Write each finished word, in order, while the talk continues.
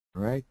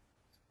All right.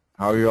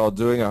 How are you all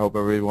doing? I hope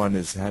everyone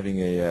is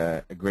having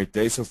a great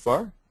day so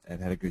far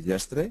and had a good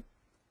yesterday.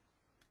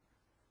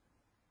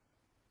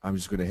 I'm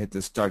just going to hit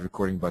the start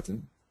recording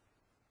button.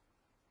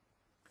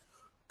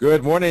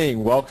 Good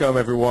morning. Welcome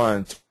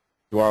everyone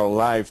to our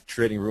live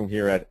trading room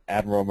here at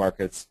Admiral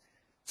Markets.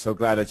 So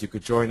glad that you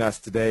could join us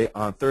today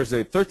on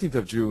Thursday, 13th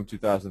of June,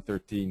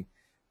 2013.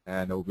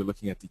 And we'll be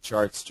looking at the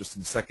charts just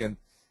in a second.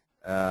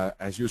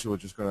 As usual, we're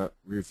just going to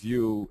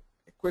review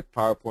a quick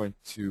PowerPoint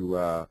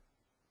to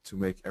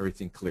make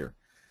everything clear.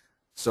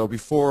 So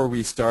before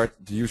we start,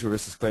 the usual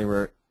risk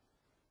disclaimer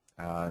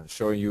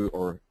showing you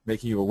or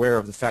making you aware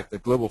of the fact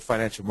that global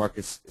financial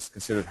markets is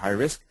considered high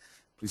risk.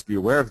 Please be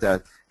aware of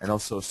that and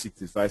also seek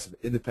the advice of an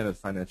independent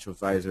financial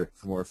advisor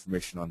for more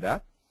information on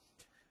that.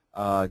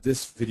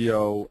 This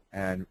video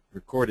and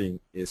recording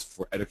is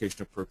for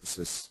educational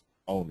purposes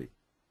only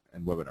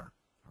and webinar.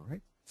 All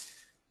right.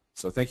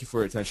 So thank you for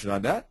your attention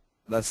on that.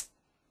 Let's,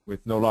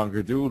 with no longer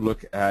ado,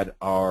 look at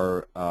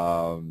our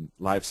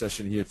live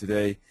session here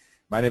today.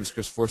 My name is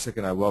Chris Svorcik,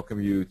 and I welcome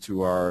you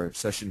to our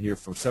session here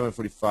from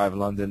 7:45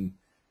 London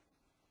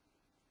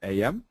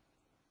a.m.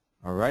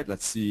 All right,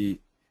 let's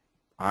see.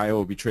 I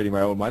will be trading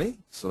my own money,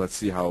 so let's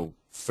see how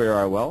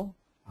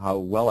well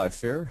I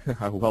fare,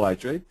 how well I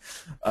trade.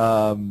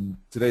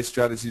 Today's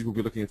strategies, we'll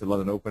be looking at the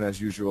London Open as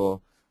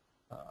usual.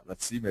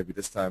 Let's see, maybe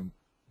this time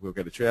we'll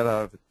get a trade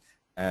out of it.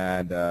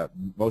 And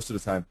most of the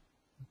time,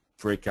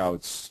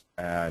 breakouts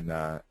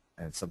and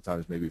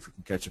sometimes maybe if we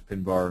can catch a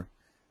pin bar.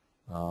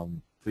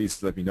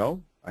 Please let me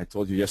know. I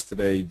told you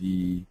yesterday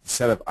the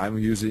setup I'm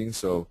using,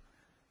 so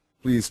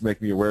please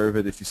make me aware of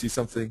it if you see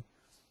something.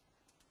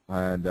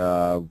 And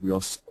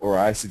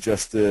I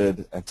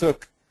suggested and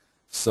took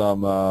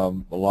some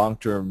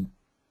long-term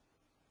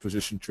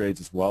position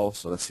trades as well.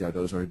 So let's see how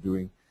those are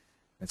doing.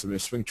 And some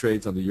swing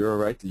trades on the euro,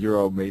 right? The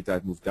euro made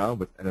that move down,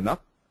 but ended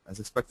up as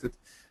expected.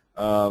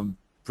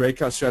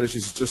 Breakout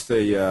strategies is just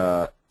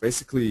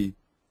basically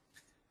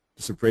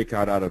just a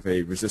breakout out of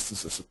a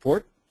resistance or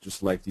support.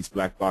 Just like these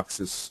black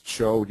boxes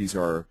show, these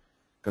are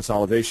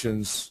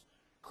consolidations,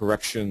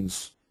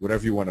 corrections,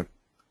 whatever you want to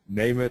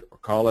name it or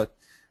call it.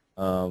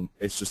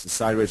 It's just a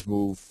sideways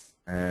move,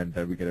 and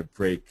then we get a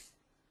break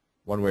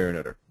one way or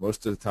another,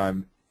 most of the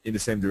time in the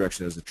same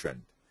direction as the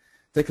trend.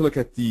 Take a look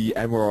at the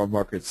Admiral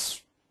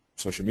Markets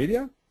social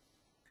media,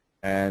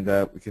 and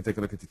we can take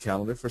a look at the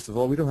calendar. First of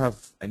all, we don't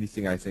have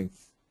anything, I think,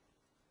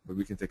 but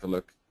we can take a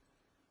look.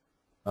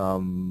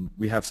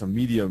 We have some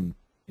medium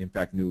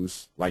impact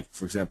news, like,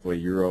 for example, a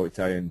Euro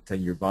Italian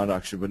 10-year bond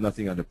auction, but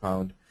nothing on the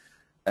pound.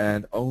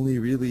 And only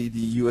really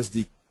the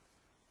USD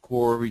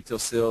core retail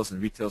sales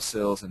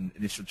and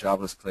initial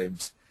jobless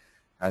claims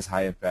has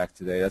high impact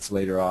today. That's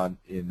later on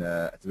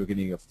at the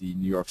beginning of the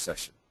New York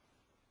session,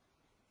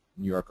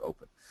 New York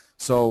Open.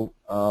 So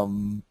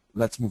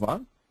let's move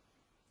on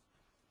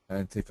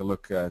and take a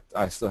look at,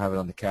 I still have it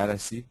on the CAD, I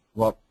see.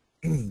 Well,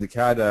 the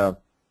CAD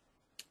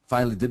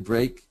finally did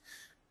break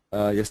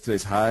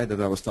yesterday's high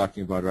that I was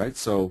talking about, right?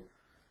 So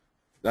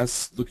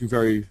that's looking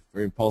very,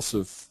 very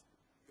impulsive.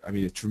 I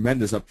mean, a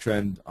tremendous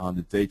uptrend on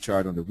the day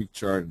chart, on the week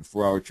chart, on the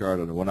 4-hour chart,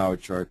 on the 1-hour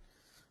chart,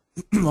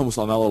 almost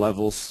on all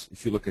levels.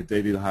 If you look at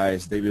daily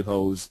highs, daily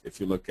lows, if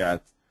you look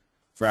at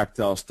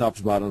fractals,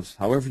 tops, bottoms,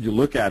 however you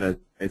look at it,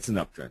 it's an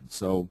uptrend.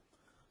 So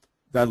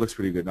that looks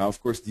pretty good. Now,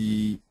 of course,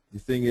 the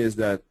thing is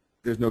that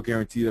there's no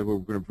guarantee that we're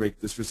going to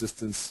break this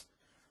resistance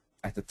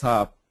at the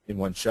top in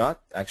one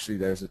shot. Actually,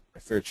 there's a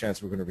fair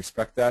chance we're going to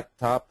respect that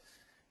top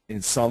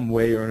in some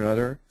way or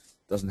another.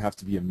 Doesn't have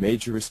to be a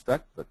major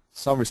respect, but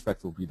some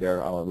respect will be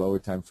there on a lower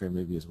time frame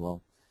maybe as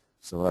well.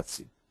 So let's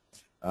see.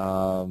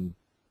 You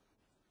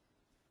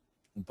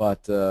know,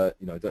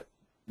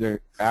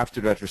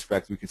 after that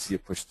respect, we can see a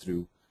push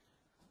through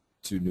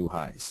to new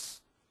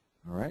highs.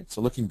 All right.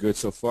 So looking good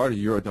so far. The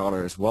euro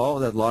dollar as well.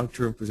 That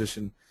long-term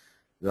position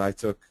that I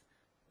took.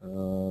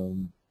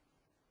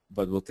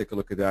 But we'll take a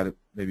look at that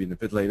maybe in a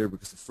bit later,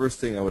 because the first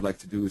thing I would like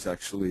to do is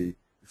actually,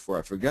 before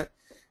I forget,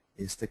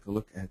 is take a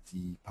look at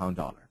the pound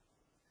dollar.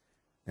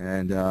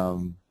 And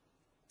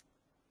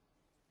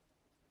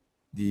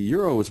the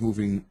euro is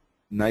moving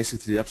nicely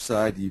to the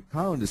upside. The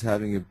pound is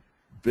having a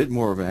bit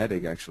more of a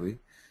headache, actually.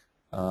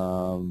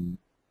 Having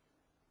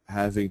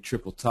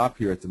triple top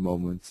here at the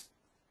moment.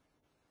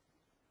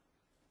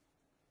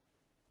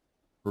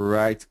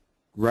 Right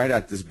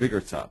at this bigger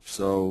top.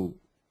 So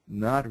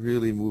not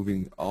really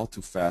moving all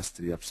too fast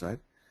to the upside.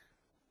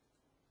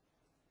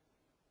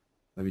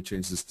 Let me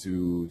change this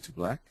to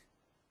black,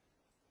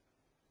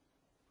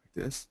 like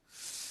this.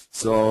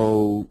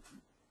 So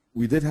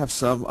we did have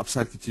some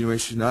upside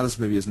continuation, not as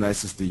maybe as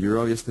nice as the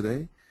euro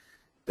yesterday.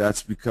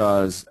 That's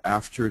because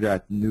after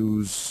that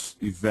news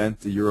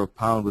event, the euro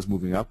pound was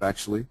moving up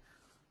actually.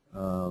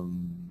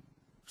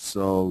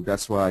 So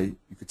that's why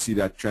you could see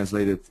that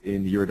translated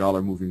in the euro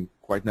dollar moving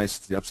quite nice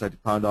to the upside. The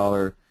pound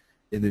dollar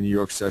in the New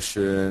York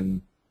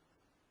session,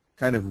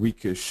 kind of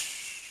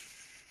weakish,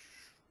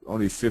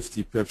 only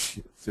 50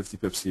 pips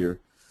here.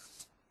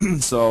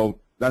 So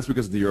that's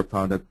because of the euro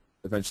pound that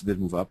eventually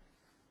did move up.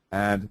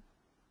 And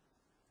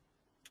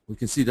we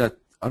can see that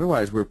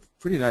otherwise, we're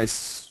pretty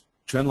nice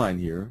trend line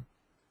here.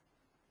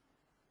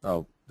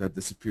 Oh, that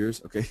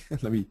disappears. Okay,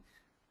 let me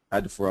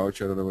add the 4-hour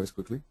chart otherwise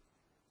quickly.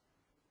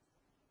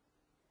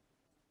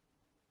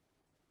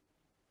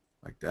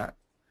 Like that.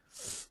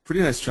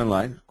 Pretty nice trend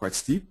line, quite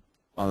steep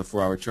on the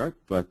 4-hour chart,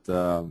 but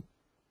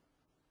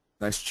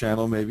nice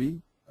channel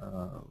maybe.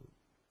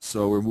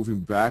 So we're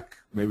moving back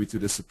maybe to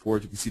the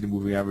support. You can see the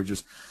moving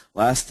averages.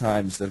 Last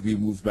times that we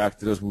moved back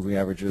to those moving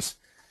averages,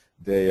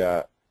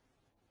 they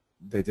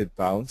did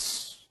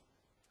bounce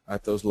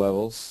at those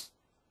levels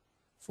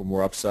for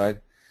more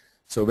upside.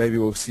 So maybe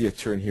we'll see a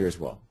turn here as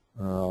well.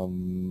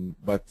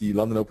 But the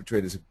London Open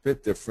trade is a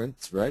bit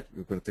different, right?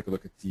 We're going to take a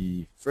look at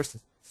the first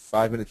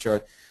 5-minute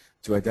chart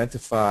to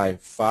identify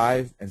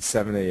 5 and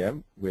 7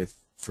 a.m. with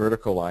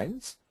vertical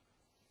lines,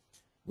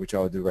 which I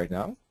will do right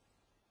now.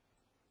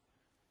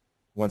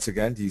 Once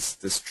again,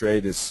 this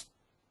trade is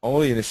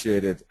only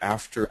initiated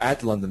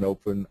at London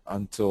Open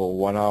until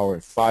 1 hour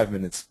and 5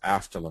 minutes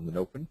after London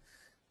Open.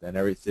 Then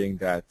everything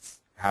that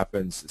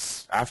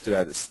happens after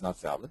that is not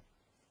valid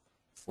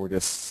for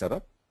this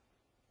setup.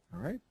 All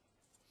right,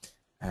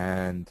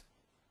 and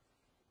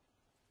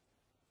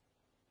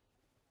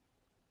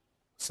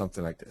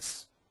something like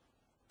this.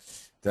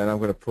 Then I'm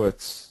going to put,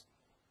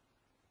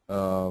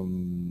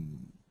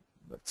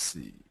 let's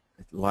see,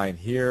 a line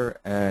here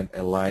and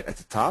a line at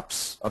the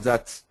tops of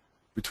that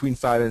between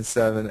 5 and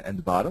 7 and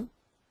the bottom.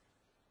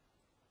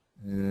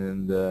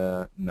 And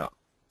no.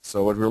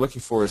 So what we're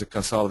looking for is a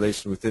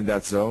consolidation within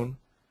that zone.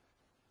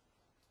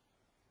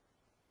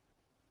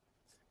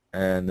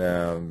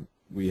 And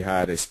we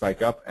had a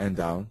spike up and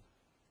down.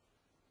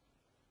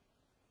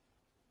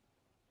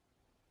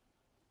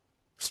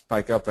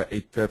 Spike up at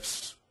 8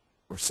 pips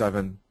or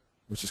 7,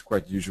 which is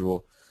quite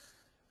usual.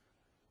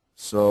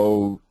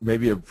 So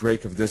maybe a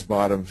break of this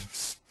bottom,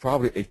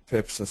 probably 8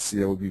 pips. Let's see,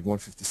 that would be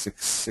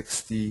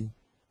 156.60.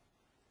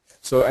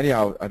 So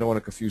anyhow, I don't want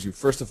to confuse you.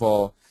 First of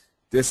all,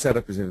 this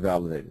setup is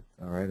invalidated,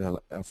 all right,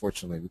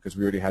 unfortunately, because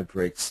we already had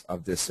breaks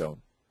of this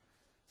zone.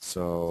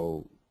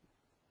 So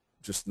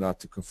just not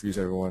to confuse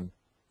everyone,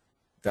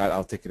 that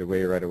I'll take it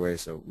away right away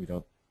so we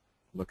don't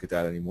look at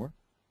that anymore.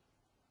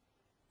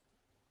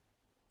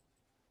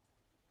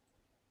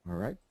 All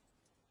right.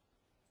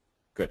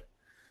 Good.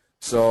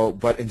 So,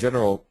 but in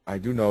general, I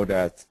do know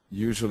that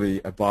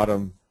usually a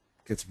bottom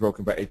gets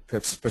broken by 8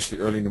 pips, especially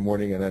early in the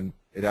morning, and then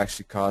it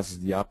actually causes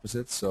the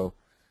opposite. So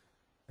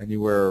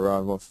anywhere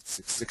around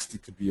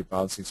 156.60 could be a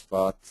bouncing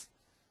spot.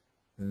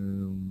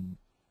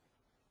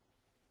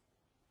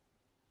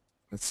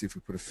 Let's see if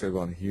we put a fib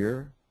on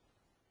here.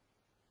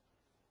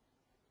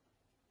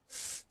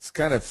 It's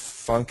kind of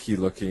funky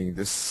looking.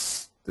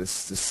 This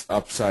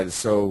upside is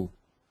so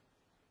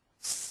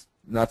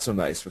not so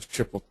nice with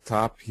triple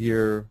top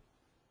here.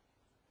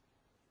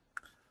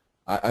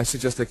 I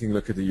suggest taking a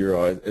look at the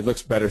euro. It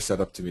looks better set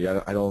up to me.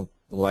 I don't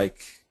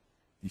like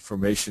the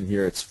formation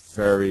here. It's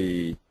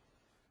very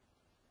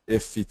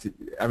iffy.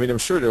 I mean, I'm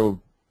sure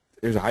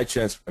there's a high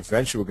chance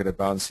eventually we'll get a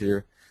bounce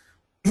here,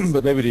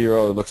 but maybe the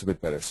euro looks a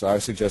bit better. So I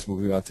suggest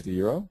moving on to the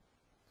euro.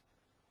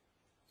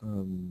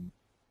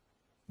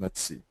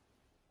 Let's see.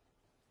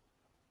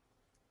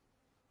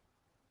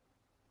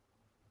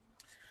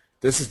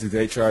 This is the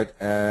day chart,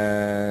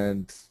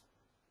 and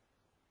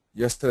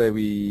yesterday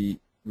I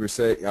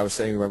was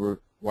saying,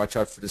 remember, watch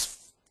out for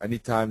this.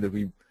 Anytime that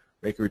we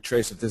make a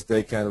retrace of this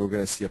day candle, we're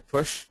going to see a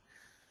push.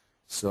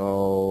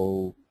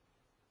 So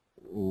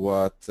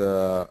what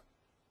I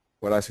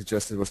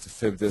suggested was to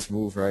fib this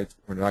move, right?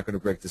 We're not going to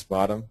break this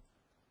bottom,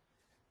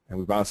 and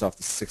we bounce off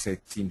the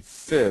 618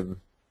 fib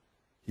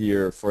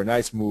here for a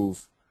nice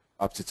move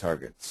up to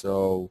target.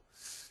 So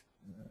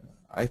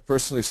I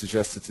personally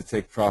suggested to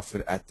take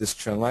profit at this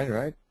trend line,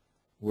 right,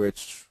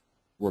 which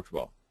worked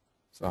well.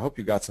 So I hope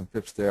you got some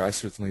pips there. I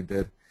certainly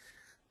did,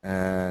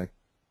 and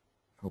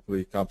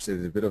hopefully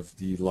compensated a bit of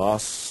the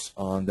loss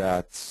on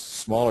that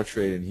smaller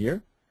trade in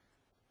here.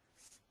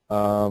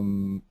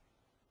 And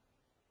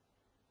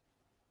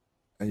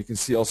you can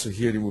see also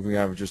here the moving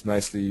averages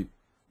nicely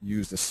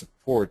used as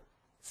support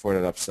for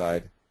that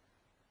upside.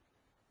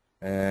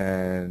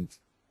 And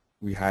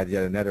we had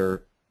yet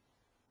another,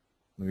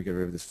 let me get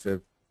rid of this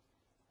fib,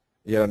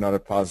 yet another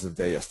positive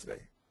day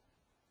yesterday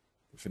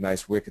with a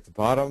nice wick at the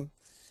bottom,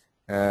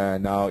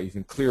 and now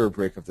even clearer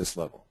break of this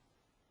level.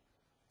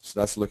 So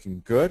that's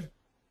looking good.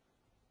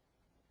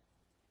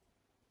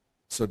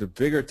 So the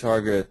bigger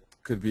target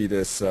could be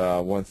this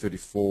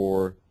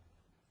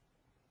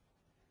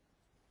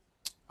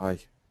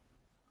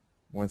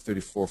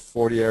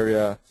 134.40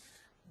 area.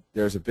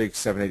 There's a big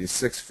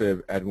 786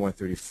 fib at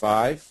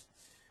 135.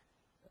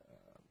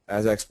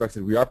 As I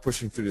expected, we are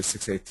pushing through the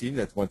 618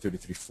 at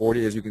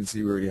 133.40. As you can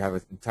see, we already have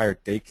an entire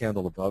day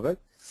candle above it.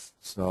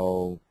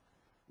 So,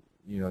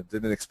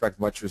 didn't expect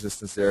much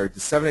resistance there. The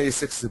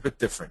 786 is a bit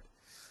different.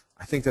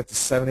 I think that the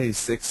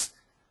 786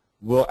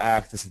 will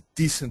act as a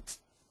decent,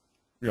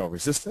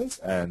 resistance,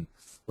 and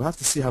we'll have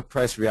to see how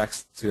price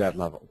reacts to that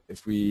level.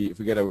 If we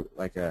get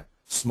a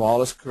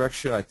smallest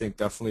correction, I think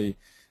definitely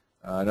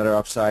another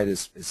upside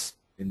is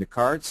in the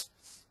cards.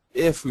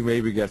 if we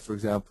maybe get, for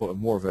example,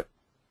 more of a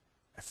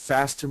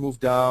faster move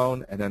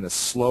down and then a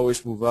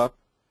slowish move up,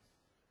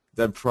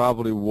 then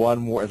probably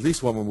at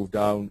least one more move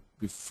down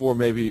before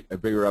maybe a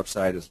bigger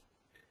upside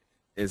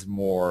is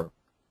more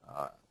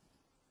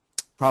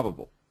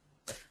probable.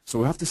 So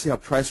we'll have to see how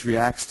price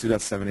reacts to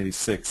that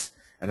 786,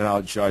 and then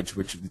I'll judge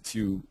which of the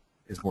two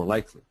is more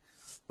likely.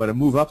 But a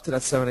move up to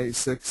that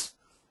 786,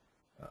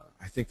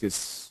 I think we're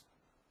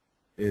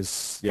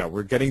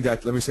getting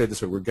that. Let me say it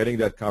this way: we're getting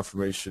that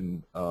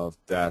confirmation of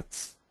that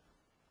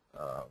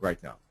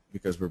right now,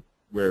 because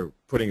we're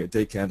putting a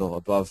day candle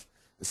above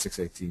the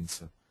 618.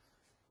 So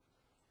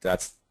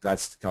that's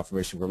the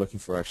confirmation we're looking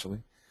for, actually.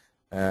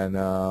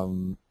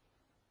 And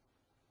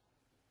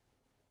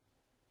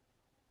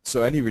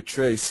so any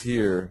retrace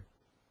here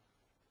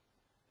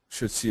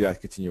should see that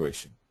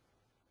continuation.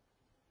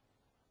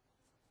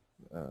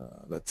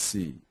 Let's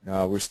see.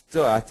 Now we're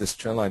still at this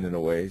trend line in a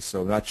way,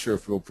 so I'm not sure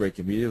if we'll break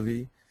immediately.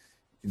 You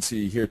can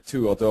see here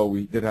too, although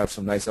we did have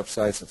some nice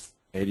upsides of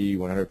 80,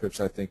 100 pips,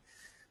 I think,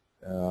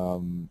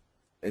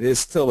 it is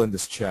still in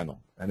this channel.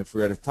 And if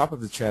we're at the top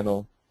of the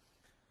channel,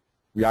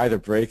 we either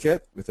break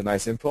it with a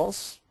nice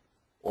impulse,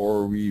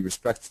 or we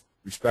respect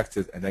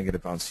it and then get a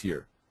bounce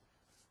here.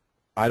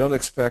 I don't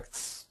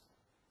expect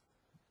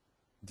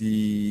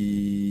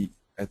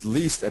at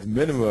least at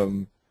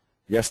minimum,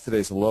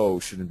 yesterday's low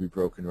shouldn't be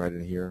broken right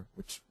in here,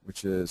 which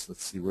is,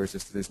 let's see, where's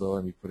yesterday's low?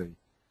 Let me put it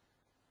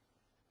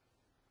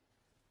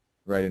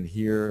right in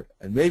here,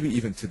 and maybe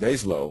even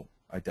today's low.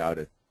 I doubt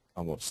it,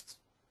 almost.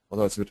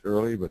 Although it's a bit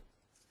early, but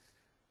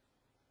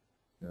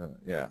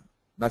yeah,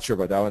 not sure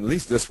about that one. At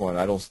least this one,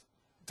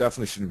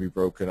 definitely shouldn't be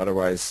broken.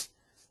 Otherwise,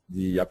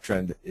 the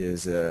uptrend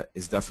is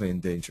definitely in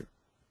danger.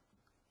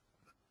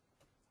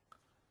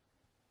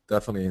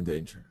 Definitely in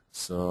danger.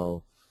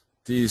 So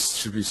these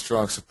should be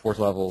strong support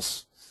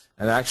levels.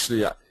 And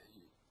actually,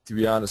 to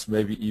be honest,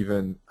 maybe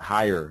even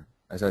higher,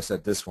 as I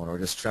said, this one, or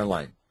this trend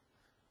line.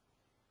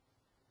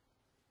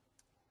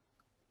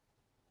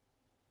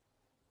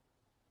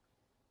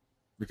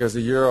 Because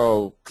the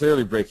euro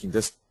clearly breaking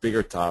this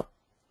bigger top.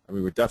 I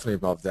mean, we're definitely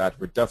above that.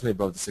 We're definitely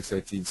above the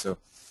 618. So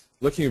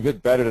looking a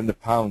bit better than the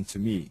pound to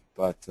me.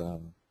 But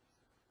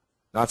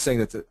not saying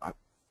that the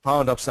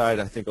pound upside,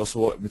 I think, also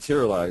will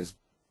materialize.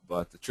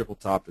 But the triple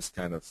top is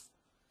kind of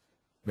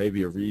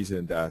maybe a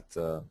reason that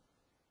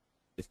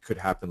it could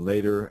happen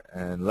later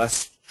and less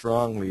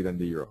strongly than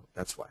the euro.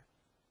 That's why.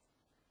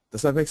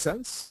 Does that make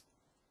sense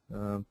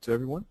to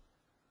everyone?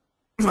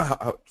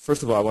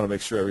 First of all, I want to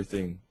make sure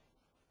everything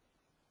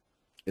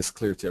is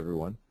clear to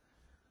everyone.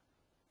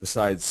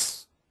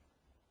 Besides,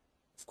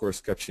 of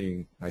course,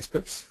 catching nice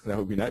pips. That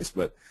would be nice,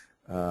 but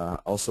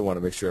also want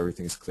to make sure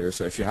everything is clear.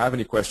 So if you have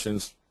any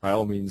questions, by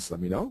all means,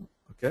 let me know.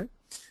 Okay.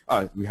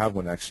 We have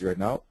one actually right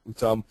now.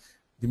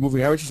 The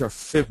moving averages are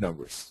fib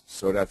numbers.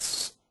 So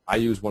that's, I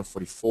use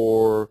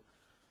 144.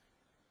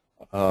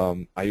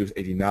 I use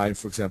 89,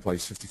 for example. I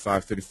use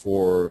 55,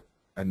 34,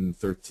 and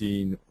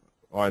 13.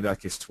 Or in that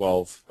case,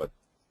 12. But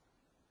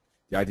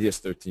the idea is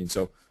 13.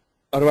 So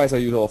otherwise, I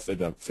use all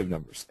fib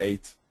numbers.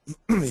 8.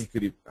 You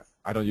could.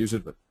 I don't use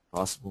it, but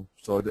possible.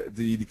 So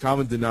the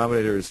common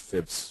denominator is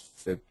fib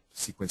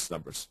sequence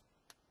numbers.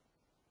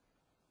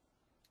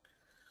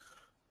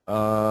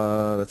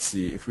 Let's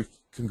see if we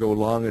can go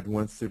long at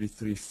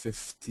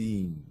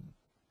 133.15.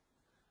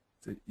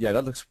 Yeah,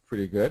 that looks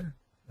pretty good.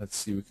 Let's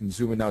see, we can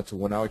zoom in now to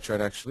 1 hour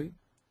chart actually.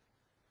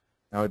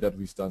 Now that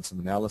we've done some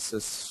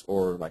analysis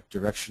or like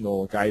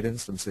directional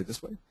guidance, let me say it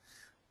this way.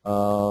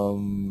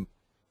 So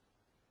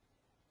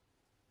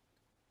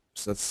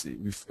let's see,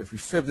 if we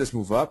fib this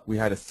move up, we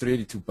had a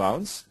 382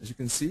 bounce, as you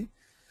can see.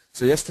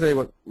 So yesterday,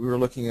 what we were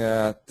looking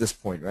at this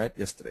point, right?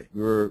 Yesterday,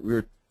 we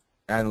were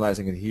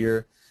analyzing it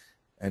here,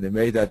 and it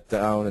made that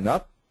down and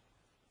up.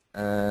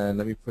 And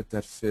let me put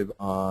that fib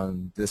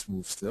on this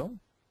move still.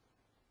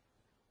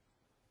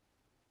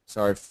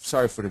 Sorry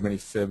for the many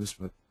fibs,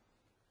 but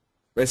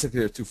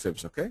basically there are 2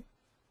 fibs, okay?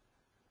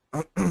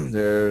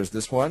 There's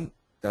this one.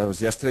 That was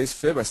yesterday's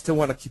fib. I still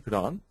want to keep it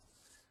on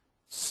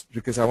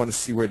because I want to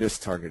see where this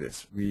target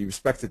is. We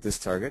respected this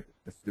target,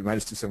 the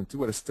minus 272,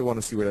 but I still want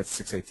to see where that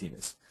 618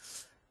 is.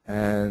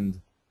 And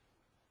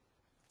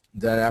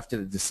then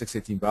after the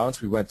 618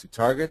 bounce, we went to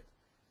target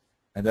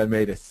and then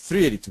made a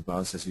 382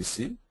 bounce, as you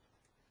see,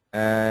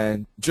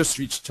 and just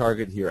reached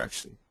target here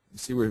actually. You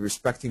see we're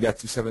respecting that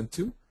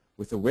 272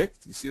 with a wick.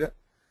 Do you see that?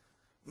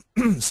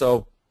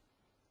 So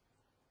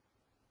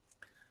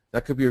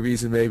that could be a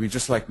reason, maybe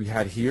just like we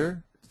had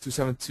here,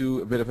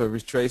 272, a bit of a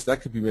retrace.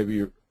 That could be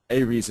maybe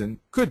a reason,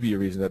 could be a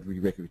reason that we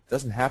make it.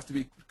 Doesn't have to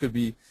be, could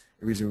be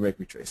a reason we make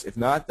retrace. If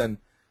not, then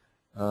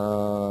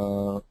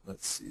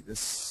let's see,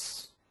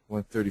 this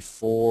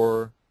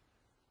 134.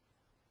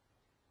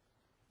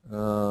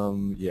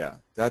 Yeah,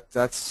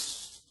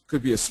 that's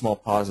could be a small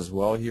pause as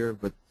well here,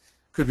 but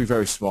could be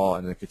very small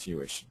and a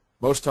continuation.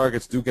 Most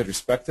targets do get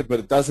respected, but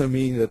it doesn't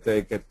mean that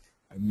they get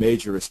a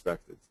major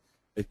respected.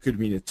 It could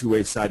mean a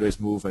two-way sideways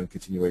move and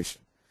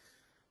continuation.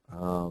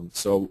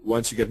 So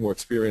once you get more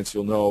experience,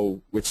 you'll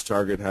know which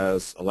target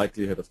has a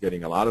likelihood of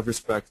getting a lot of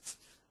respect,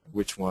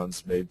 which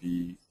ones may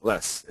be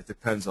less. It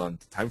depends on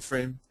the time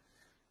frame,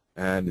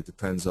 and it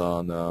depends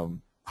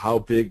on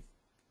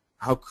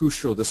how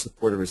crucial the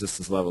support and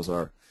resistance levels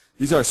are.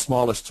 These are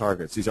smallish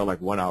targets. These are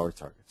like 1 hour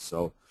targets.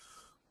 So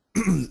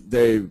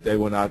they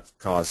will not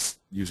cause,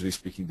 usually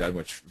speaking, that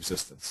much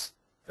resistance.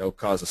 They'll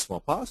cause a small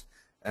pause.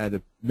 And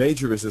the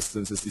major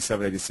resistance is the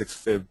 786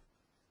 fib,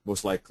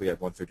 most likely at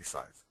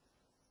 135.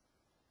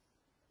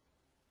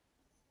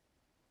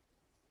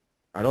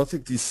 I don't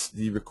think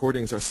the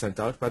recordings are sent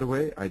out, by the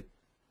way. I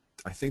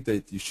think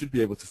that you should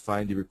be able to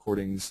find the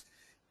recordings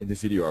in the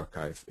video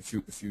archive.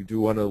 If you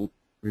do want to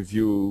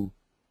review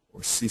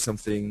or see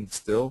something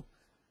still,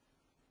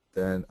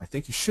 then I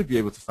think you should be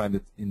able to find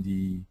it in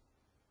the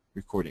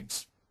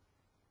recordings.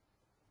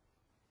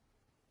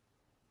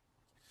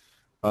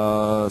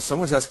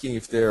 Someone's asking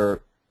if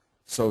they're,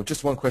 so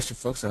just one question,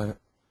 folks. I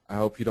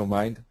hope you don't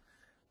mind.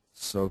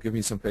 So give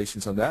me some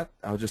patience on that.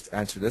 I'll just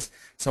answer this.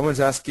 Someone's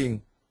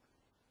asking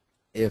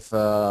if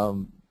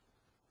why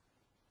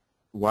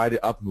the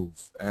up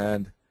move,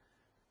 and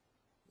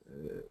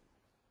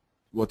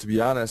well, to be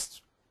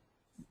honest,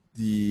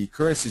 the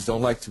currencies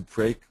don't like to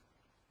break.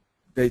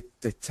 They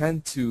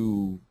tend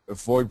to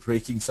avoid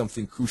breaking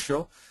something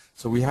crucial.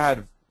 So we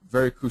had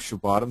very crucial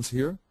bottoms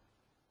here.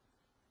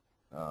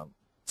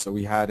 So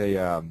we had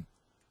a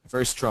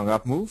very strong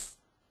up move,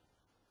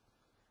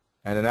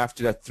 and then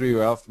after that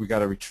 3-12 we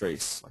got a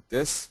retrace like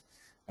this.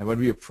 And when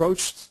we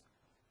approached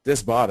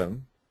this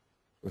bottom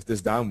with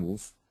this down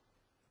move,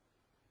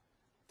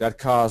 that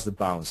caused the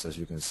bounce, as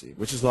you can see,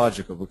 which is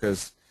logical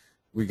because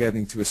we're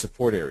getting to a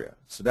support area.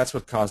 So that's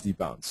what caused the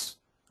bounce.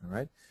 All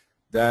right.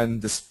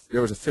 Then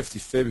there was a 50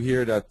 fib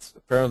here that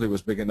apparently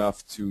was big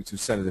enough to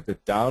send it a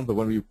bit down. But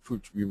when we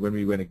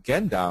went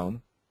again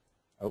down,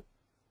 when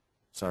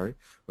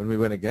we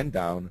went again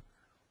down,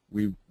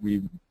 we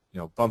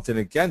bumped in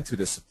again to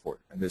this support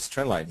and this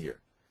trend line here.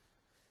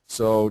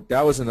 So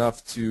that was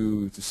enough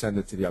to send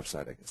it to the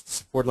upside, I guess. The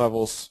support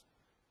levels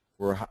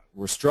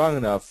were strong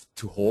enough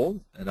to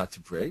hold and not to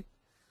break,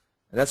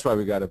 and that's why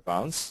we got a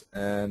bounce.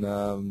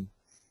 And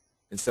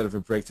instead of a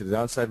break to the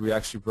downside, we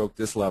actually broke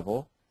this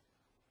level,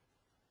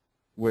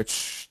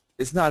 which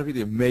is not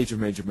really a major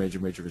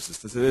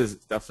resistance. It is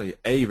definitely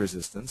a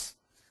resistance.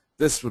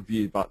 This would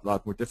be a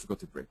lot more difficult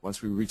to break.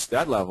 Once we reach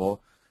that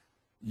level,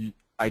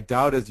 I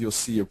doubt that you'll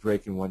see a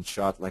break in one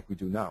shot like we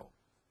do now.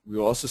 We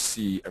will also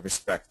see a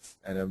respect,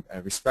 and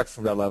a respect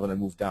from that level and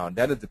move down.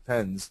 Then it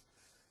depends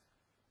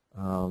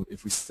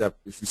if we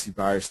see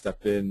buyers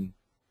step in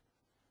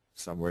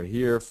somewhere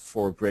here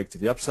for a break to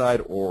the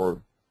upside,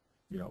 or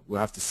we'll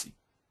have to see.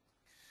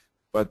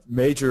 But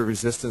major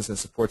resistance and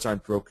supports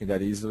aren't broken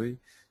that easily,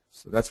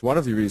 so that's one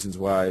of the reasons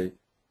why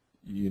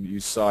you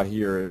saw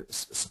here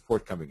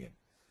support coming in.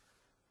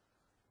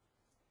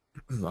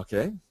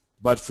 Okay,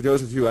 but for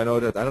those of you, I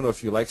don't know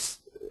if you like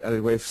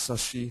elliott wave,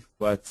 Sashi,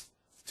 but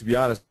to be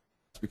honest,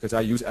 because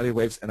I use elliott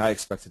waves and I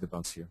expected a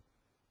bounce here.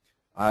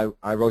 I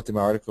wrote in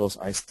my articles,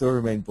 I still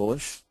remain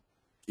bullish,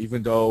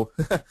 even though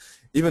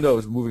it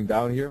was moving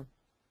down here.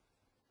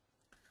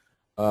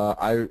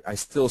 I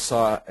still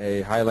saw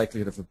a high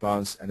likelihood of a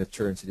bounce and a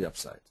turn to the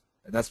upside,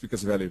 and that's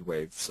because of elliott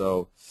wave.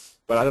 So,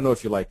 but I don't know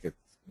if you like it.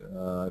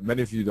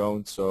 Many of you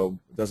don't, so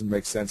it doesn't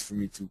make sense for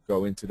me to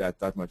go into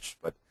that much.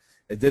 But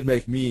it did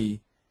make me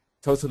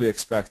totally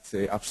expect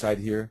a upside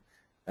here,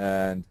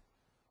 and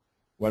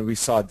when we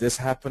saw this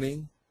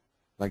happening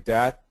like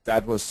that,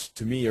 that was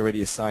to me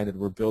already a sign that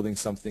we're building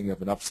something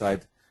of an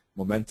upside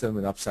momentum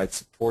and upside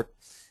support,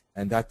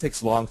 and that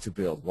takes long to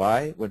build.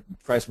 Why? When the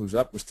price moves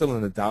up, we're still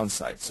on the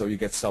downside, so you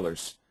get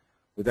sellers,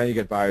 but then you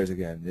get buyers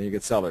again, then you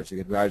get sellers, you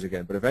get buyers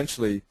again, but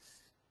eventually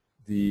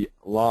the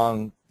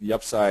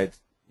upside,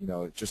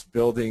 just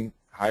building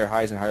higher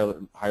highs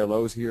and higher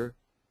lows here,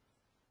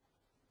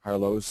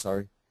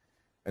 sorry,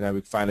 and then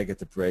we finally get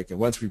the break. And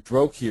once we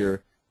broke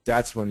here,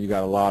 that's when you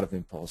got a lot of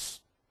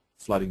impulse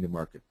flooding the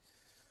market.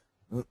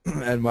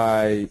 And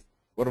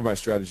one of my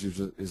strategies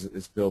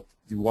is built.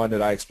 The one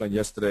that I explained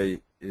yesterday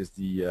is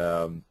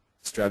the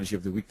strategy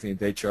of the weekly and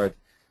day chart.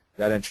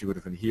 That entry would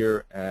have been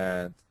here,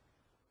 and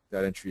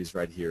that entry is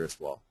right here as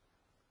well.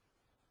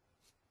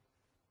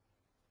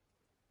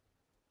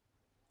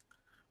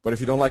 But if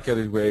you don't like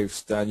elliott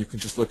waves, then you can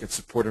just look at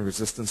support and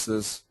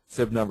resistances,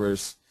 fib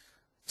numbers,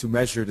 to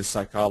measure the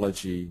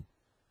psychology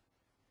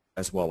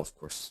as well, of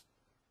course.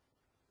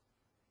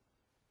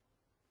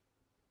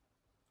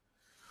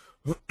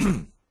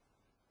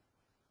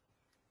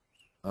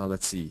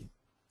 Let's see.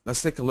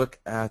 Let's take a look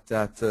at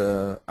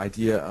that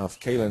idea of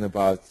Kalen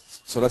about,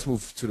 so let's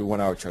move to the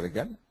 1 hour chart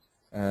again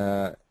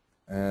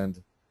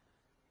and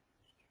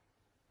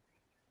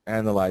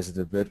analyze it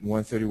a bit.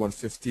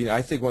 131.15.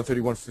 I think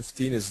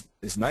 131.15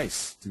 is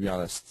nice, to be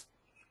honest.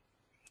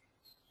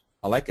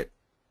 I like it.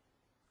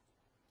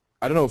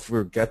 I don't know if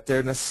we'll get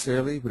there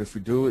necessarily, but if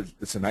we do,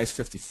 it's a nice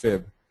 50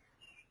 fib.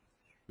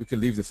 We can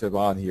leave the fib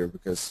on here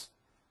because,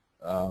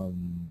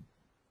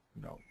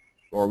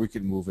 or we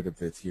can move it a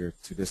bit here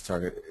to this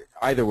target.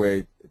 Either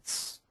way,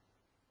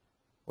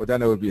 well,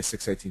 then it would be a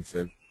 618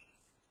 fib.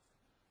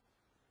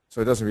 So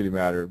it doesn't really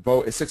matter.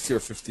 Both it's 60 or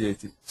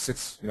 58,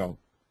 6, you know,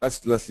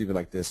 let's leave it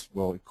like this.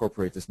 We'll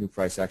incorporate this new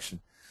price action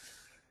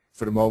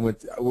for the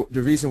moment.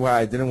 The reason why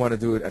I didn't want to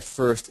do it at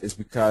first is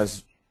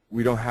because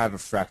we don't have a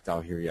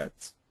fractal here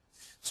yet.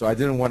 So I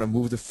didn't want to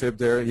move the fib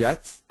there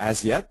yet,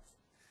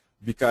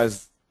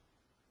 because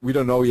we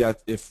don't know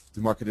yet if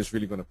the market is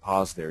really going to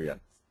pause there yet.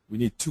 We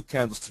need 2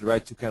 candles to the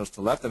right, 2 candles to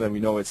the left, and then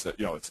we know it's a,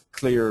 it's a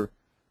clear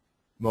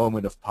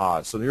moment of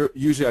pause. So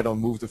usually I don't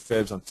move the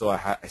fibs until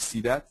I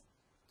see that.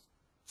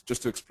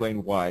 Just to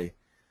explain why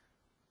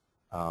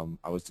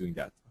I was doing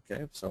that.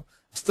 Okay, so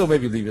still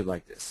maybe leave it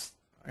like this.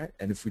 All right,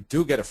 and if we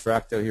do get a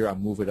fractal here, I'll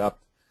move it up,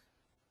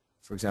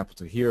 for example,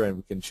 to here, and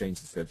we can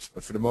change the fibs.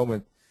 But for the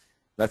moment,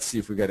 let's see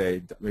if we get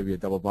maybe a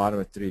double bottom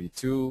at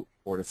 382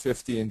 or the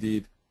 50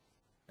 indeed,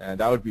 and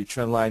that would be a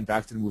trend line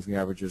back to the moving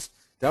averages.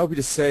 That would be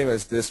the same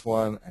as this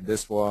one and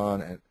this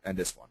one and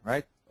this one,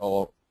 right?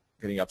 All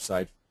getting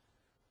upside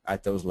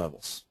at those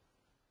levels.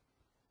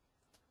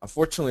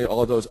 Unfortunately,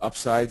 all of those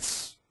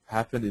upsides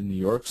happened in New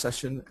York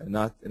session and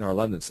not in our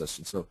London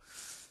session. So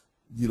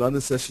the London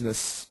session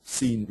has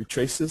seen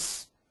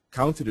retraces,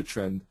 counter the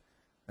trend,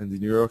 and the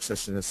New York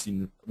session has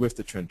seen with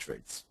the trend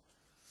trades.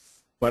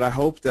 But I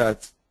hope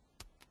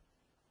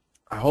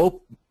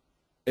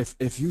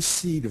if you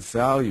see the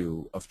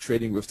value of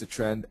trading with the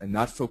trend and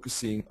not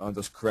focusing on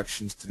those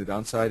corrections to the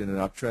downside in an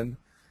uptrend,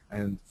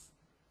 and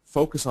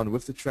focus on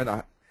with the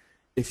trend,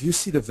 if you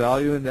see the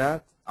value in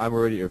that, I'm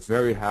already a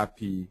very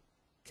happy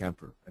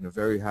camper and a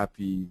very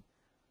happy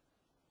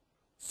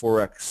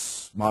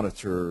Forex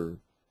monitor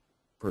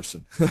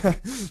person.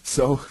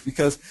 So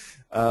because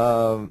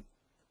that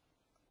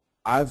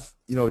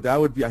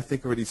would be, I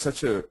think, already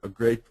such a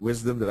great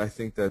wisdom that I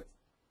think that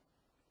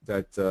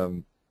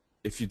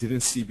if you didn't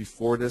see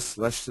before this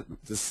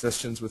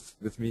sessions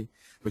with me,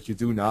 but you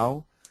do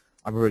now,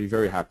 I'm already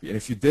very happy. And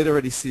if you did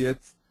already see it,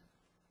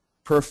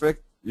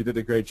 perfect. You did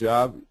a great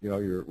job.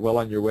 You're well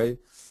on your way.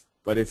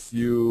 But if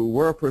you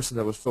were a person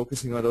that was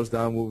focusing on those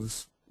down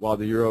moves while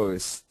the euro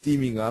is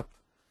steaming up,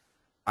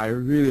 I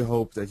really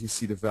hope that you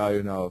see the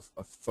value now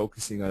of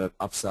focusing on that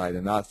upside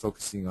and not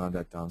focusing on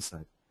that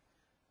downside.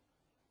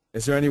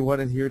 Is there anyone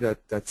in here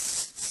that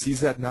sees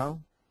that now?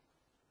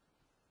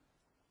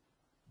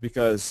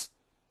 Because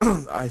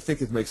I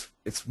think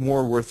it's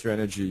more worth your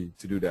energy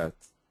to do that.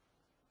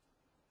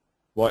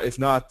 Well, if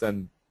not,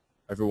 then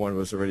everyone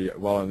was already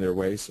well on their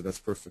way, so that's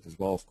perfect as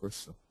well, of course.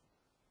 So.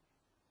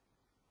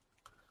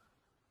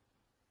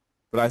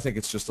 But I think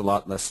it's just a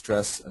lot less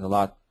stress and a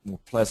lot more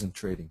pleasant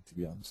trading, to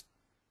be honest.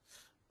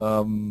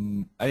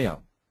 Anyhow,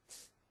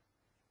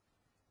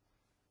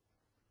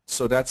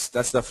 so that's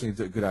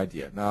definitely a good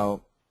idea.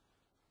 Now,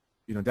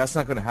 that's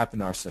not going to happen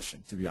in our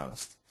session, to be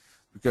honest,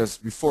 because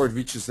before it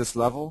reaches this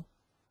level,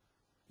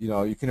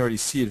 you can already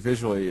see it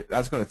visually.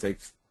 That's going to take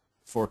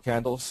 4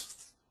 candles,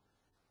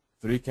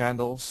 3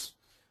 candles.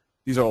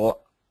 These are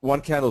all, 1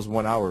 candle is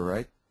 1 hour,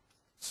 right?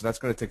 So that's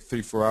going to take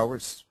 3-4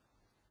 hours.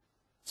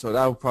 So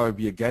that will probably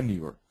be again New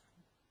York.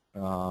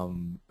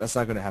 That's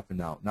not going to happen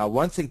now. Now,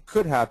 one thing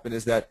could happen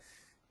is that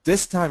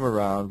this time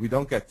around we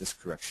don't get this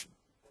correction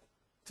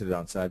to the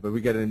downside, but we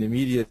get an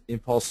immediate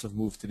impulsive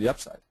move to the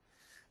upside.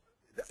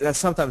 That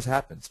sometimes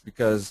happens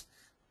because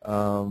the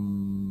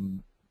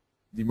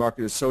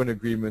market is so in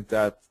agreement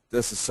that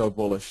this is so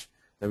bullish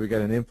that we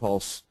get an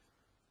impulse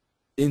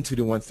into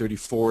the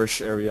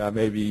 134-ish area,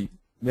 maybe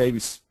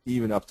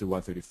even up to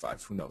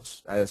 135. Who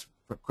knows? That is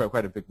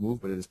quite a big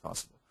move, but it is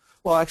possible.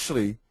 Well,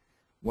 actually,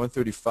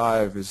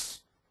 135 is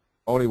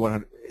only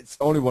 100. It's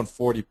only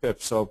 140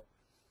 pips. So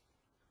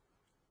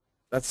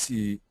let's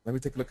see. Let me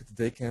take a look at the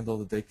day candle.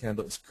 The day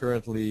candle is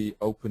currently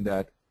opened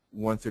at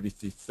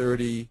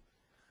 133.30.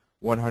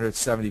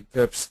 170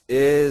 pips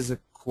is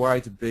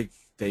quite a big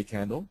day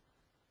candle.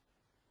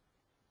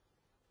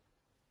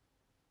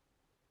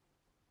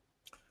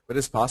 But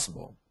it's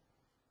possible.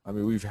 I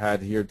mean, we've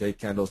had here day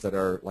candles that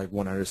are like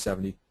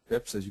 170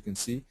 pips, as you can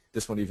see.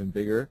 This one even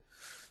bigger.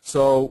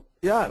 So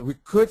yeah, we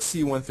could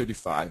see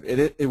 135.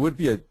 It would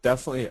be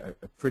definitely a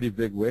pretty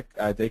big wick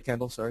day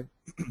candle. Sorry,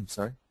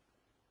 sorry.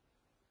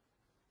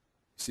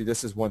 See,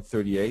 this is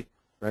 138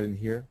 right in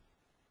here.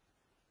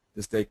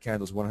 This day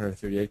candle is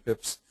 138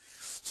 pips.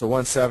 So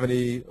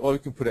 170. Well, we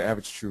can put an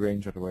average true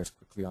range otherwise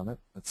quickly on it.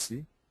 Let's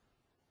see.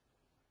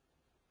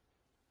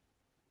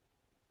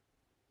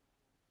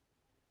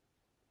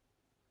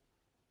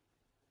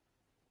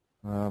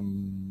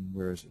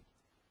 Where is it?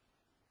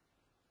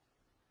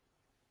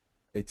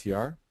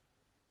 ATR.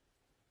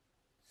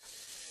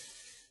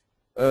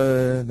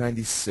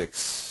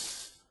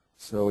 96.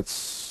 So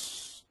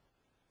it's,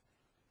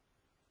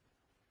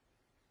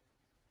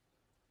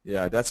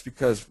 yeah, that's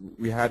because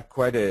we had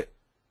quite a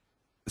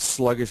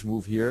sluggish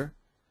move here.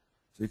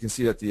 So you can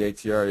see that the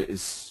ATR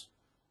is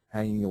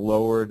hanging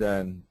lower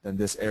than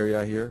this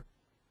area here.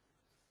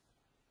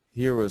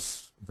 Here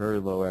was very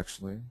low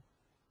actually.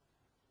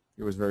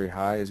 It was very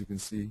high, as you can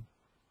see.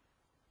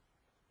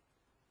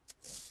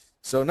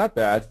 So not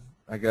bad,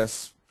 I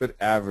guess, but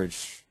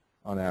average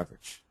on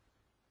average.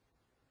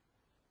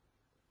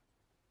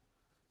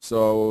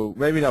 So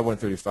maybe not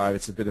 135.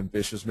 It's a bit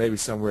ambitious. Maybe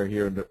somewhere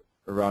here in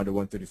around the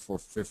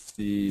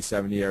 134.50,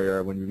 70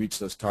 area. When we reach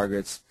those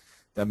targets,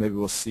 then maybe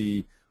we'll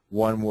see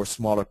one more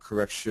smaller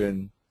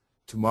correction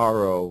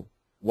tomorrow.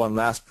 One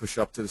last push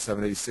up to the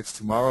 786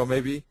 tomorrow,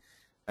 maybe,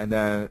 and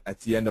then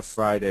at the end of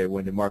Friday,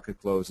 when the market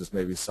closes,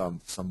 maybe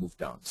some move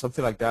down.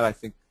 Something like that, I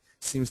think,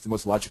 seems the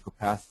most logical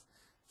path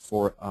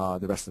for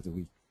the rest of the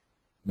week.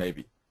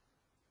 Maybe.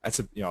 That's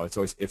it's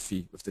always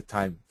iffy with the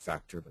time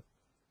factor, but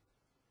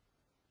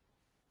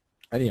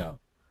anyhow.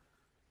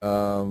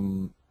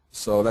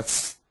 So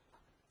let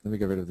me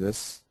get rid of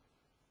this.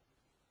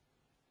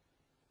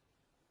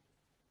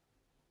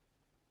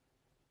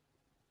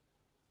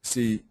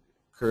 See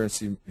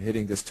currency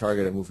hitting this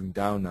target and moving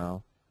down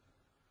now.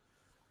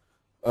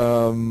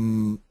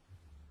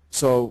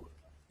 So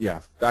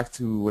yeah, back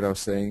to what I was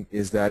saying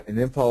is that an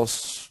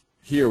impulse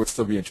here would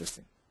still be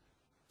interesting.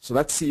 So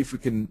let's see if we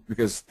can,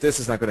 because this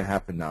is not going to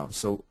happen now.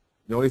 So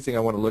the only thing I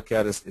want to look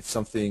at is if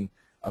something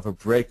of a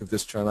break of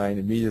this trend line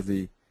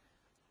immediately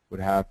would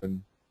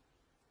happen.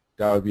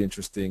 That would be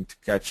interesting to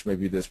catch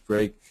maybe this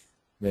break,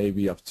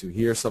 maybe up to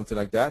here, something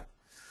like that.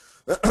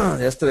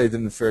 Yesterday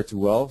didn't fare too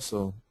well,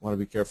 so I want to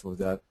be careful with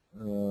that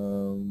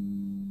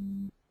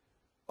on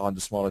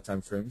the smaller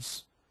time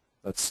frames.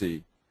 Let's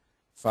see.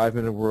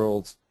 5-minute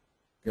world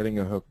getting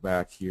a hook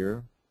back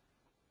here.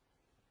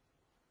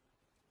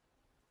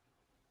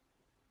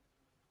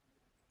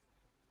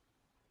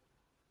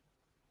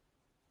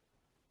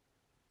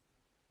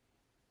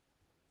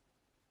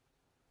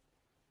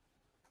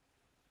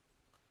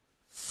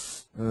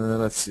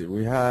 Let's see.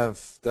 We have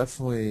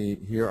definitely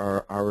here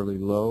our hourly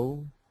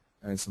low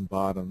and some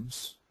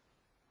bottoms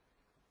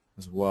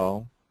as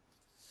well.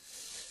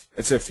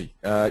 It's iffy.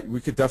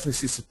 We could definitely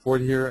see support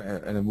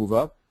here and a move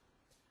up,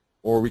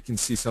 or we can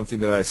see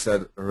something that I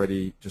said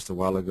already just a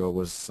while ago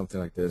was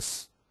something like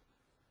this.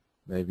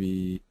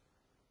 Maybe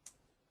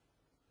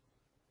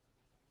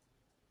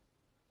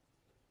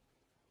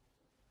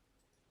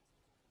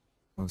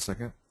one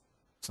second.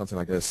 Something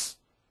like this.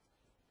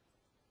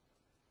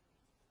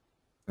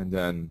 And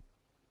then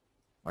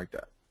like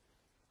that.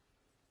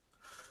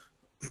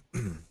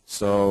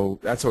 So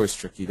that's always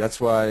tricky. That's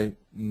why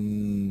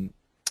I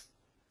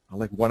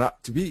like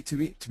to be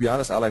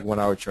honest, I like 1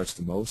 hour charts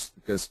the most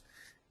because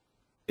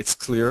it's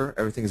clear.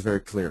 Everything is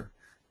very clear.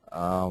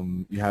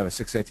 You have a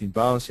 618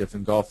 bounce. You have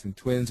engulfing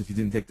twins. If you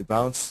didn't take the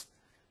bounce,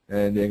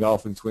 and the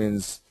engulfing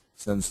twins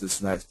sends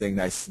this nice thing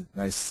nice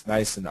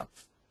and up.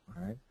 All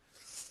right.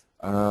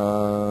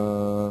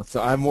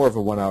 So I'm more of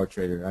a 1 hour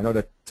trader. I know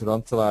that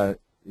Tarantula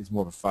is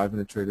more of a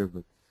 5-minute trader,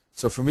 but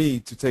so for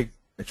me to take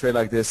a trade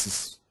like this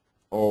is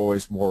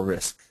always more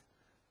risk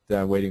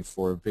than waiting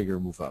for a bigger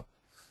move up.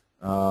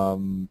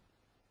 So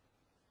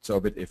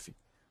a bit iffy.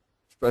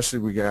 Especially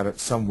we got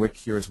some wick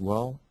here as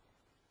well.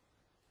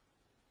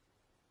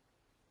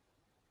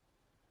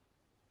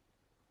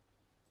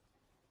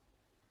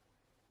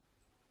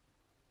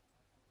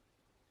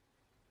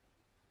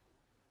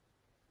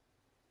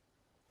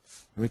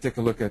 Let me take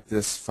a look at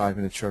this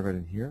 5-minute chart right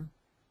in here.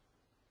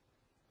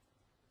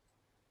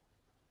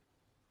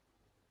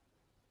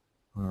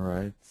 All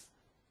right.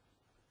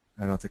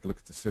 And I'll take a look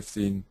at the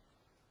 15.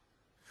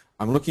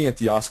 I'm looking at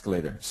the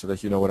oscillator so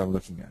that you know what I'm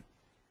looking at.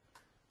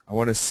 I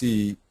want to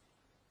see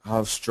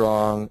how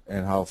strong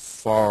and how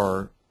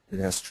far it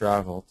has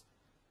traveled.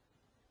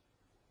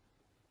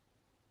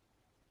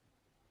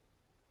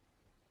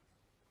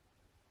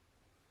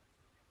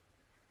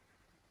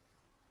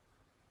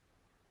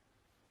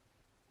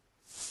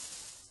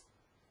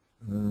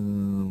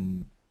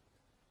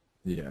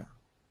 Yeah.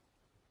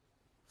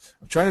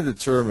 I'm trying to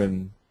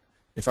determine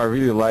if I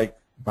really like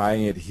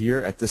buying it here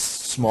at this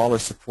smaller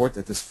support,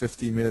 at this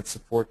 15-minute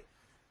support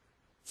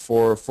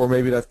for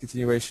maybe that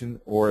continuation,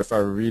 or if I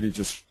really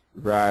just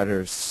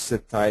rather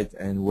sit tight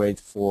and wait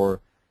for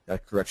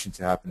that correction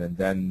to happen and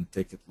then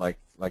take it like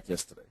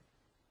yesterday.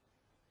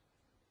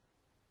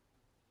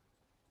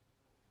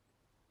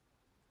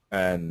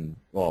 And,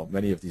 well,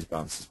 many of these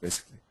bounces,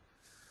 basically.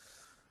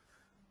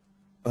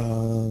 I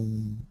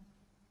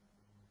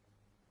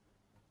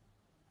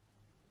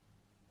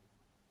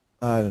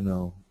don't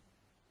know.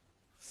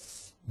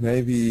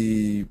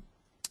 Maybe I'm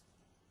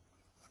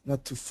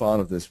not too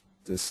fond of this.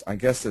 I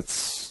guess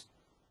it's.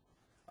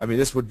 I mean,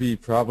 this would be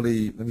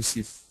probably. Let me see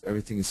if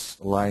everything is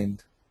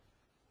aligned.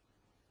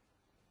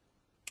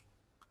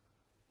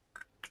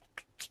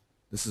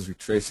 This is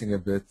retracing a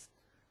bit.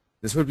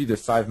 This would be the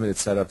 5-minute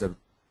setup that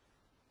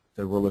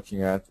we're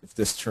looking at. If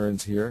this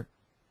turns here,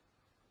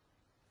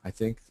 I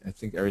think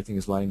everything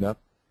is lined up.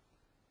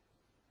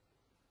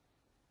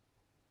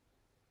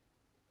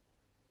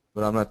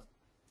 But I'm not.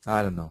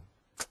 I don't know.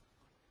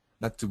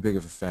 Not too big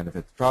of a fan of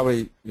it.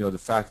 Probably, the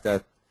fact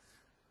that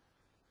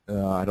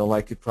I don't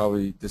like it.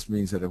 Probably this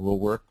means that it will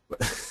work, but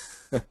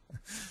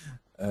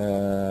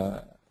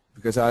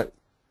because I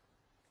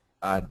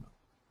don't know.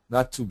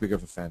 Not too big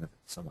of a fan of it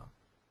somehow.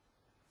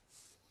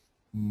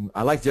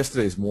 I liked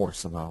yesterday's more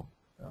somehow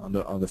on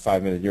the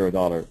 5-minute euro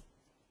dollar.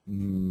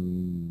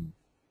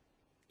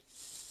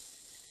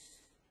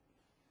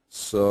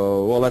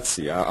 So, well, let's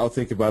see. I'll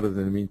think about it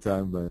in the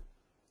meantime, but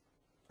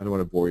I don't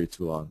want to bore you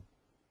too long.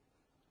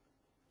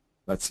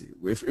 Let's see.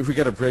 If we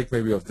get a break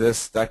maybe of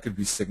this, that could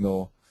be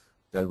signal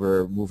that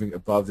we're moving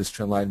above this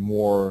trend line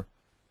more,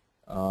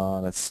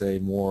 let's say,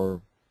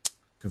 more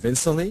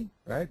convincingly,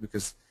 right?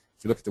 Because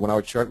if you look at the 1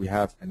 hour chart, we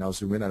have, and I'll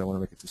zoom in. I don't want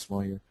to make it too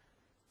small here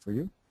for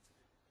you.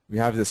 We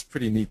have this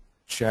pretty neat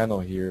channel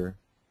here.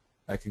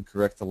 I can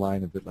correct the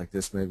line a bit like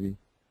this maybe.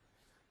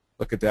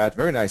 Look at that.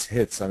 Very nice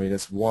hits. I mean,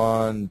 it's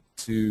 1,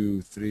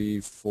 2,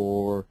 3,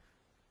 4,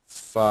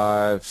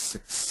 5,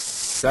 6,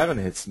 7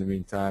 hits in the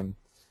meantime.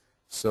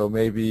 So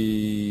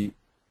maybe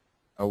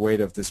a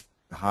weight of this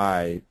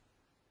high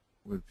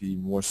would be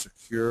more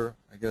secure,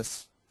 I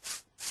guess.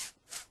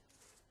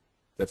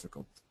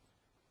 Difficult.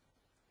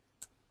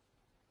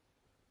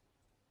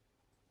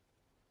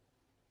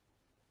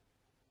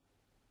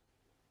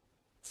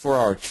 The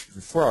 4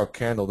 hour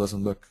candle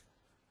doesn't look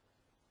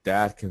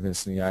that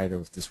convincing either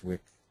with this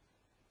wick.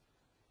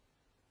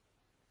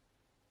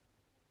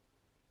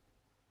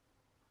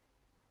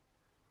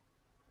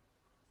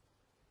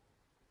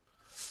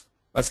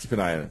 Let's keep an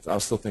eye on it. I'll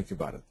still think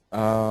about it.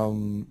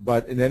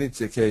 But in any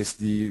case,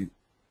 the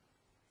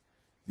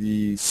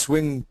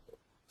swing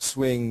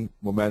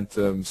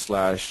momentum /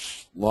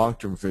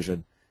 long-term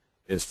vision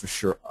is for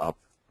sure up.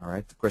 All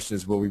right. The question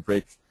is, will we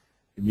break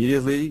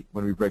immediately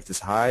when we break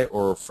this high,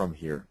 or from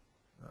here?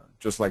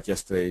 Just like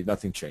yesterday,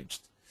 nothing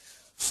changed.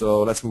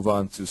 So let's move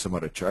on to some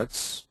other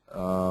charts.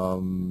 I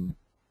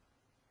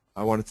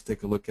wanted to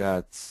take a look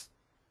at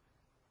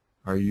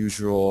our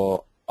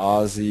usual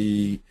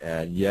Aussie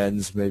and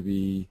Yens,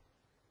 maybe,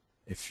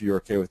 if you're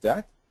okay with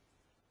that.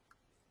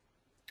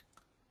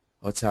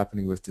 What's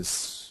happening with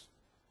this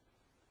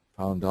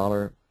pound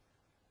dollar?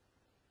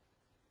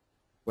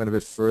 Went a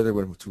bit further,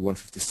 went to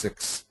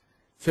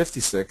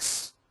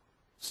 156.56,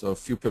 so a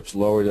few pips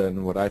lower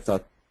than what I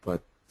thought,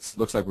 but it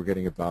looks like we're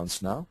getting a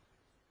bounce now.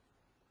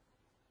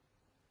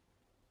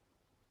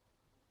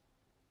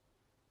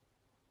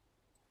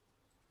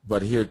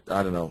 But here,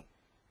 I don't know.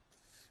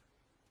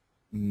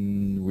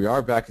 We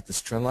are back at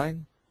this trend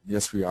line.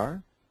 Yes, we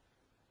are.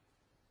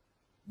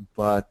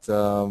 But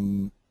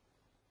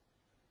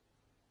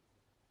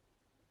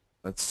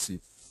let's see,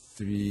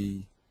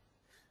 3.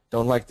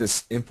 Don't like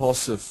this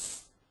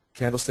impulsive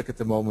candlestick at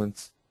the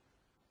moment,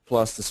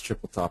 plus this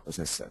triple top, as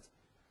I said.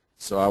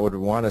 So I would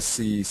want to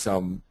see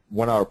some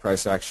 1 hour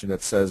price action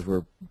that says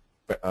we're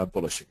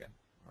bullish again.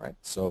 All right.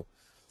 So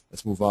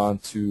let's move on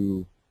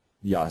to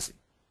the Aussie.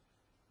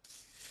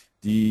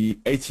 The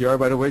ATR,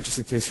 by the way, just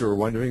in case you were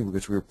wondering,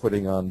 because we put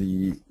it on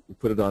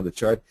the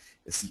chart,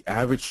 is the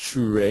average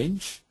true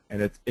range,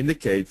 and it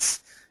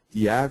indicates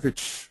the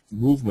average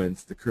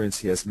movement the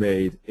currency has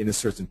made in a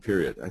certain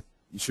period.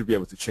 You should be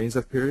able to change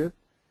that period.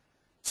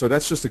 So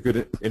that's just a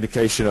good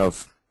indication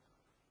of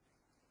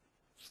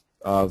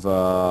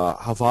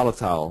how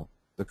volatile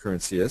the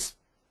currency is.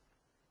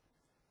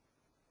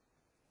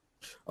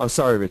 Oh,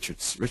 sorry, Richard.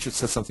 Richard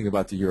said something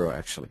about the euro,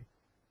 actually.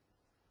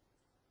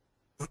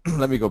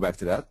 Let me go back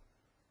to that.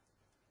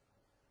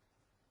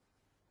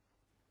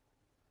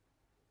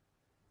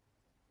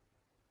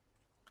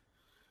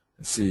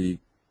 Let's see.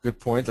 Good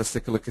point. Let's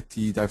take a look at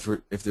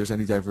if there's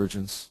any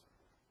divergence.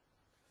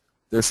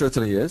 There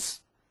certainly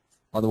is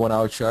on the 1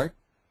 hour chart.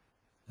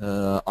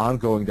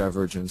 Ongoing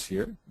divergence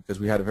here because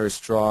we had a very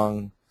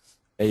strong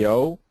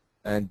AO,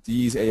 and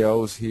these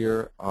AOs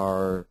here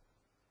are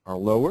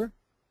lower.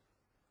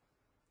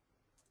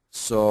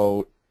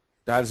 So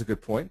that is a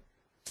good point.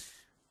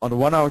 On the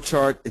 1 hour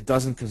chart, it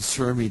doesn't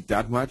concern me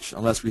that much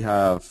unless we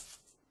have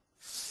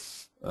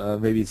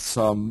maybe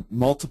some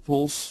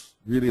multiples,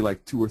 really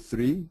like 2 or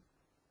 3.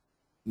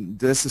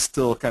 This is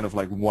still kind of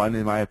like 1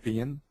 in my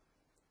opinion.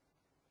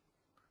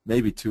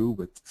 Maybe 2,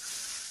 but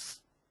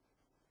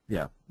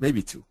yeah,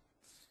 maybe 2.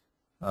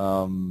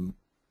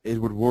 It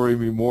would worry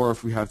me more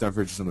if we have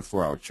divergence on the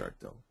 4 hour chart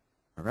though.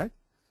 All right?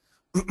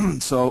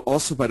 So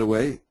also, by the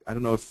way, I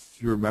don't know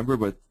if you remember,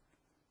 but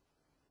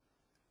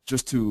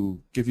just to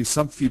give you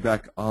some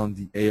feedback on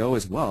the AO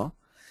as well,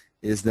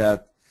 is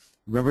that,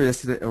 remember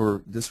yesterday,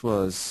 or this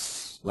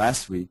was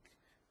last week,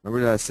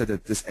 remember that I said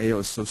that this AO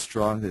is so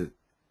strong that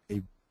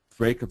a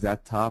break of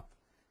that top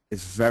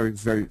is very,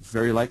 very,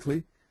 very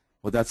likely?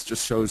 Well, that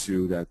just shows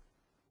you that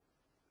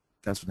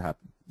that's what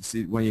happened. You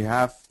see, when you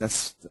have,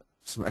 that's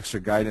some extra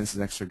guidance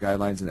and extra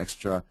guidelines and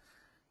extra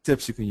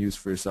tips you can use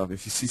for yourself.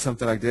 If you see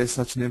something like this,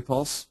 such an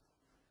impulse,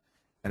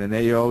 and an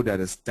AO that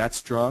is that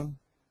strong,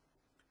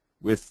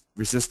 with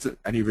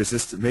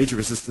major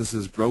resistance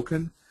is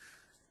broken,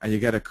 and you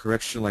get a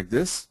correction like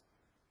this,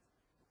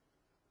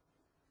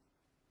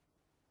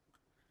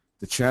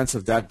 the chance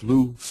of that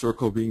blue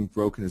circle being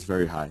broken is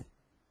very high.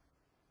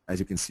 As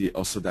you can see,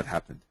 also that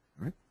happened.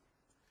 Right?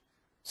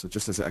 So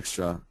just as an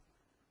extra,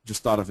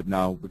 just thought of it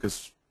now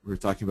because we were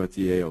talking about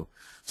the AO.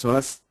 So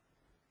let's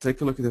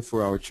take a look at the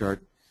 4 hour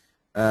chart.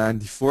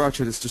 And the 4 hour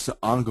chart is just an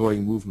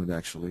ongoing movement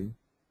actually.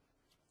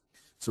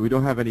 So we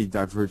don't have any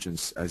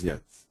divergence as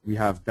yet. We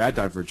have bad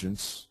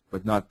divergence,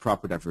 but not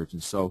proper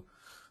divergence. So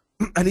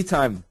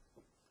anytime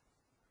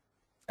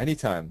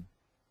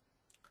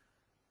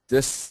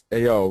this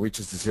AO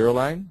reaches the zero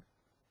line,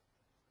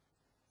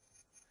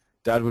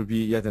 that would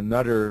be yet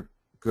another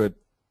good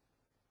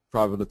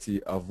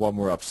probability of one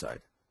more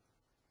upside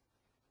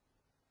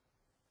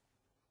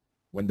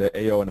when the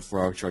AO and the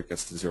 4-hour chart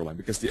gets to the zero line,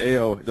 because the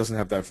AO doesn't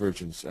have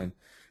divergence, and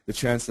the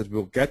chance that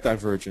we'll get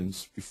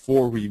divergence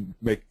before we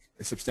make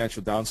a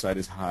substantial downside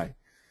is high.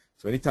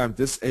 So anytime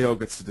this AO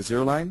gets to the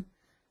zero line,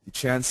 the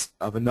chance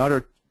of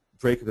another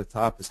break at the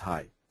top is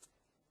high.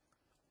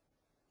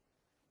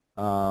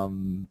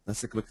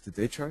 Let's take a look at the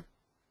day chart.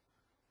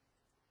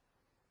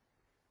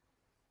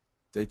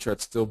 Day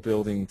chart still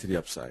building to the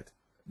upside.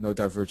 No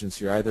divergence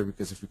here either,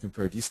 because if we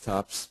compare these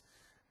tops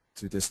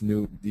to these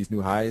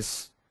new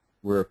highs,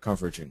 we're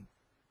converging.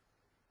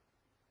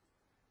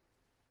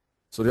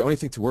 So the only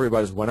thing to worry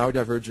about is 1-hour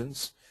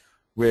divergence,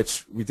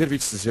 which we did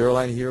reach the zero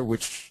line here,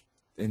 which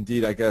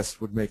indeed I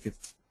guess would make it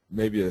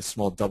maybe a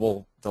small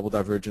double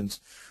divergence,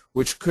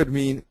 which could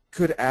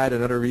add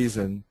another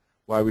reason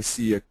why we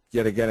see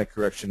yet again a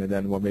correction and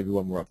then maybe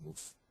one more up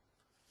move.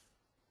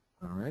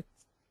 All right.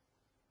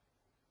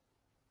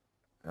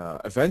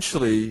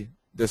 Eventually,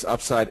 this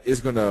upside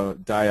is going to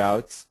die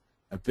out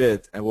a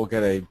bit, and we'll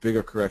get a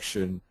bigger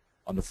correction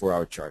on the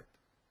 4-hour chart.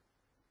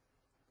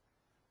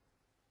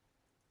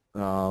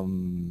 All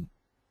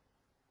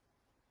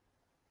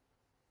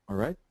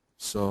right.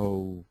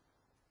 So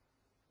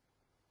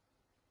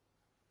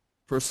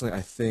personally,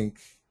 I think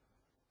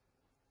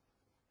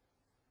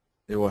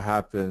it will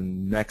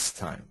happen next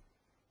time.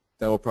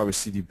 Then we'll probably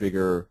see the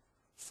bigger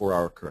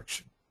 4-hour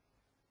correction.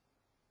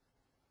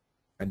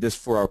 And this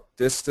 4-hour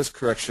this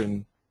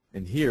correction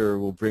in here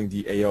will bring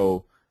the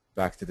AO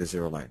back to the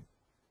zero line.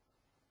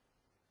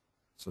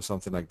 So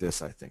something like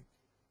this, I think.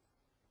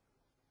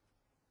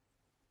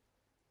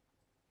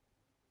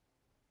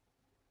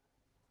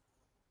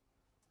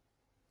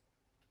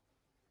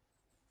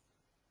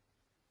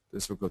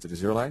 This will go to the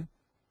zero line,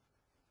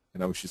 and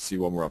now we should see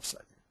one more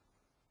upside.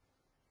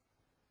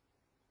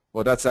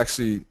 Well, that's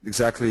actually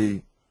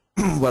exactly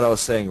what I was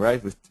saying,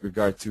 right, with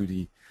regard to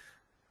the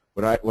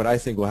what I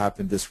think will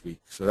happen this week.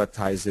 So that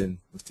ties in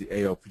with the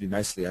AO pretty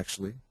nicely,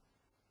 actually.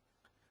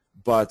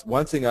 But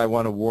one thing I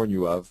want to warn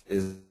you of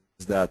is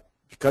that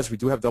because we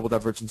do have double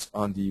divergence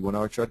on the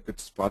 1-hour chart, good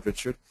spot,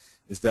 Richard,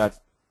 is that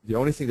the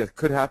only thing that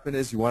could happen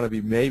is you want to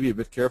be maybe a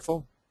bit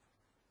careful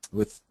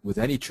with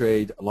any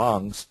trade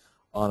longs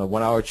on a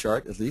 1-hour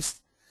chart, at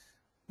least,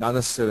 not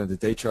necessarily on the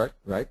day chart,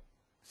 right?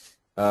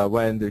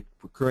 When the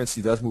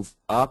currency does move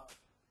up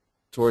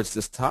towards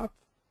this top,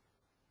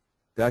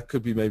 that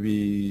could be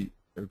maybe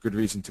a good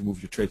reason to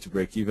move your trade to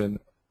break even,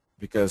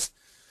 because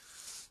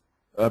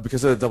of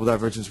the double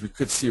divergence, we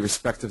could see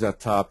respect of that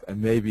top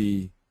and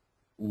maybe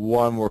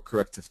one more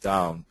corrective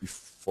down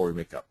before we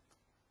make up.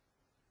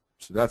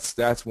 So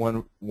that's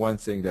one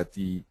thing that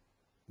the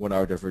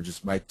 1-hour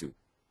divergence might do.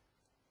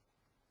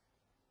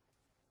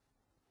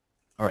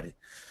 Alrighty,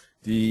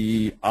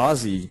 the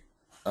Aussie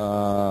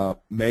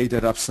made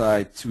that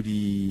upside to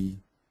the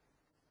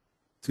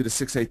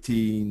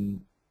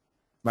 618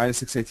 minus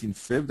 618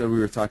 fib that we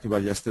were talking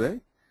about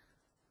yesterday.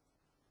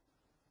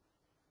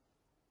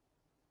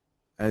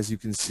 As you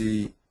can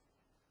see,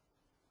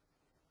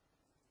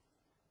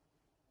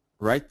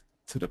 right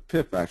to the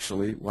pip,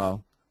 actually.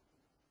 Wow,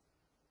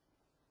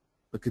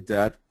 look at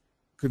that.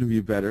 Couldn't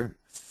be better.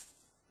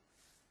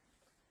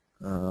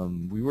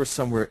 We were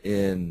somewhere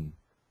in,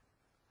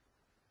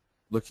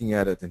 looking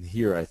at it in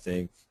here, I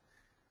think.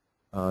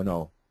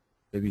 No,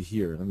 maybe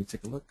here. Let me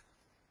take a look.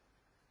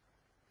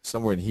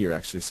 Somewhere in here,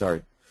 actually,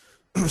 sorry.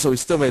 So we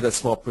still made that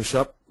small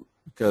push-up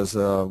because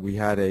we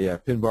had a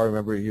pin bar,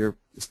 remember here,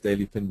 this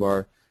daily pin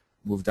bar,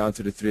 moved down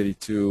to the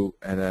 382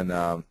 and then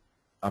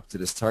up to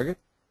this target.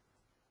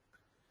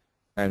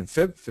 And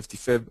fib, 50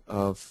 fib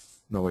of,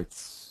 no wait,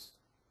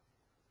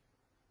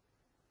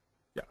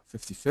 yeah,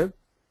 50 fib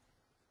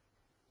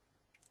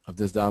of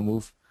this down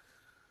move.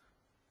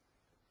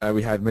 And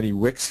we had many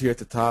wicks here at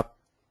the top,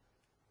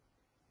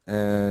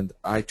 and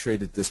I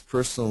traded this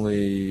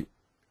personally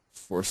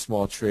for a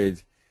small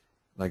trade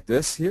like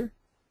this here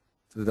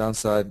to the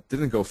downside.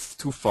 Didn't go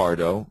too far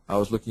though. I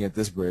was looking at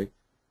this break.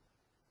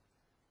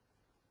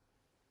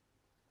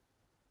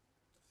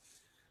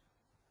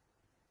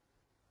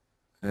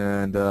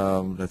 And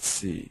let's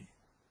see.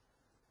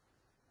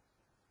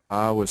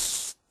 I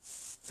was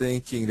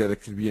thinking that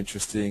it could be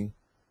interesting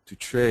to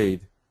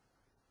trade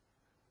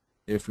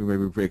if we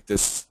maybe break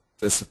this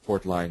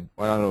support line.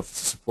 Well, I don't know if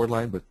it's a support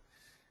line, but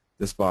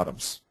this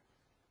bottoms.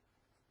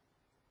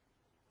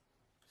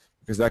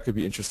 Because that could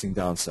be interesting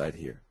downside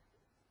here.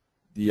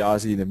 The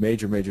Aussie in a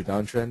major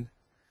downtrend,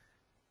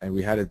 and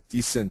we had a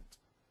decent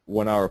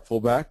 1-hour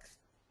pullback,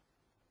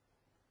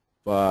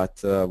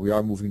 but we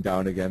are moving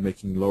down again,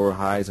 making lower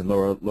highs and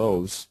lower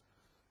lows.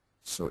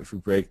 So if we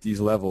break these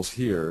levels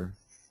here,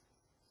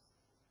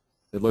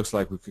 it looks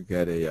like we could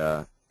get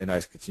a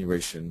nice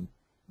continuation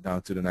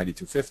down to the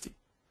 92.50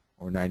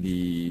 or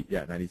 90,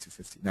 yeah,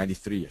 92.50,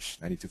 93-ish,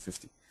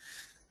 92.50.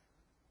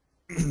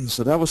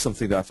 So that was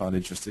something that I found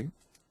interesting.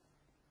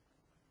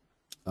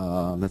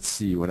 Let's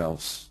see what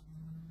else.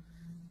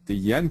 the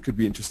yen could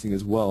be interesting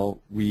as well.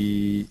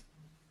 We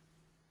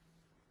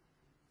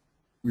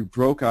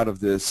broke out of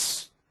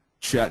this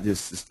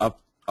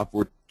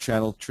upward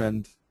channel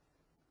trend.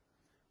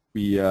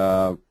 We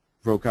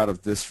broke out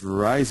of this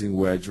rising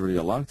wedge already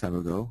a long time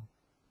ago,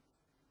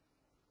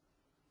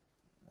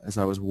 as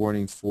I was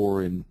warning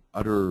for in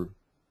other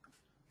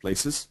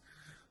places.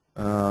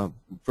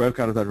 Broke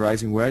out of that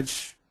rising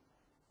wedge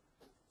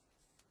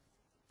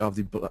of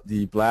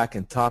the black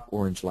and top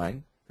orange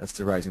line. That's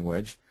the rising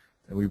wedge.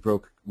 And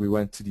we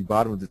went to the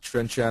bottom of the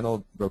trend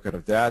channel, broke out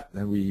of that,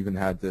 and we even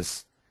had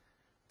this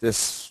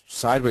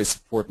sideways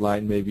support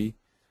line maybe.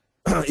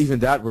 Even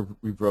that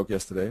we broke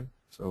yesterday.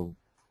 So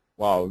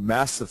wow,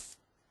 massive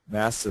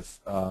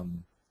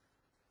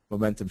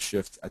momentum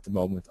shift at the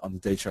moment on the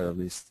day chart, at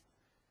least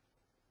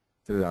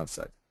to the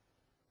downside.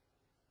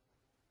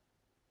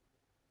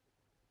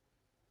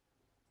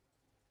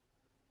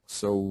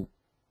 So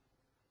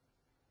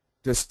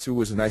this too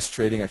was a nice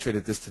trading. I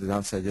traded this to the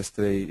downside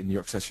yesterday in New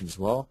York session as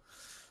well.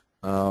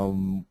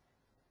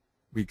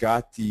 We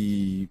got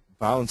the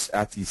bounce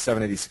at the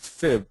 786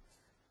 fib,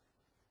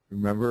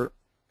 remember,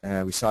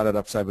 and we saw that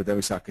upside, but then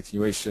we saw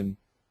continuation.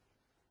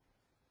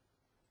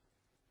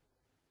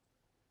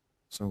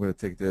 So I'm going to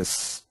take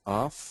this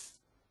off.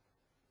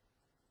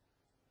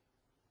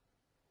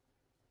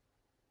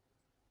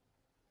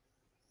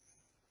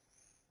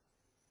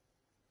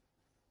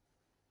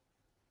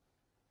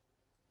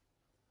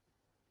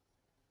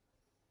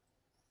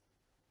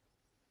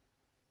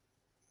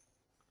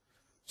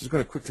 Just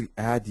going to quickly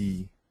add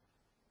the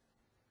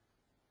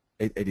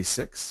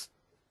 886.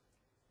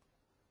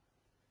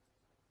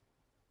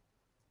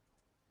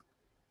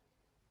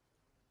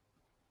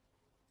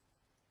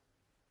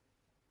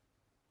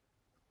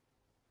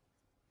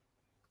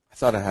 I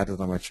thought I had it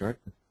on my chart.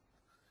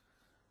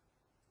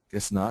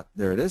 Guess not.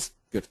 There it is.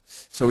 Good.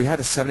 So we had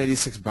a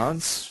 786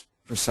 bounce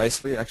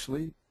precisely,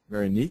 actually.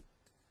 Very neat.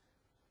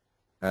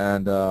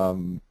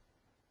 And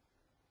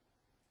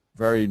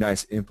very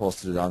nice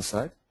impulse to the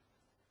downside.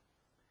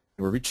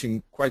 And we're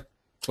reaching quite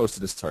close to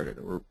this target,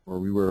 or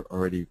we were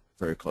already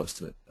very close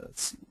to it.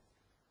 Let's see.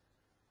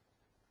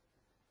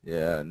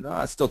 Yeah,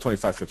 no, it's still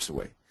 25 pips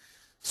away.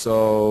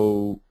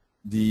 So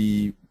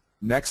the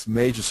next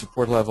major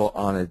support level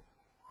on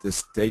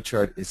this day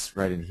chart is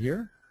right in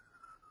here.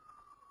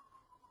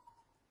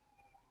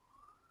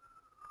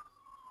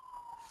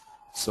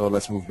 So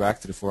let's move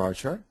back to the 4-hour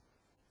chart.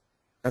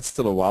 That's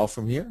still a while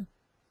from here.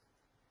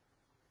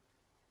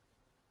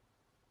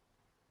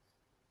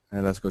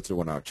 And let's go to the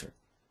 1-hour chart.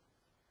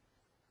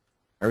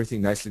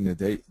 Everything nicely in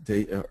the in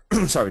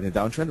the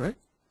downtrend, right?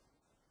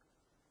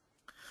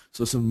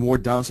 So some more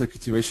downside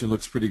continuation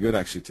looks pretty good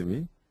actually to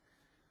me.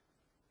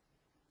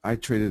 I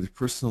traded it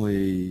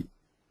personally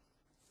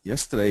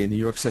yesterday in the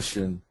New York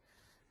session.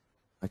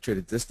 I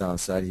traded this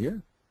downside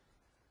here.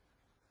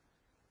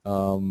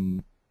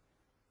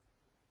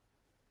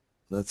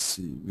 Let's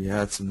see, we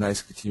had some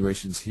nice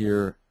continuations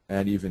here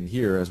and even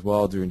here as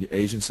well during the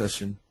Asian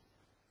session.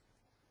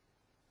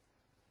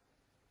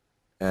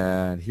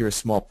 And here a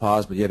small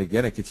pause, but yet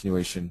again a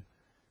continuation.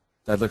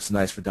 That looks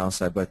nice for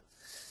downside, but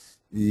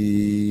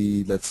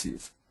let's see.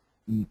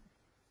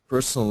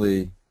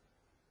 Personally,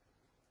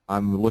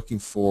 I'm looking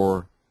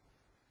for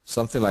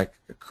something like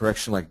a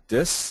correction like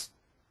this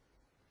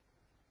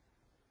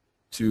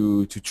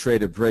to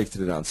trade a break to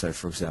the downside,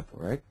 for example,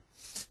 right?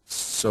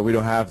 So we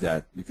don't have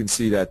that. You can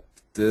see that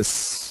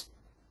this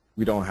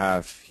we don't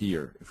have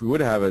here. If we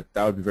would have it,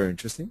 that would be very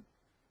interesting.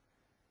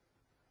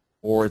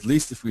 Or at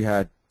least if we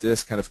had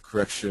this kind of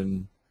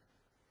correction,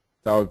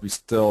 that would be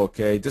still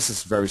okay. This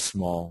is very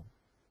small.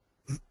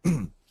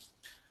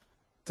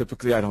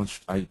 Typically,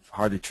 I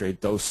hardly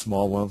trade those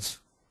small ones.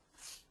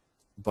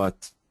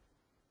 But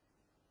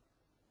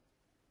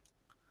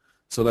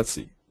so let's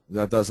see.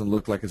 That doesn't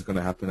look like it's going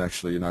to happen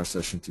actually in our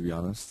session, to be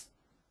honest.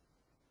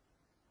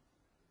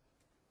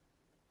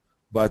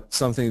 But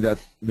something that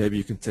maybe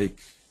you can take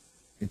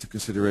into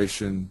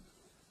consideration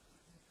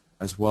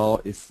as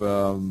well if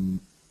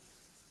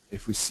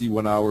we see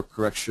 1-hour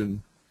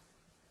correction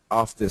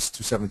off this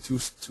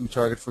 2722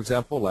 target, for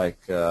example,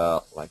 like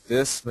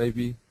this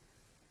maybe,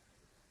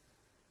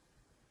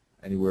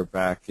 anywhere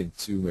back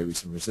into maybe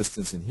some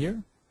resistance in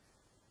here,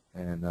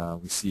 and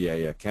we see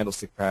a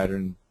candlestick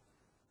pattern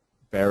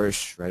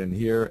bearish right in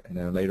here, and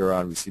then later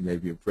on we see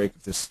maybe a break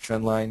of this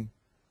trend line,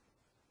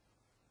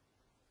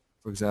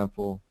 for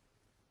example.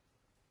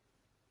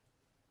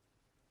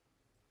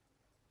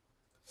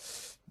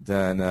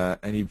 Then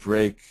any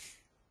break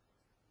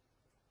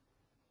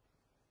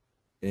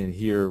in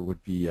here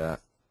would be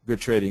good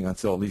trading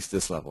until at least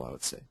this level, I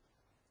would say.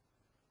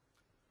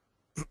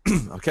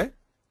 Okay.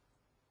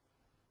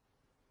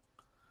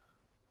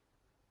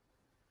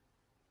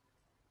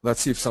 Let's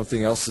see if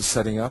something else is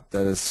setting up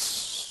that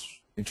is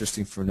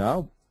interesting for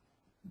now.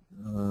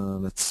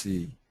 Let's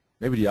see.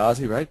 Maybe the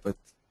Aussie, right? But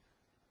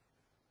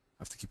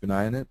I have to keep an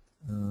eye on it.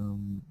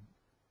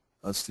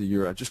 That's the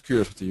euro. I'm just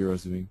curious what the euro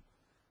is doing.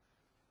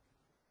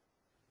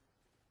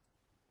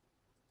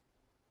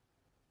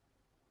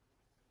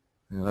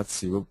 Yeah, let's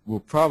see. We'll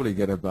probably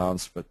get a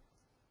bounce, but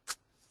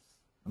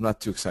I'm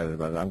not too excited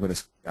about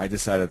it. I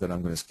decided that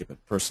I'm gonna skip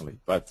it personally,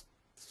 but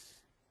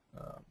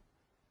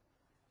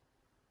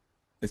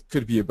it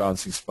could be a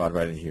bouncing spot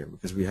right in here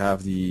because we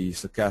have the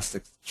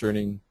stochastic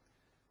churning.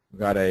 We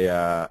got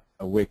a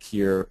wick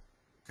here,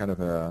 kind of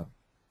a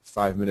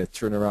 5-minute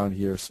turnaround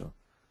here, so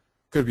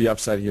could be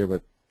upside here,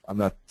 but I'm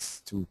not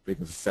too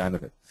big of a fan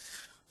of it.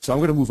 So I'm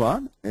going to move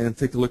on and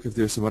take a look if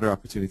there's some other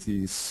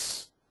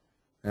opportunities.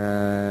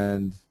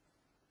 And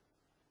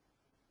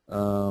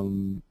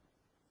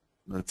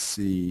let's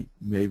see,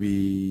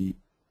 maybe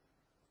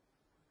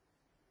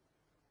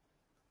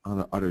on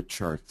the other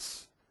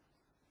charts.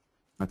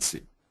 Let's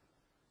see.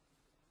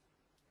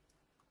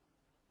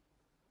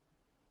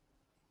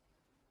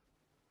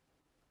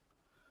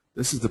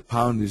 This is the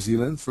pound New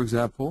Zealand, for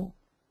example,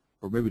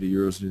 or maybe the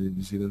euros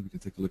New Zealand we can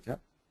take a look at.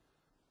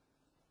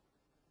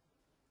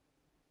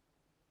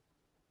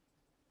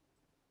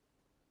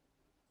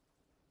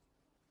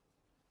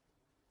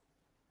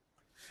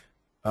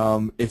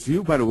 If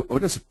you, by the way, oh,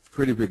 that's a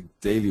pretty big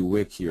daily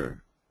wick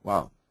here.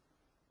 Wow.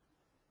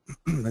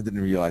 I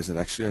didn't realize that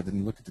actually. I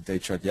didn't look at the day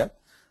chart yet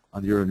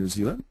on the Euro New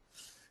Zealand.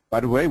 By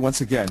the way, once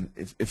again,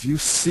 if you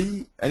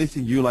see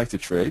anything you like to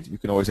trade, you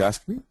can always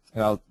ask me,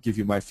 and I'll give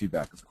you my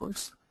feedback, of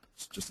course.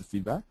 It's just a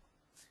feedback.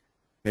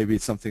 Maybe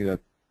it's something that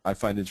I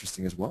find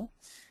interesting as well.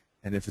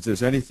 And if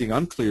there's anything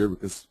unclear,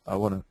 because I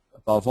want to,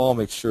 above all,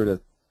 make sure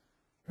that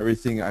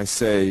everything I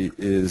say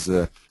is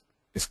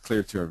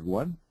clear to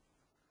everyone,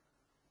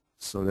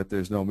 so that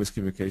there's no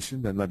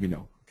miscommunication, then let me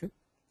know. Okay.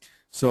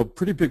 So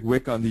pretty big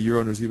wick on the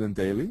Euro New Zealand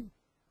daily.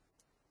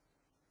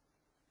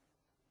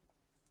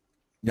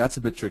 That's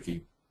a bit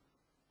tricky.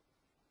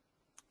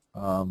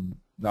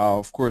 Now,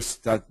 of course,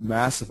 that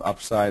massive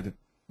upside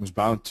was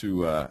bound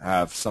to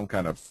have some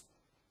kind of,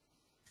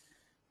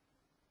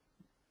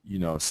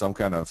 some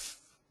kind of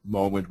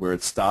moment where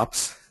it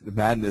stops. The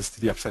madness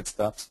to the upside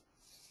stops.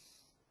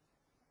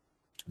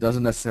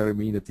 Doesn't necessarily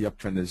mean that the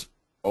uptrend is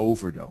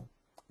over, though,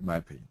 in my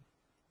opinion.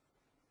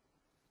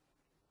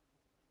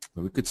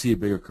 But we could see a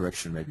bigger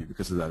correction maybe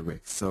because of that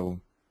wick. So,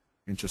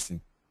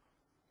 interesting.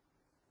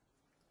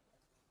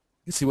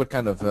 You see what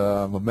kind of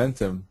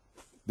momentum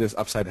this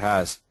upside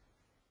has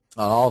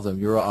on all of them.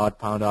 Euro odd,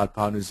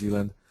 pound New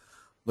Zealand.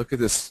 Look at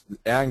this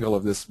angle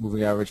of this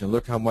moving average, and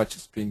look how much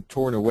it's being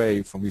torn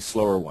away from these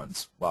slower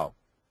ones. Wow.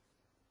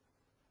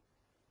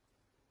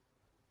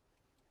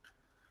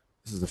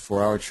 This is the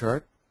 4-hour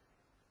chart.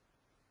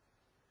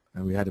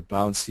 And we had a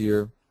bounce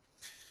here.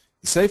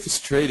 The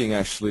safest trading,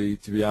 actually,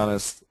 to be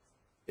honest,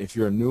 if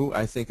you're new,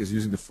 I think, is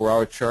using the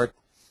 4-hour chart.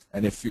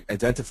 And if you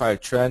identify a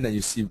trend and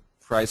you see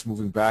price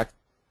moving back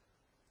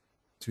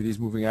to these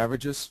moving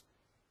averages,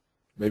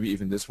 maybe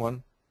even this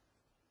one,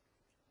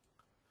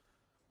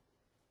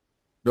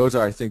 those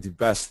are, I think, the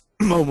best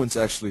moments,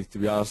 actually, to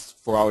be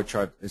honest. 4-hour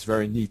chart is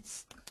very neat,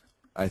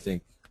 I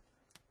think.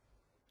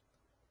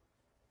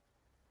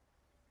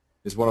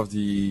 It's one of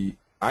the,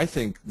 I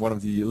think, one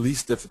of the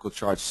least difficult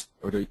charts,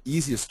 or the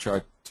easiest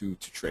chart to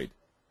trade,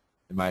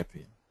 in my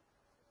opinion.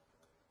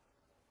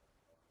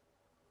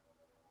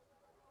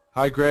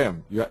 Hi,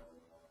 Graham. How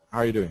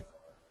are you doing?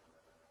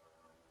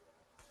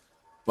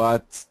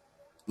 But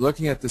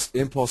looking at this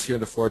impulse here in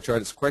the 4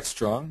 chart, it's quite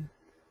strong.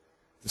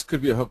 This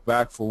could be a hook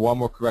back for one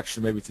more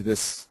correction, maybe to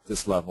this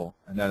level,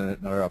 and then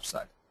another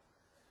upside.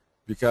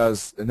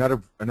 Because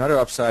another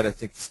upside, I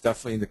think, is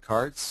definitely in the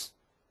cards.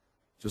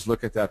 Just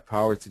look at that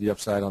power to the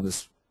upside on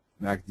this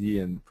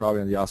MACD and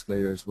probably on the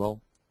oscillator as well.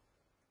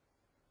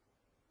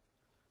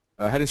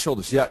 Head and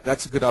shoulders, yeah,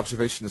 that's a good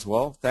observation as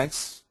well.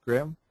 Thanks,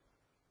 Graham.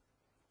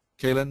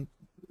 Kalen,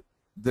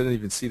 didn't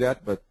even see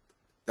that, but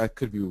that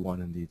could be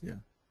one indeed, yeah.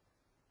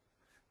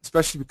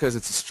 Especially because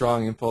it's a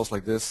strong impulse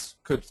like this,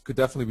 could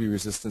definitely be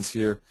resistance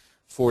here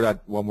for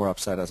that one more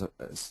upside, as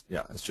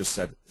just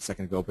said a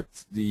second ago. But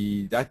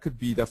that could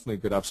be definitely a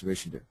good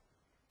observation there.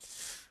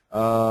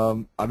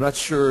 I'm not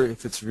sure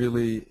if it's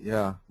really,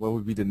 what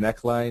would be the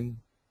neckline?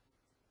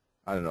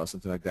 I don't know,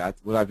 something like that.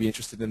 Would I be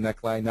interested in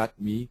neckline? Not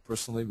me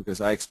personally, because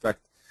I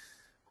expect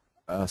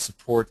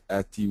support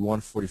at the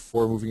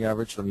 144 moving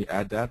average. Let me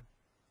add that.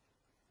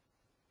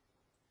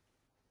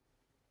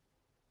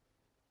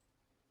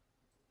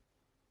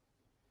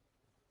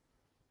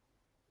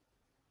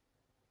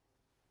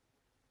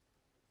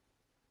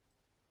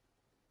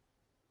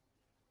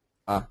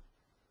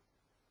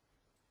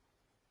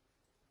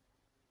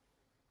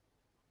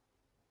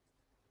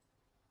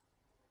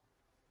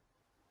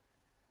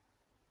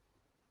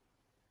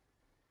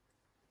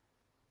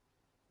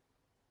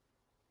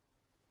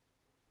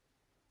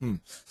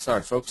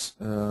 Sorry, folks.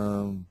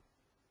 Some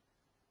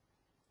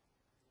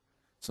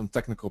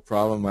technical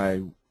problem.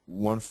 My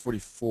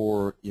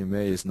 144 EMA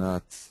is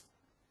not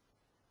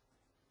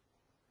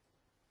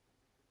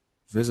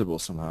visible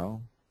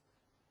somehow.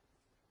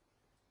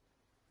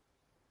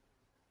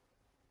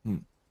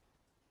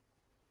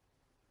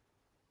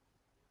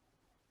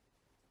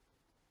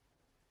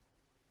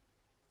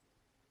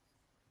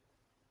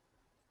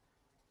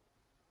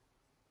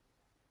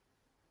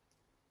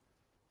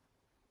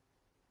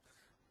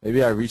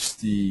 Maybe I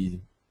reached the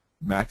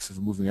max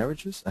of moving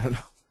averages. I don't know.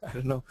 I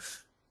don't know.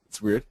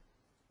 It's weird.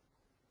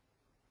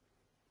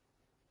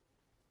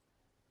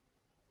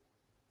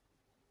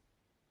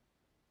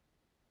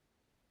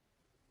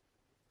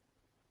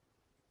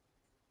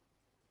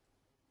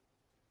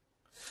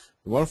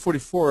 The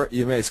 144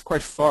 EMA is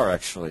quite far,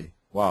 actually.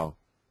 Wow.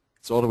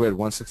 It's all the way at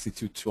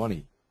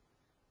 162.20.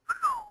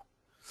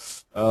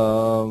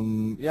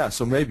 Yeah,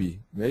 so maybe,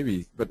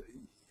 but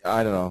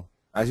I don't know.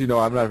 As you know,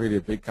 I'm not really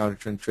a big counter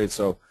trend trade,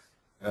 so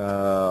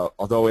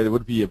although it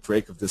would be a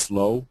break of this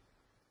low,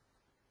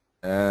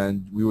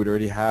 and we would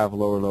already have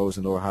lower lows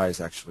and lower highs,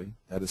 actually.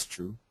 That is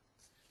true.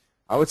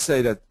 I would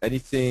say that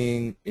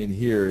anything in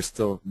here is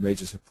still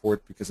major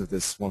support because of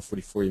this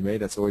 144 EMA.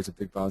 That's always a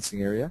big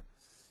bouncing area.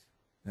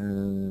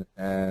 And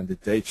the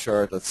day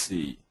chart, let's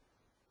see.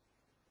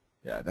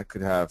 Yeah, that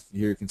could have,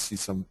 here you can see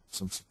some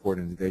support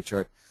in the day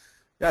chart.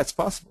 Yeah, it's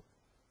possible.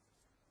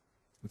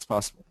 It's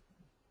possible.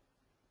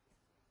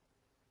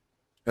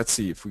 Let's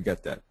see if we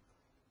get that,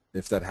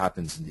 if that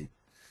happens indeed.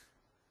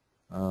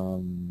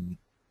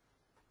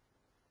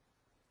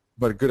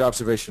 But a good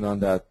observation on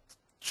that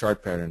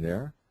chart pattern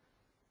there.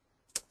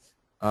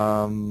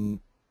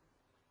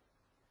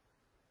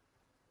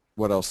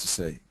 What else to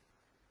say?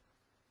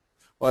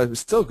 Well, it was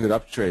still a good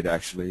up trade,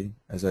 actually,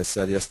 as I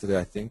said yesterday,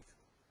 I think.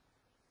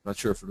 Not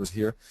sure if it was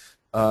here.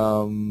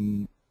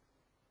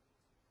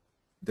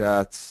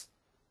 That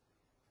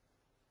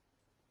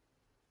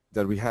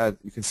we had,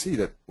 you can see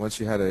that once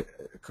you had a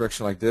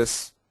correction like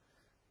this,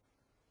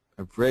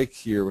 a break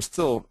here was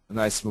still a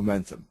nice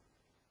momentum.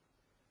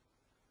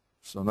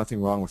 So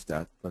nothing wrong with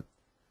that, but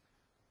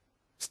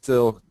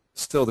still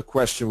the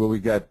question, will we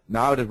get,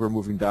 now that we're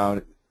moving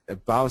down, a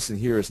bounce in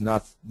here is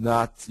not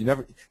you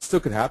never, it still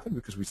could happen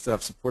because we still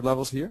have support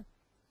levels here,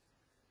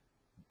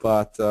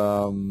 but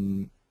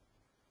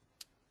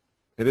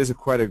it is a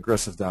quite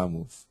aggressive down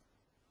move.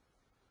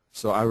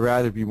 So I'd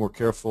rather be more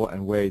careful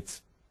and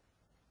wait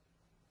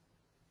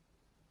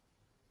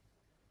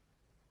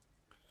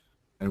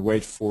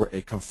for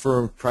a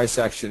confirmed price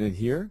action in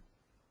here.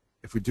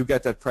 If we do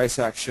get that price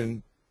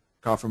action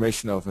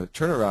confirmation of a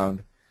turnaround,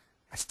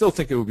 I still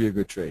think it would be a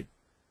good trade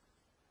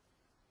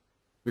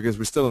because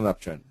we're still in an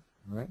uptrend,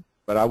 right?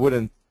 But I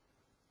wouldn't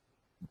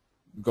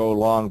go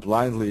long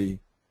blindly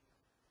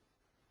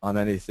on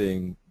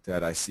anything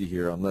that I see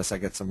here unless I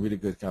get some really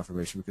good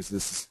confirmation, because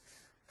this is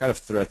kind of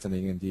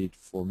threatening indeed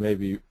for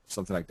maybe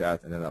something like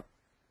that and then up.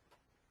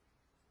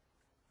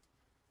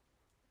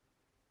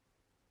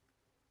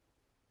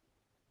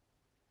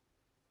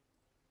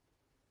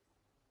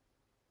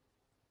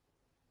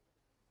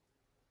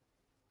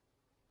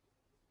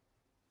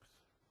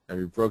 And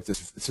we broke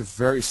this. It's a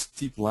very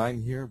steep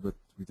line here, but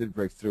we did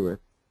break through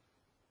it.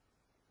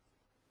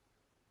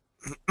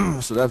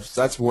 So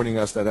that's warning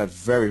us that that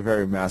very,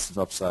 very massive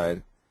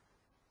upside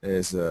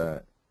is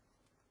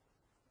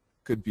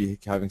could be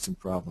having some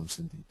problems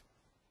indeed.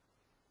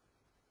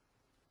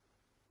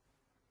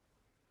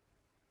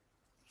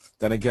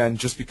 Then again,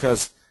 just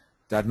because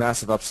that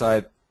massive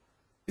upside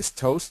is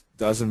toast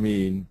doesn't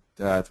mean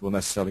that we'll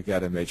necessarily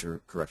get a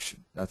major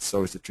correction. That's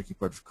always the tricky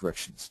part of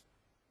corrections.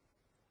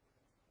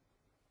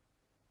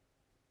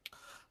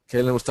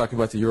 Kaylin was talking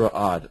about the euro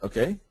odd.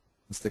 Okay,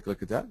 let's take a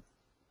look at that.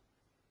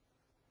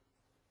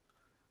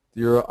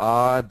 The euro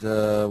odd,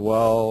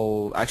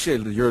 well, actually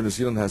the euro New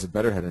Zealand has a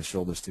better head and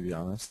shoulders, to be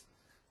honest.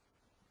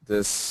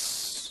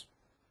 This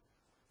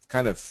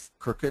kind of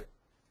crooked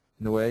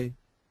in a way.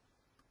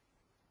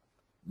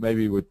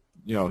 Maybe would,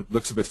 you know, it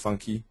looks a bit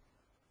funky.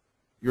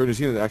 Euro New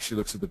Zealand actually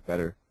looks a bit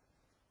better.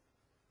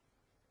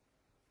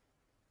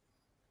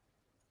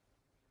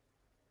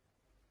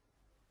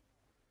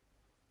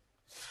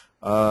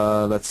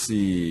 Let's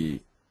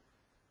see.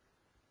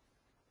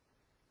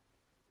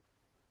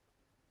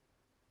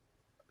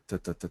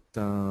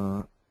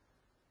 What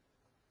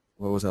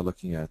was I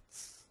looking at?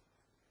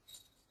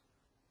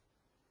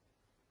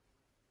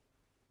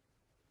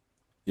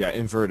 Yeah,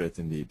 inverted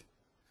indeed.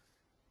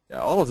 Yeah,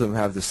 all of them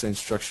have the same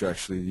structure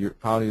actually.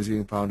 Pound New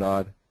Zealand, pound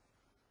odd.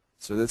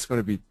 So that's going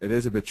to be, it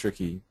is a bit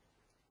tricky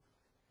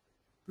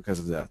because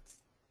of that.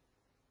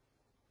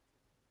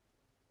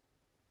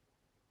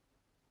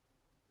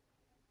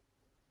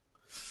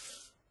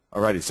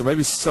 Alrighty, so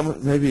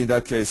maybe in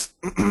that case,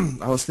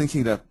 I was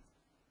thinking that,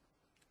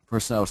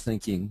 personally I was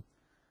thinking,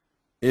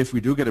 if we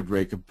do get a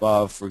break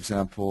above, for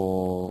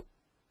example,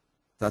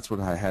 that's what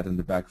I had in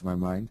the back of my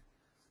mind.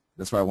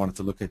 That's why I wanted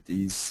to look at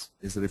these,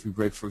 is that if we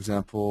break, for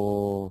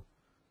example,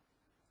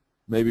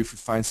 maybe if we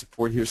find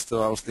support here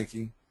still, I was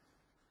thinking,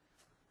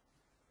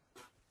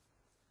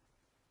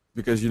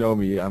 because you know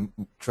me, I'm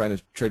trying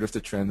to trade with the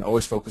trend,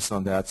 always focus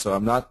on that, so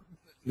I'm not,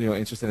 you know,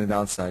 interested in the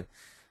downside.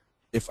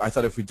 I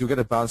thought if we do get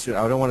a bounce here,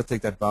 I don't want to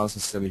take that bounce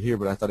necessarily here,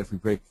 but I thought if we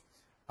break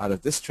out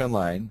of this trend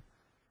line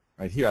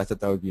right here, I thought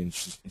that would be an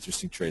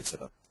interesting trade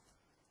setup.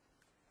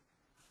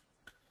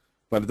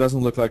 But it doesn't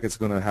look like it's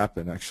going to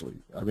happen, actually.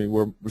 I mean,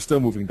 we're still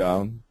moving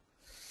down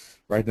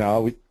right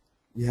now.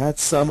 We had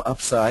some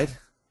upside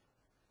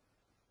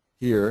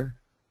here,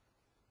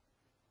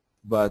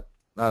 but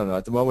I don't know.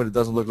 At the moment, it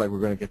doesn't look like we're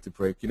going to get the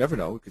break. You never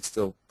know. We could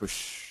still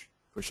push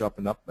up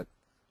and up, but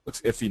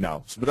looks iffy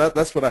now. So, but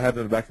that's what I had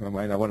in the back of my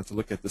mind. I wanted to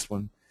look at this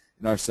one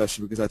in our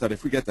session because I thought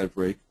if we get that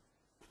break,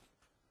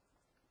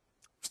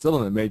 still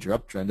in a major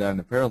uptrend, and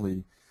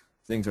apparently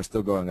things are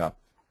still going up.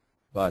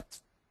 But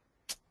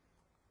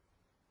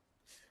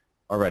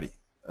already,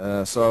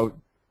 so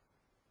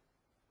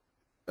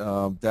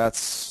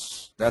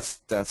that's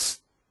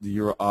the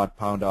euro odd,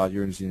 pound odd,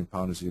 euro New Zealand,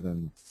 pound New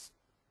Zealand.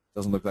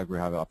 Doesn't look like we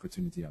have an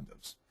opportunity on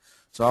those.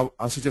 So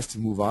I'll suggest to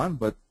move on,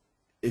 but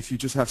if you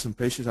just have some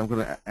patience, I'm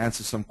going to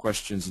answer some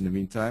questions in the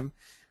meantime.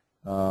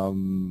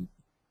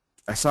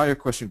 I saw your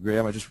question,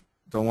 Graham. I just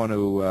don't want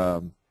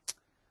to,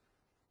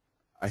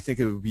 I think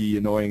it would be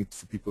annoying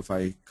for people if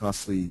I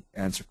constantly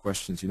answer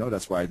questions. You know,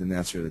 that's why I didn't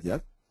answer it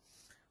yet.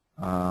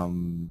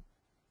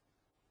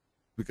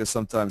 Because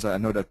sometimes I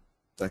know that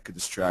could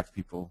distract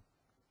people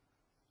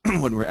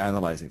when we're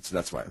analyzing, so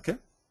that's why, okay?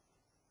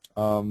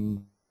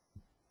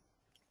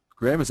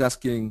 Graham is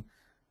asking,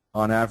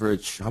 on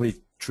average, how many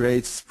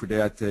trades per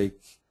day I take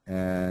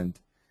and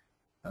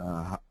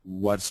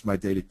what's my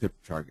daily pip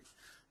target.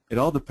 It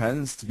all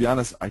depends. To be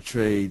honest, I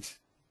trade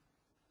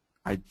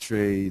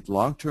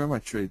long term, I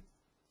trade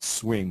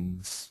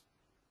swings,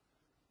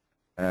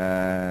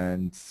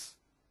 and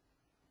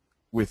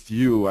with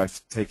you,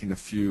 I've taken a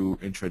few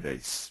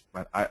intradays,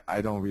 but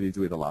I don't really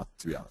do it a lot,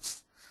 to be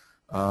honest.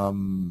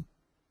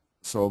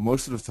 So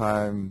most of the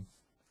time,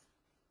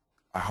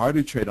 I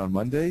hardly trade on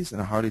Mondays and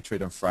I hardly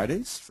trade on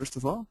Fridays, first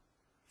of all.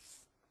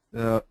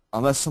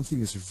 Unless something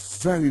is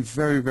very,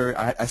 very, very,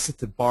 I set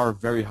the bar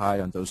very high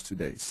on those 2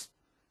 days.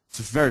 It's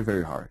very,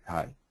 very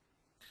high.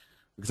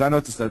 Because I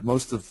noticed that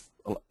most of,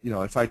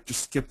 if I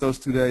just skip those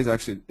 2 days,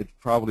 actually it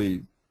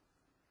probably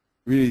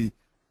really,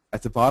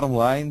 at the bottom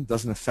line,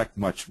 doesn't affect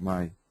much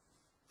my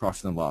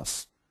profit and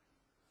loss.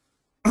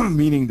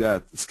 Meaning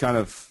that it's kind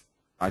of,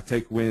 I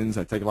take wins,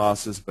 I take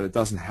losses, but it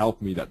doesn't help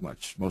me that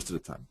much most of the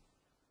time.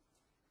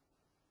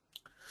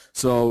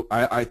 So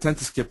I tend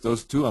to skip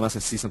those two unless I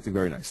see something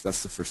very nice.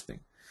 That's the first thing.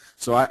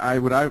 So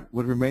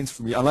what remains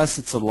for me, unless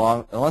it's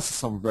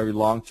some very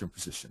long-term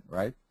position,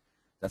 right?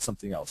 That's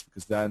something else,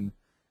 because then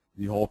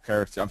the whole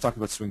character. I'm talking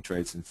about swing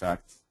trades, in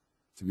fact,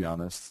 to be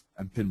honest,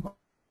 and pin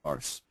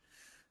bars,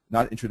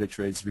 not intraday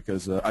trades.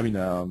 Because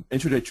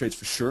intraday trades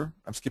for sure.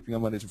 I'm skipping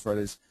on Mondays and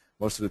Fridays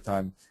most of the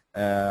time,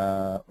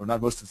 or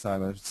not most of the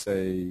time. I should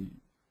say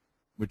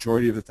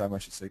majority of the time. I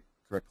should say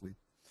correctly.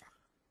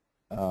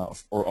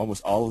 Or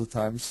almost all of the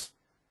times,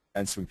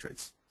 and swing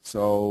trades.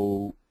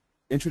 So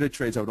intraday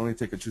trades I would only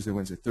take on Tuesday,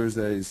 Wednesday,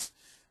 Thursdays.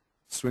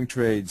 Swing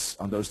trades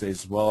on those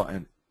days as well,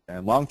 and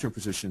long-term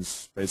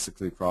positions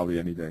basically probably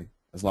any day,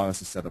 as long as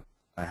the setup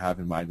I have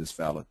in mind is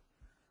valid.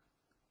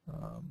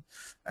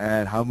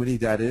 And how many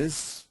that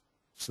is?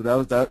 So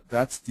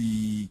that's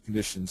the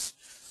conditions.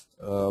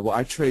 Well,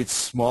 I trade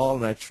small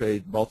and I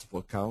trade multiple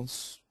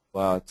accounts,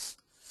 but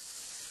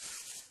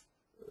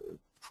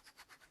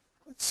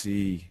let's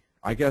see.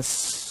 I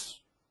guess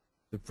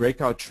the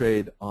breakout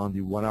trade on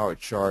the 1 hour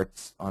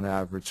chart on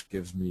average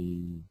gives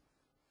me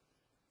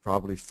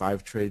probably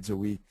 5 trades a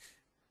week,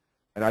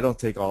 and I don't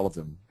take all of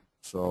them,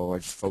 so I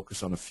just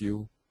focus on a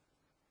few.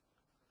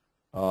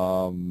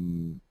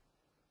 Then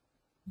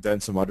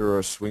some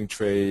other swing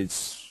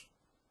trades,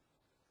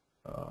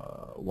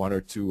 1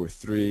 or 2 or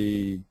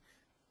 3.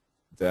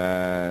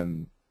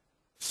 Then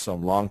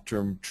some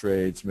long-term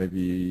trades,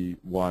 maybe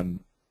 1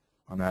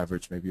 on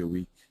average, maybe a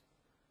week.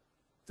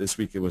 This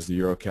week it was the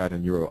EuroCAD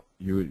and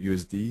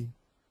USD.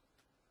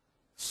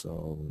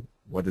 So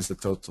what is the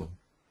total?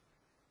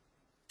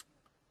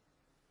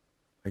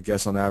 I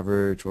guess on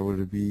average, what would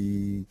it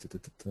be?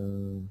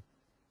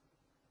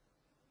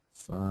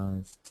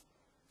 5,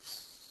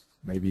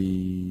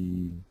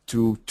 maybe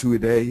 2 a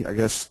day. I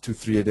guess 2,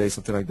 3 a day,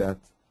 something like that.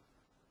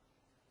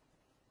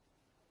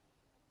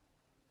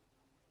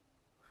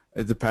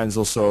 It depends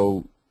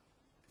also.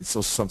 It's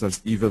also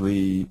sometimes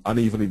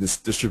unevenly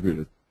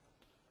distributed.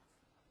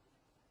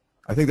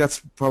 I think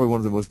that's probably one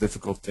of the most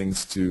difficult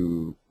things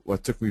to,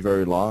 what took me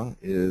very long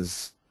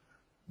is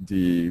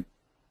the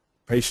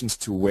patience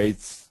to wait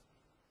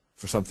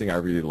for something I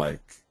really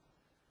like.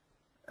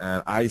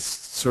 And I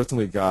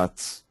certainly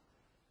got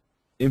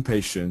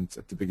impatient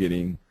at the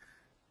beginning,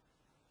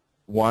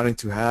 wanting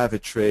to have a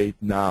trade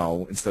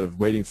now instead of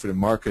waiting for the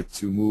market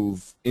to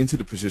move into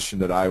the position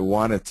that I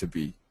want it to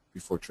be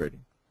before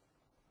trading.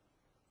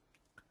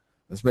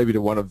 That's maybe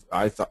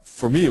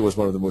for me, it was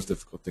one of the most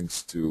difficult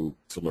things to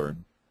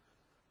learn.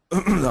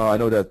 Now, I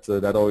know that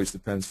that always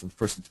depends from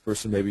person to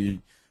person.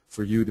 Maybe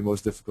for you, the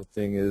most difficult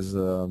thing is, I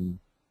don't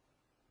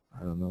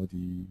know,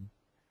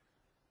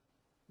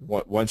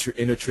 once you're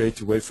in a trade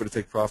to wait for the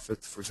take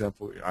profit, for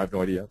example. I have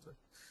no idea, but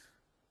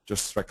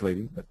just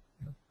speculating. But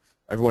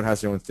everyone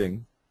has their own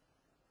thing.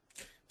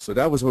 So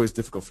that was always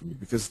difficult for me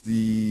because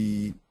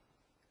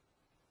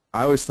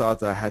I always thought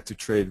that I had to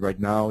trade right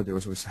now. There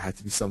was always had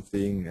to be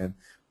something,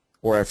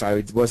 or if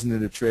I wasn't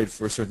in a trade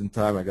for a certain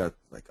time, I got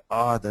like,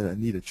 then I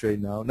need a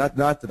trade now. Not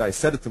that I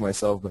said it to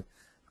myself, but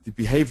the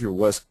behavior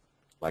was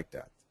like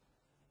that.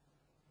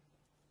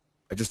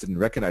 I just didn't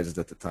recognize it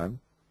at the time.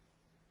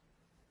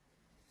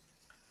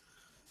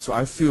 So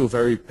I feel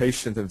very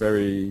patient and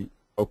very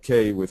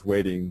okay with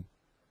waiting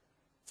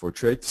for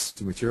trades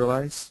to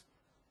materialize.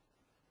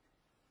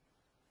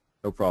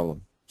 No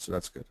problem. So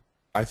that's good.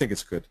 I think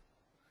it's good.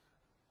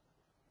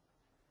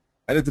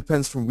 And it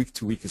depends from week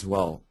to week as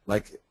well.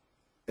 Like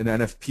in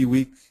NFP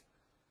week,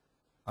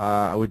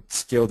 I would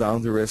scale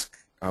down the risk.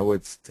 I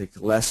would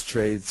take less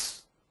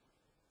trades.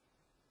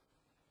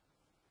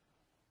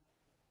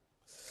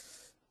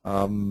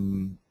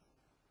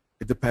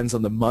 It depends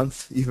on the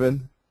month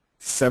even.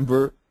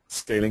 December,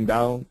 scaling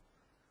down.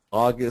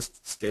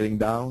 August, scaling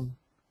down.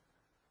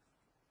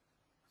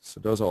 So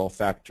those are all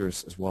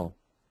factors as well.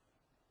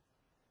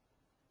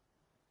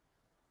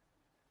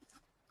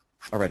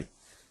 Alrighty.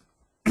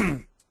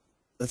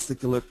 Let's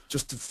take a look.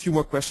 Just a few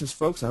more questions,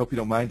 folks. I hope you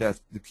don't mind that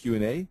the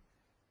Q&A.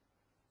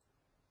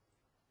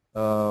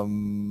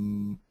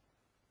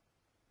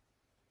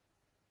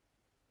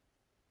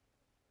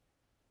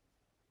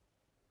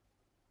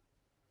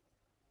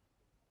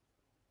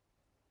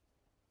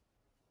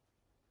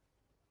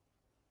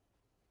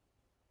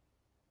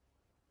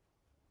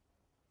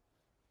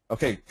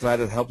 Okay, glad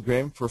it helped,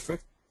 Graham.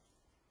 Perfect.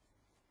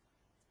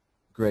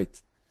 Great.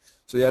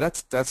 So yeah,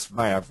 that's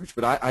my average.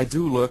 But I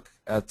do look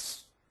at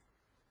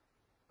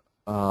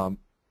a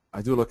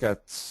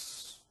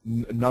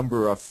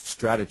number of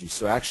strategies.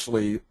 So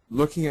actually,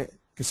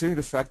 considering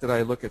the fact that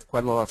I look at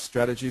quite a lot of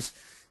strategies,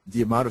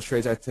 the amount of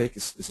trades I take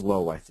is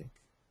low, I think.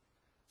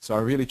 So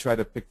I really try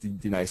to pick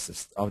the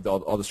nicest of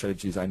all the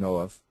strategies I know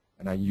of,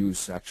 and I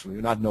use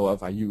actually. Not know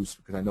of, I use,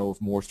 because I know of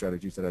more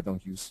strategies that I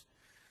don't use.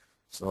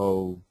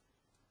 So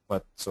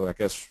I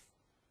guess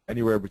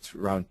anywhere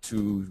between around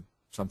 2,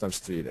 sometimes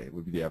 3 a day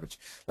would be the average.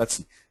 Let's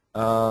see.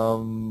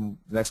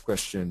 Next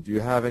question. Do you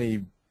have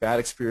any bad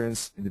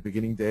experience in the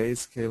beginning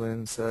days?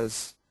 Kaylin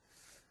says.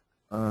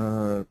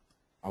 I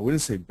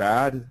wouldn't say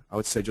bad. I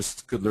would say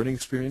just good learning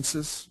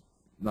experiences.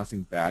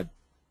 Nothing bad,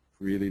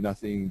 really.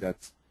 Nothing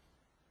that.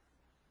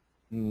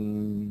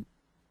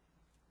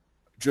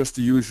 Just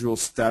the usual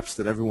steps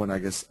that everyone, I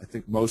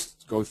think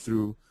most go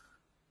through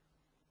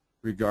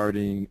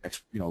regarding,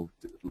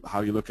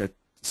 how you look at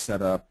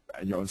setup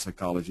and your own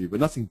psychology, but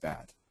nothing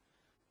bad.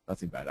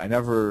 Nothing bad. I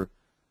never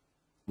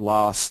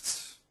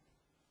lost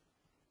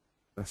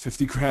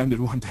 50 grand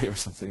in one day or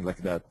something like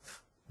that,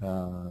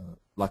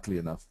 luckily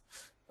enough.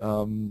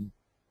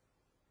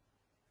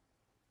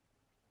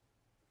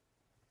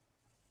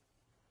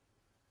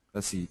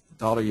 Let's see,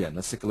 dollar yen.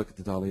 Let's take a look at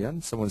the dollar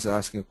yen. Someone's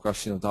asking a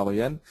question of dollar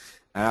yen.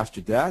 After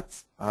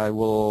that, I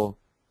will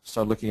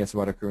start looking at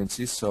some other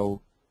currencies so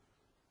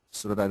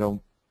that I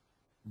don't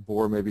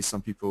bore maybe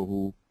some people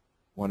who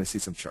want to see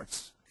some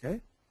charts. Okay?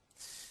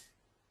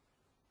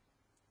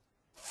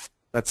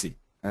 Let's see.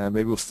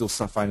 Maybe we'll still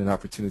find an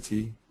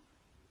opportunity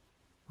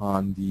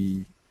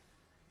in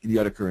the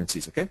other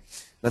currencies. Okay?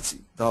 Let's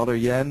see. Dollar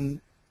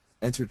yen.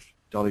 Entered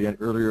dollar yen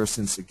earlier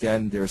since,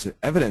 again, there's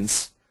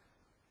evidence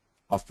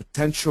of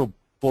potential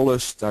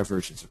bullish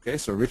divergence. Okay?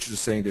 So Richard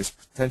is saying there's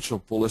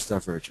potential bullish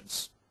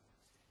divergence.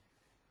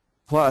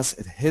 Plus,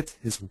 it hit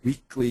his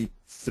weekly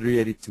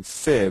 382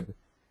 fib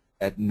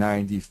at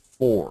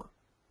 94.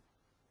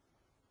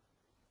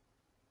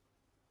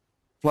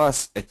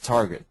 Plus a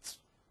target.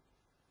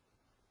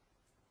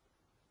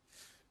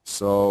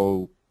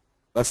 So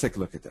let's take a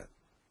look at that.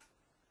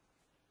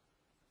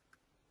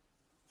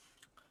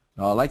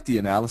 Now, I like the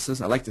analysis.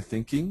 I like the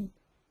thinking.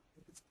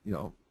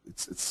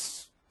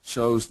 It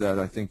shows that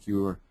I think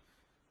you're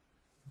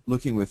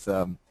looking with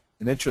an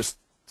interest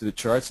to the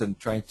charts and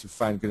trying to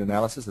find good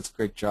analysis. That's a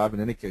great job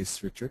in any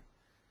case, Richard.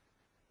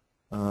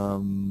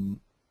 That's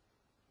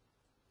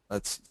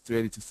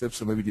 382 fibs,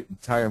 so maybe the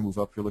entire move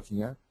up you're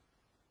looking at.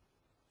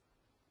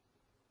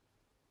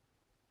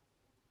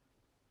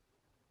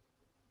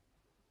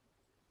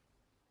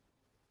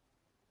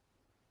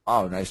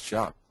 Oh, nice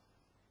job.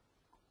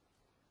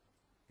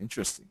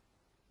 Interesting.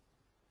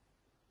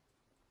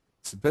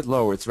 It's a bit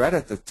lower. It's right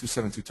at the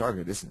 272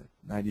 target, isn't it?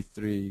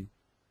 93.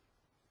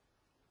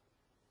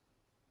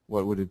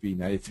 What would it be?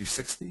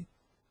 93.60?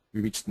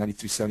 We reached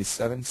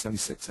 93.77,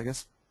 76, I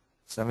guess.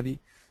 70.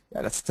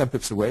 Yeah, that's 10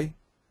 pips away.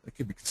 That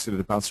could be considered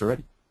a bounce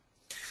already.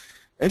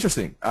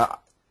 Interesting.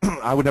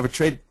 I would never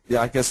trade.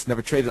 Yeah, I guess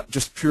never trade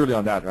just purely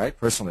on that, right?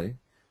 Personally,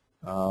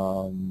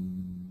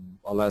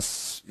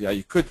 unless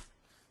you could,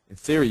 in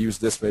theory, use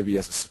this maybe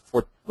as a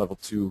support level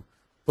to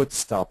put the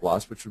stop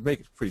loss, which would make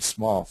it pretty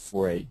small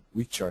for a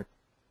week chart,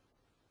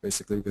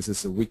 basically, because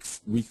it's a weak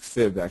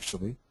fib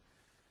actually.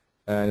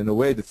 And in a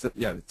way, the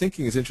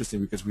thinking is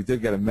interesting because we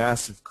did get a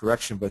massive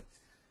correction, but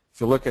if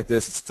you look at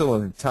this, it's still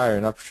an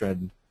entire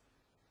uptrend,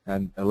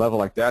 and a level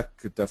like that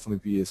could definitely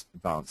be a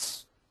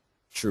bounce.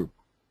 True.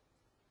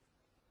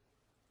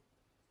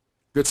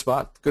 Good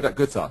spot.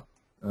 Good thought.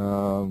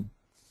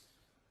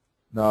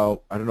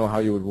 Now, I don't know how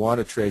you would want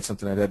to trade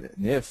something like that,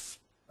 and if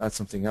that's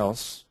something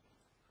else.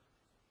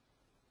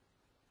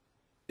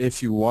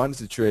 If you wanted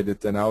to trade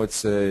it, then I would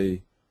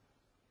say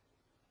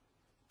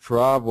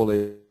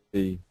probably,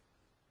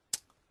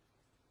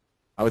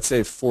 I would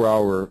say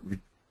 4-hour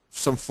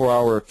some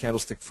 4-hour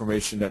candlestick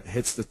formation that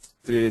hits the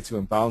 382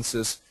 and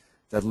bounces,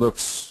 that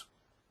looks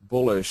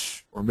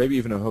bullish, or maybe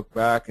even a hook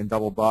back and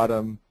double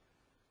bottom,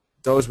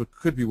 those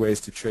could be ways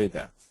to trade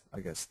that, I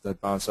guess,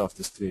 that bounce off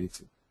this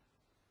 382.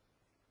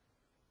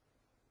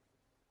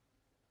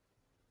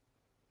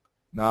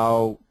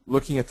 Now,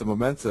 looking at the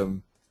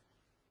momentum,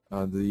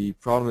 the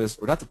problem is,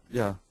 or not the,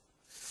 yeah,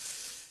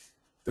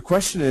 the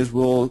question is,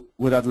 will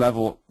that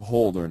level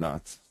hold or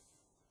not?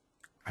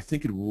 I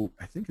think it will.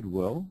 I think it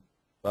will,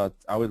 but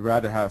I would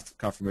rather have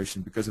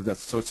confirmation because of that.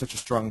 So it's such a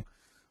strong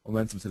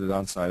momentum to the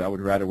downside. I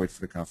would rather wait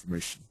for the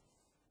confirmation.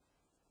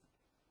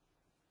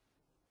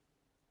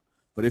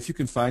 But if you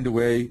can find a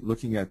way,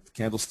 looking at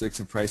candlesticks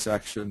and price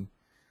action,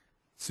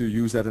 to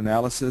use that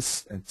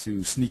analysis and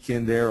to sneak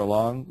in there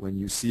along when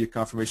you see a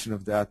confirmation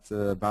of that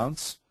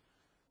bounce,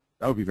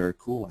 that would be very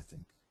cool, I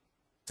think.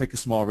 Take a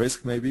small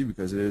risk maybe,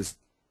 because it is,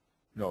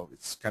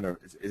 it's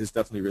it is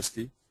definitely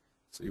risky.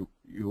 So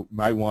you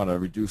might want to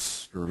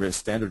reduce your risk,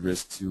 standard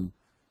risk, to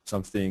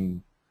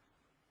something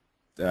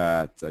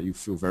that you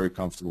feel very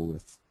comfortable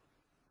with.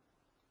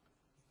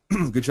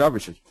 Good job,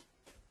 Richard.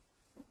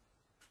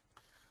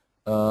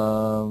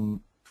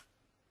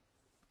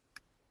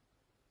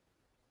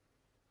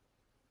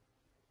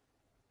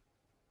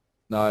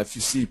 Now, if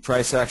you see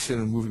price action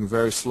moving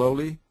very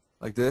slowly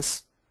like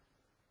this,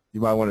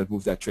 you might want to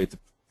move that trade to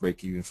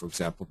break even, for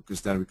example, because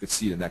then we could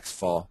see the next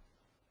fall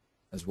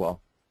as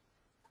well.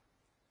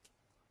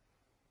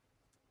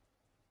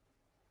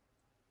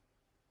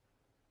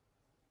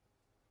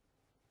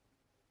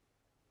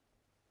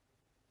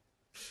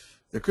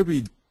 There could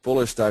be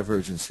bullish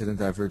divergence, hidden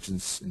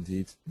divergence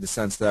indeed, in the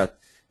sense that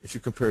if you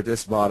compare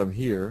this bottom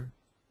here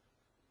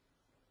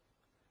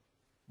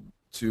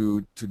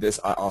to this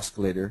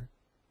oscillator,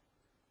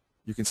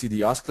 you can see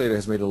the oscillator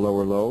has made a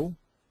lower low,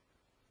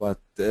 but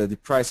the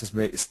price has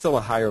made it's still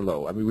a higher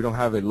low. I mean, we don't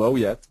have a low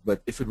yet,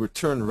 but if it were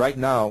turned right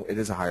now, it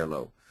is a higher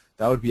low.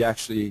 That would be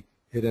actually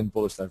hidden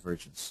bullish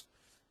divergence.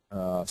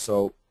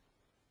 So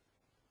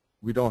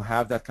we don't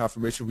have that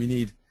confirmation. We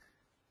need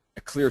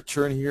a clear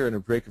turn here and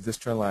a break of this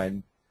trend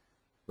line.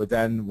 But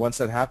then once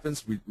that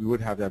happens, we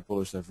would have that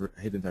bullish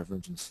hidden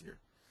divergence here.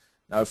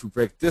 Now, if we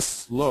break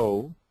this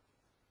low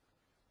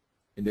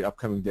in the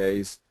upcoming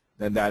days,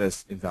 then that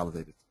is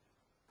invalidated.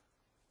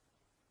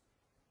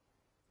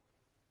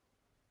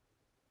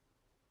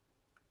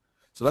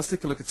 So let's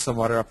take a look at some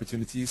other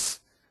opportunities.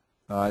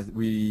 What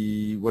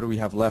do we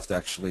have left,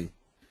 actually?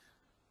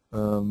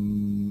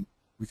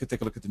 We could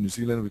take a look at the New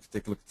Zealand. We could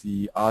take a look at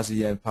the Aussie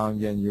yen, pound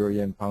yen, euro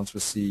yen, pound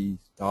Swiss C,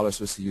 dollar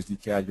Swiss C,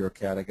 USD CAD, euro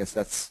CAD. I guess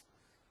that's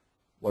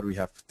what we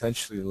have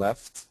potentially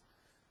left.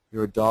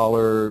 Euro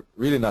dollar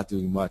really not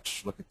doing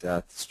much. Look at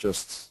that. It's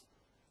just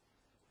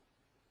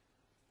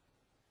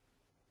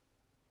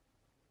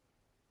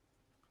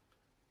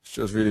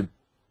really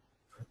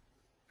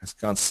has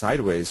gone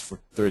sideways for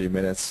 30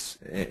 minutes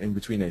in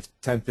between a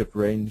 10 pip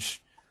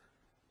range.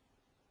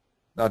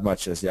 Not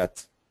much as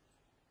yet.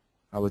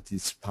 How about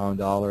this pound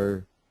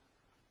dollar?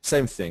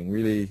 Same thing,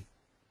 really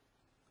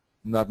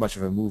not much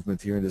of a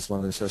movement here in this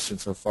London session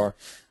so far.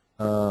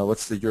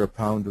 What's the euro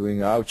pound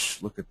doing?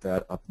 Ouch, look at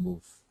that up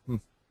move.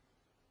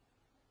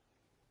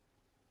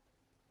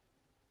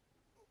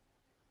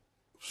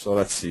 So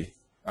let's see.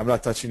 I'm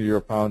not touching the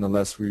euro pound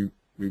unless we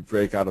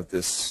break out of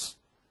this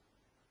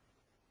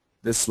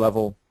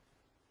level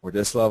or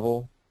this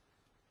level.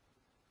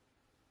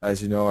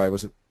 As you know, I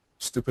was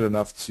stupid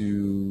enough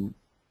to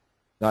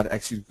not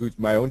execute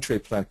my own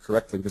trade plan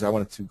correctly because I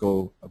wanted to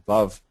go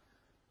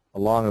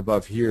along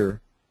above here.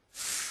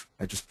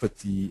 I just put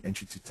the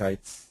entry too tight.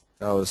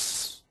 That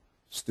was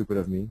stupid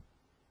of me.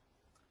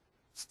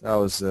 That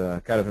was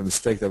kind of a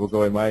mistake that will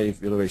go in my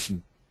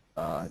evaluation,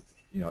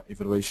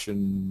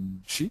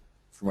 evaluation sheet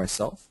for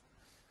myself.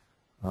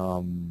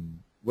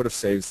 Would have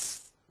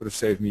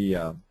saved me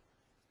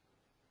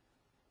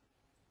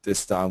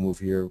this down move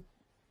here.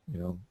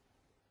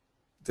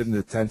 Didn't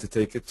intend to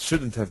take it.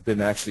 Shouldn't have been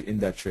actually in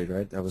that trade,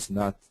 right? That was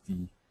not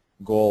the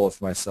goal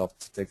of myself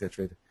to take that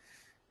trade.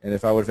 And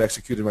if I would have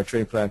executed my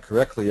trading plan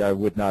correctly, I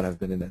would not have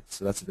been in it.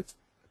 So that's a bit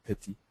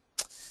pity.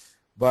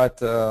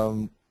 But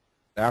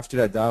after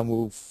that down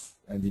move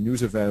and the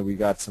news event, we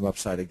got some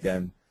upside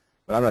again.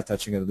 But I'm not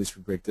touching it. At least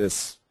we break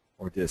this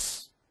or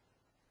this.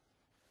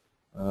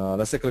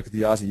 Let's take a look at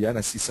the Aussie yen.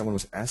 I see someone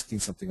was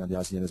asking something on the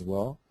Aussie yen as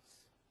well.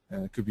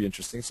 It could be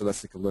interesting. So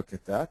let's take a look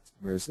at that.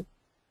 Where is it?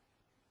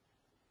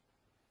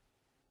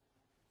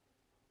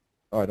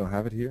 Oh, I don't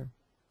have it here.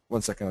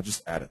 1 second, I'll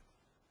just add it.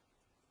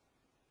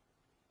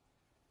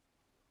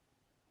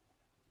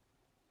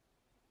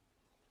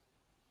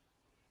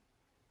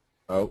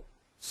 Oh,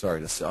 sorry,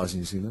 that's Aussie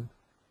New Zealand.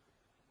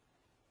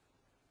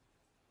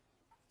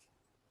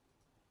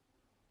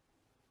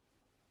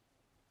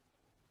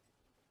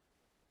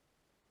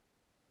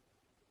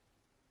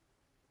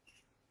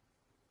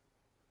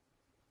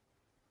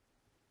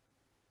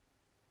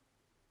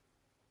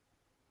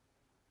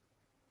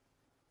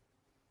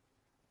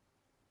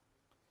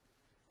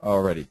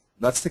 Alrighty,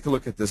 let's take a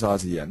look at this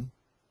Aussie yen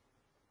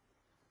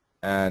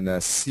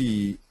and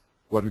see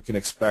what we can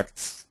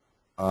expect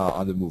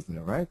on the movement.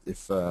 All right,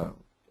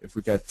 if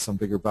we get some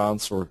bigger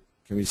bounce, or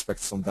can we expect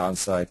some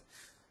downside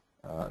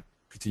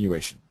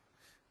continuation?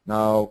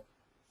 Now,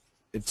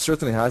 it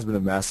certainly has been a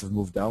massive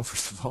move down.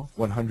 First of all,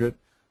 100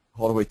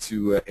 all the way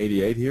to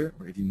 88 here,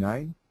 or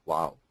 89.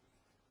 Wow.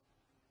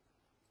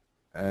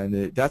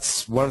 And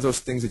that's one of those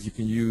things that you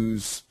can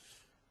use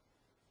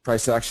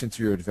price action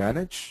to your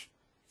advantage.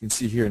 You can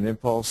see here an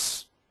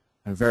impulse,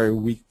 a very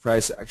weak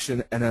price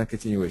action, and then a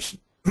continuation.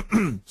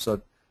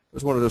 So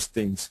it's one of those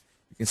things.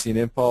 You can see an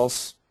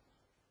impulse,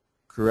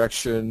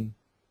 correction,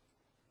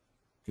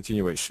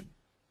 continuation.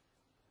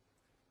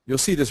 You'll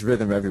see this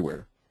rhythm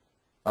everywhere.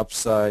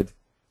 Upside,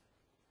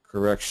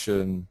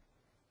 correction,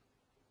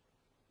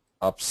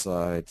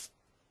 upside,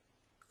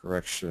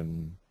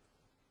 correction,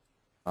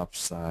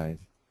 upside,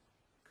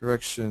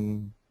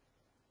 correction,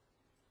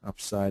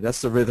 upside.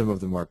 That's the rhythm of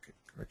the market.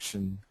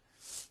 Correction.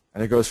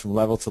 And it goes from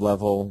level to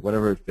level,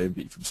 whatever it may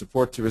be, from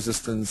support to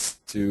resistance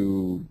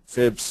to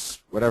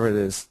fibs, whatever it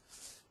is,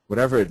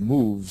 whatever it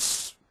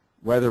moves,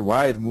 why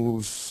it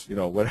moves,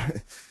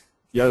 whatever.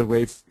 The other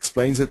wave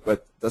explains it, but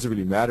it doesn't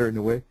really matter in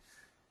a way.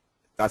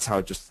 That's how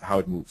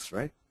it moves,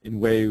 right? In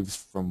waves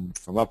from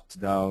up to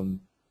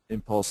down,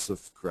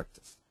 impulsive,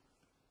 corrective.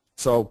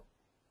 So,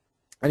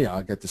 anyhow,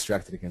 I get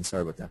distracted again.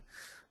 Sorry about that.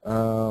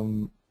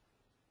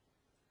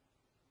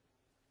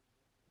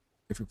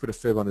 If we put a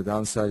fib on the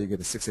downside, you get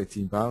a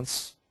 618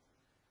 bounce.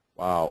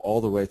 Wow,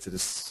 all the way to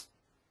this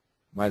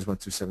minus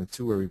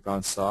 1272 where we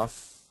bounced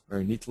off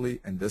very neatly,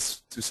 and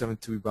this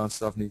 272 we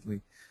bounced off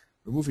neatly.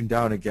 We're moving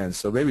down again,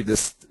 so maybe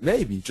this,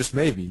 just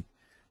maybe,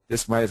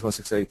 this minus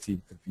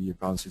 1618 could be a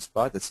bouncing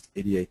spot. That's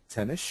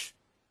 8810-ish.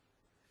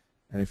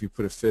 And if you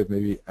put a fib,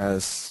 maybe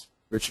as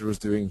Richard was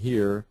doing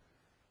here,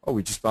 oh,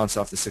 we just bounced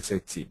off the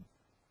 618.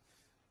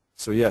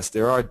 So yes,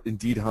 there are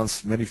indeed,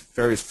 Hans, many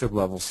various fib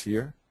levels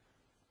here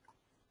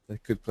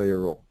that could play a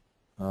role.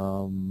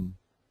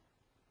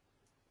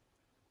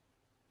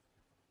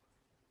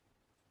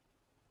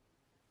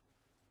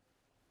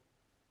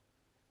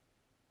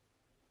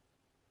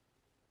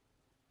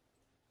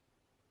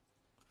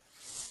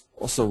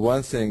 Also,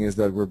 one thing is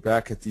that we're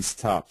back at these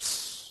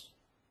tops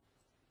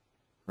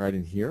right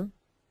in here,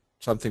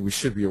 something we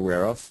should be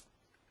aware of.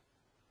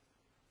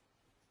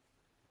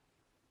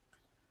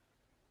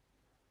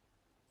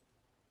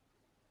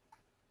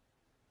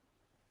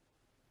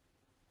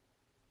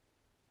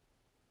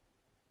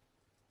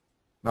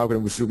 Now we're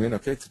going to zoom in,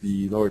 okay, to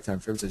the lower time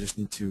frames. I just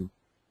need to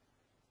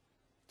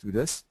do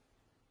this.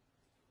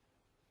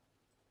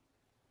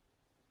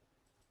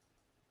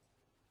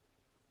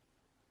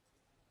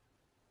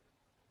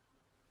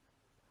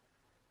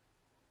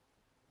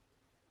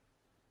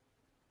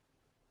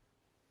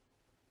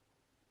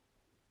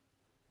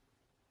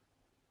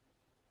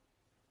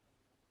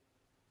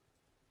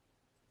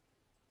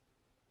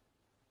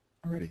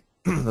 Alrighty,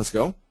 let's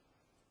go.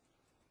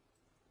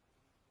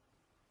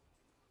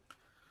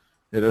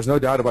 Yeah, there's no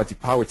doubt about the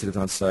power to the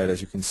downside.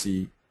 As you can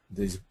see,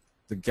 the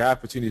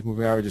gap between these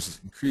moving averages is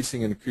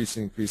increasing and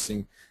increasing,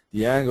 increasing.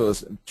 The angle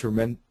is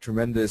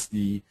tremendous.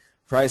 The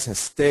price has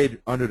stayed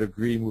under the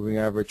green moving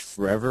average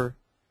forever.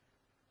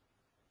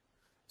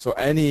 So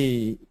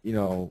any,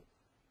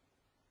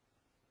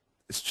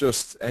 it's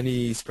just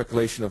any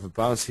speculation of a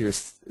bounce here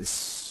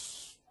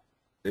is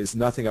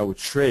nothing I would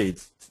trade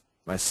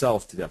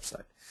myself to the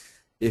upside.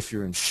 If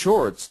you're in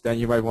shorts, then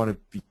you might want to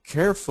be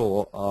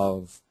careful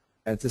of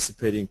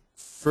anticipating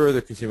further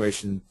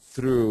continuation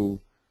through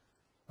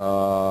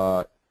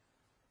those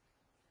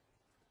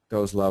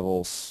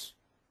levels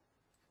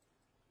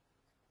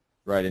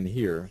right in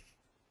here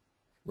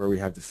where we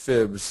have the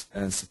fibs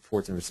and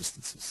support and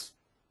resistances.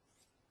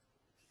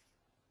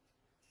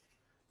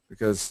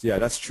 Because, yeah,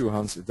 that's true,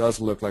 Hans. It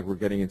does look like we're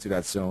getting into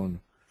that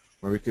zone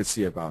where we could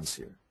see a bounce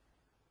here.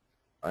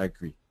 I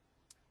agree.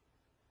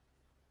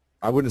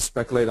 I wouldn't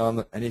speculate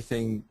on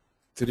anything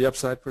to the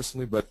upside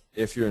personally, but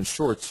if you're in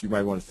shorts, you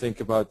might want to think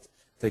about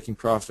taking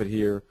profit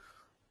here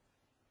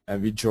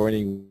and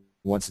rejoining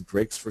once it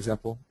breaks, for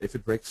example. If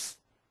it breaks,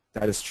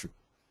 that is true.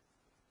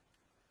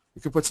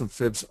 We could put some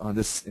fibs on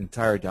this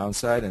entire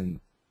downside and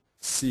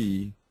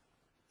see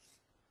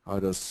how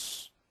it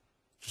does.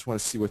 Just want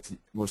to see what the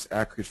most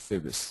accurate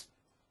fib is.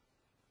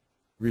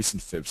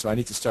 Recent fib. So I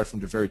need to start from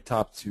the very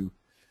top to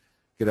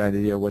get an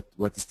idea what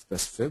is the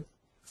best fib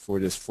for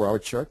this 4-hour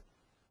chart.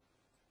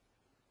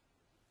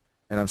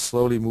 And I'm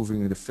slowly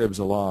moving the fibs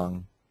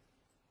along.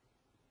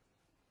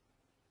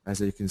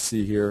 As you can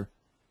see here,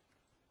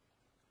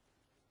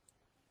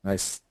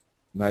 nice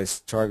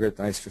target,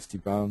 nice 50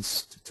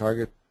 bounce to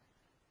target,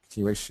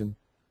 continuation.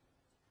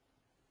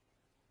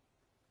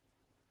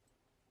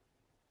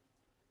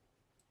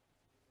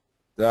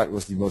 That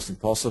was the most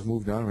impulsive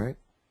move down, right?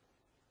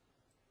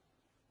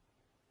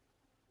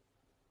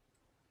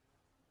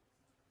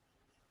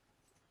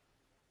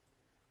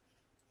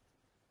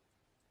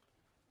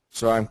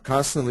 So I'm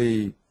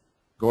constantly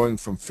going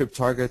from fib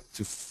target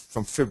to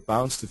from fib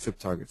bounce to fib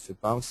target, fib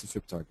bounce to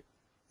fib target.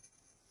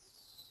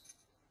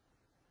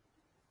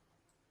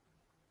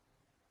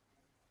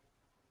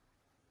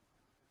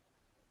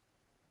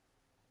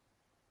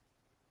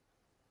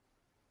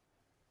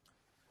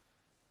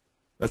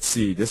 Let's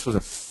see. This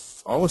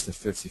was almost a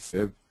 50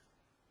 fib.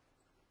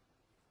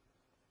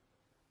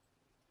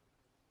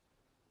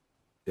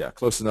 Yeah,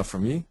 close enough for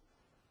me.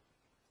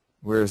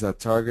 Where is that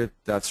target?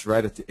 That's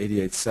right at the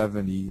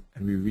 88.70,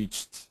 and we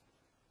reached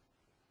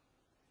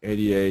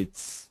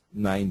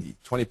 88.90.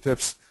 20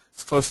 pips.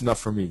 It's close enough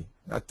for me.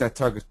 That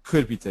target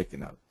could be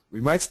taken out.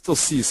 We might still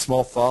see a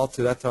small fall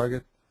to that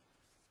target.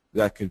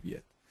 That could be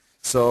it.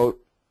 So,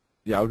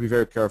 yeah, I would be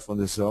very careful in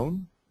this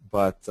zone,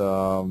 but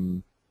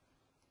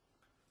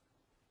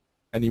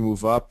any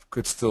move up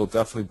could still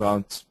definitely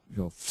bounce,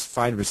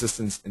 find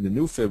resistance in the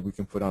new fib we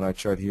can put on our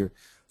chart here.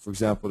 For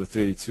example, the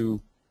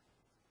 382,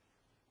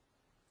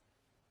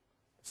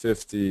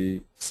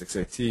 50,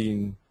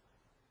 618,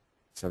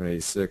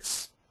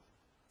 786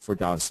 for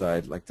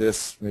downside like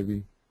this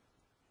maybe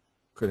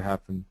could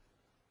happen.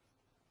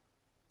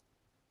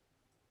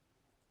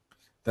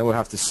 Then we'll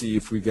have to see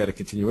if we get a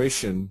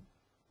continuation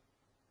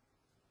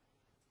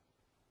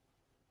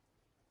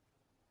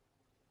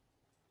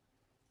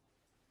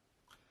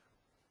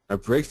a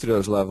break through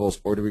those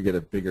levels, or do we get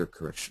a bigger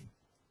correction?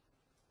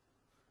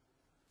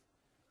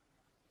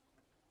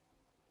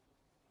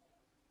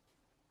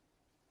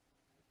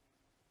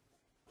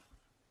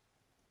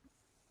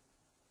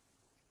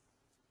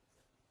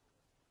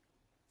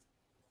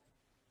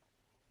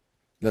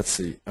 Let's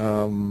see.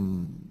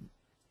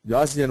 The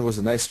Aussie yen was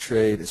a nice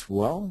trade as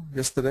well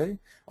yesterday.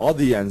 All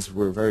the yens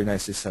were very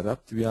nicely set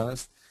up, to be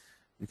honest.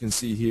 You can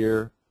see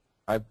here,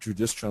 I drew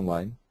this trend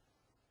line.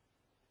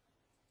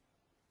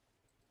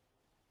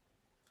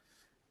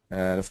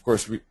 And of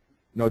course,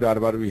 no doubt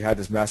about it, we had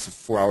this massive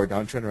 4-hour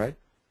downtrend, right?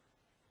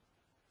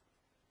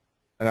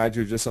 And I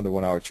drew just on the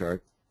 1-hour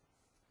chart.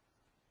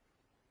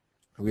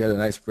 We had a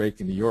nice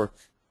break in New York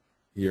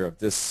here of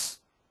this,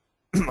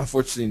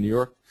 unfortunately in New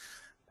York.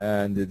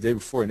 And the day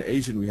before in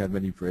Asian, we had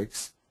many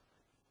breaks.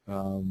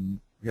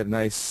 We had a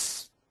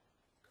nice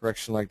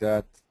correction like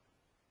that.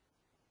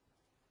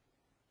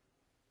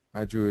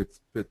 I drew it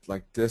a bit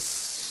like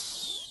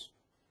this.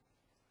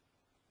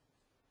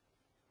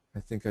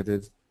 I think I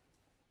did.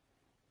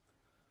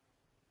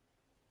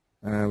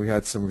 And we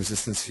had some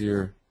resistance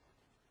here.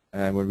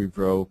 And when we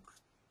broke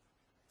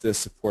this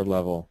support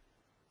level,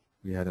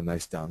 we had a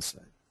nice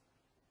downside.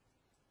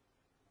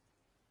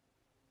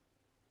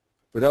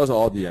 But that was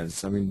all the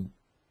ends. I mean,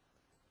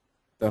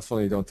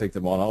 definitely don't take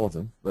them on all of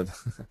them, but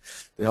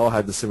they all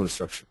had the similar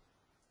structure.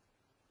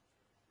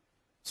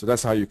 So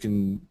that's how you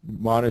can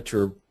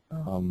monitor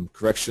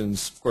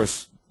corrections. Of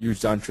course,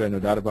 huge downtrend,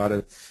 no doubt about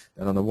it.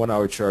 And on the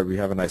 1-hour chart, we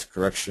have a nice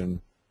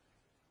correction.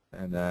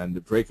 And then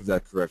the break of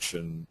that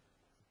correction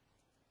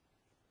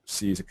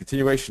sees a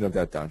continuation of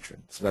that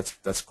downtrend. So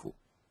that's cool.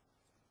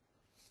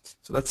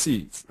 So let's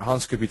see.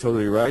 Hans could be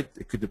totally right.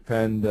 It could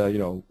depend,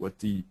 what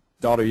the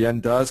dollar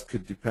yen does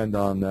could depend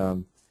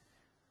on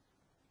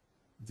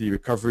the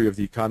recovery of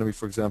the economy,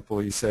 for example,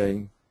 he's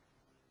saying,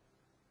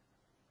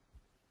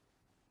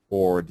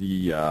 or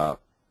the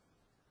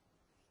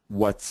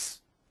what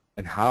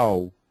and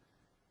how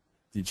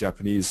the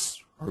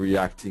Japanese are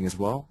reacting as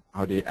well,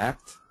 how they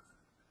act.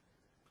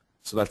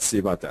 So let's see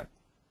about that.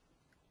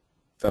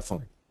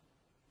 Definitely.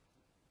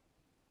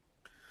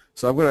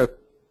 So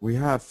we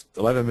have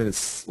 11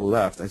 minutes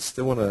left. I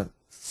still want to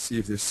see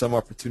if there's some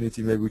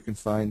opportunity maybe we can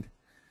find.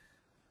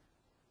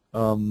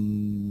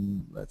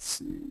 Let's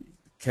see.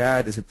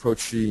 CAD is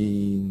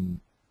approaching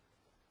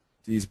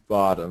these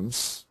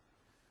bottoms.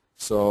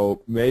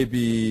 So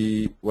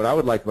maybe what I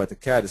would like about the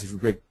CAD is if we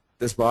break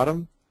this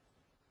bottom,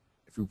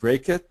 if we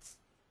break it,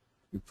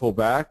 we pull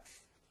back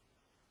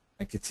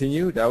and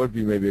continue, that would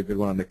be maybe a good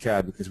one on the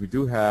CAD because we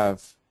do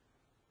have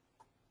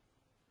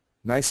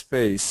nice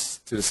space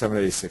to the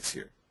 786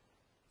 here.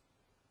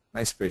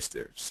 Nice space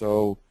there.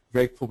 So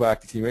break, pull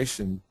back,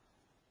 continuation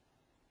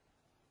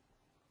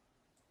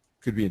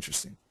could be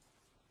interesting.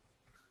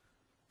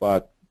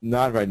 But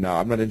not right now.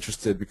 I'm not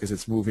interested because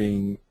it's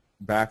moving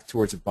back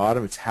towards the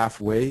bottom. It's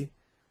halfway.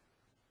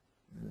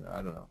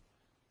 I don't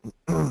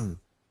know.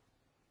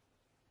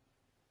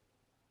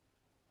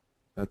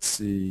 Let's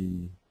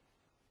see.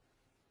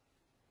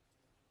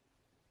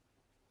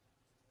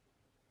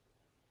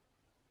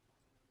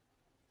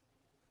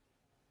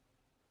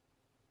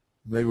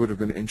 Maybe it would have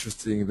been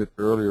interesting a bit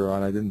earlier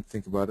on. I didn't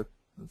think about it.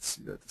 Let's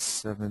see that.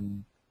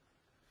 7.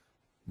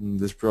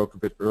 This broke a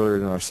bit earlier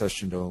than our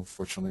session, though.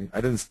 Unfortunately,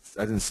 I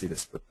didn't see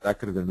this, but that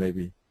could have been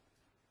maybe.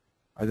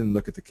 I didn't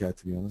look at the CAD,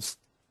 to be honest.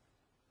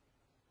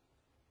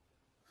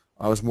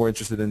 I was more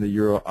interested in the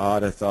euro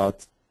odd, I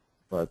thought,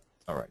 but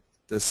all right.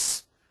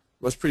 This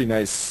was pretty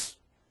nice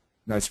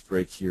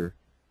break here,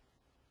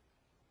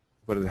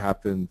 but it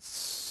happened.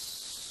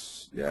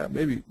 Yeah,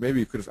 maybe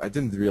you could have. I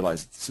didn't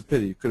realize it. It's a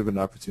pity. It could have been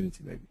an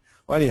opportunity, maybe.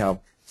 Well, anyhow,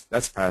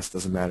 that's past.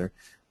 Doesn't matter.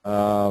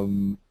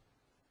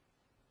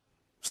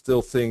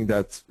 Still thing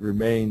that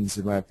remains,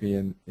 in my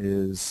opinion,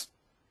 is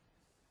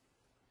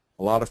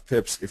a lot of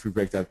pips if we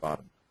break that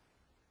bottom.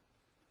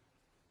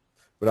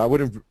 But I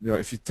wouldn't,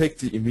 if you take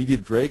the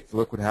immediate break,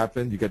 look what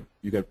happened. You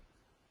get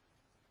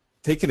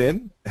taken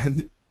in,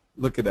 and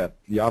look at that,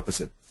 the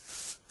opposite.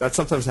 that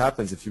sometimes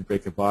happens if you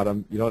break a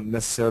bottom. You don't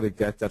necessarily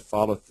get that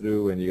follow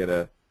through, and you get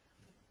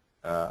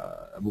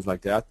a move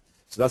like that.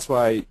 So that's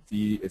why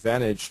the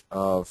advantage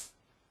of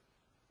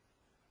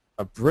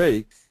a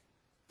break,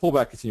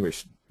 pullback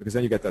continuation, because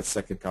then you get that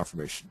second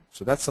confirmation.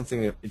 So that's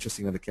something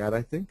interesting on the CAD,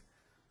 I think.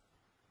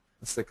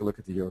 Let's take a look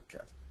at the Euro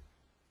CAD.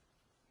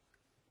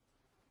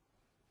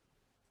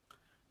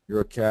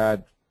 Euro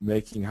CAD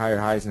making higher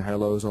highs and higher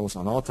lows almost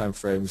on all time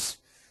frames.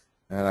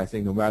 And I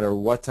think no matter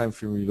what time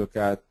frame you look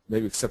at,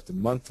 maybe except the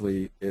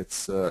monthly,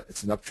 it's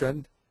an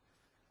uptrend.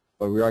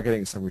 But we are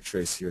getting some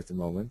retrace here at the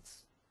moment.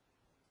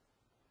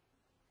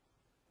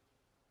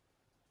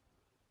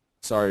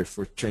 Sorry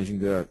for changing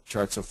the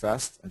chart so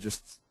fast. I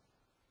just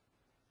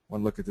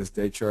want to look at this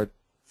day chart.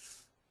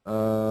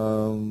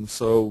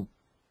 So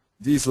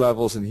these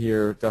levels in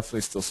here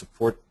definitely still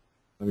support.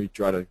 Let me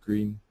draw that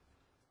green.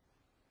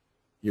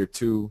 Here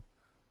too.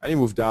 Any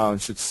move down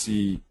should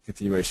see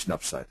continuation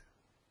upside.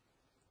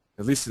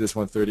 At least to this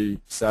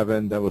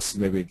 137, then we'll see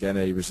maybe again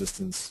a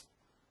resistance.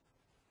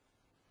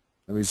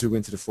 Let me zoom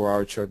into the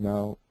 4-hour chart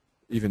now.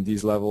 Even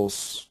these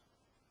levels,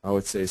 I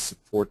would say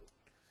support.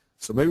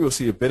 So maybe we'll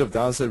see a bit of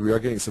downside. We are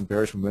getting some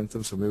bearish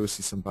momentum, so maybe we'll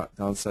see some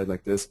downside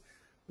like this.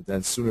 But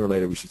then sooner or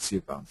later, we should see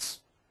a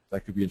bounce.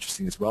 That could be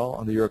interesting as well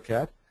on the Euro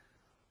CAD.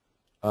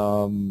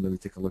 Let me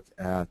take a look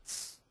at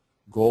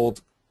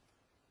gold.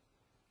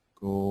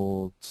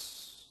 Gold.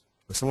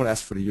 Someone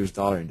asked for the US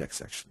dollar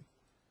index, actually,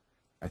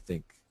 I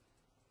think.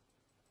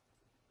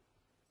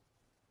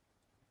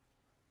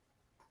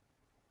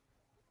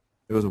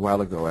 It was a while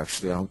ago,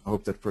 actually. I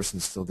hope that person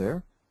is still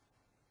there.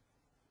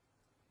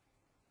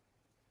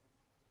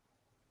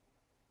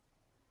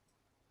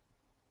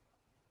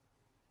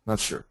 Not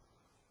sure.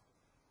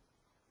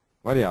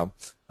 Well, anyhow,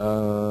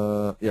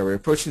 yeah, we're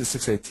approaching the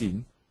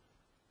 618.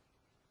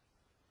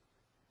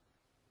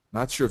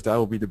 Not sure if that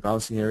will be the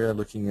bouncing area,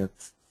 looking at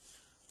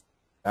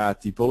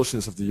the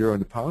bullishness of the euro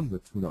and the pound,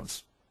 but who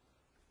knows.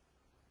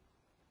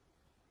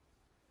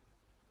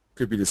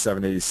 Could be the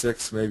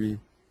 786, maybe.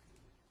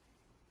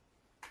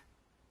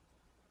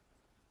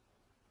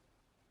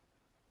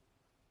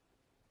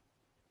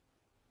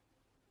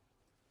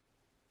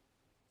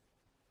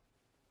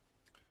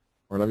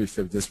 Or let me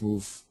fib this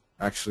move.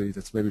 Actually,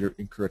 that's maybe the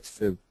incorrect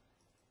fib.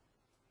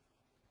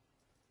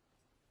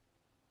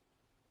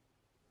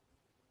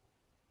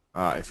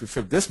 If we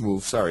fib this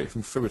move, sorry, if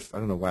we fib it, I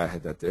don't know why I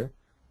had that there.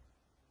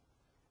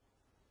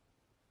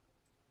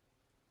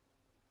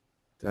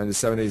 Then the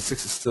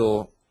 786 is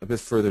still a bit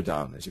further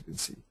down, as you can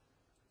see.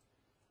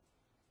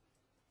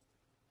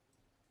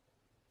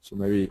 So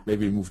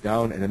maybe move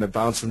down and then a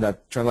bounce from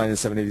that trend line in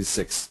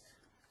 786.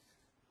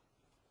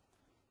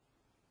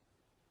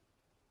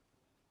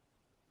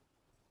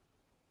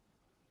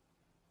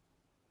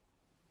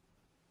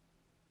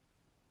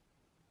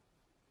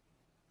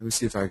 Let me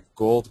see if I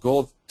gold.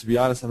 Gold, to be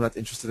honest, I'm not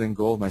interested in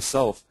gold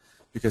myself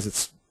because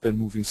it's been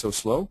moving so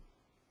slow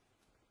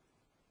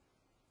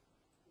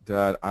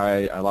that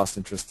I lost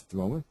interest at the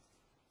moment.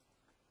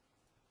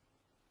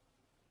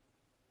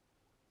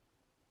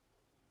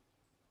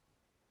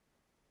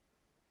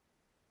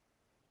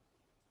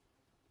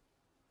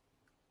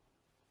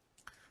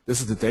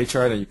 This is the day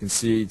chart, and you can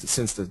see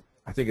since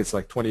I think it's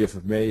like 20th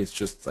of May, it's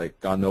just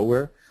like gone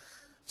nowhere.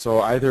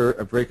 So either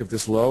a break of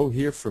this low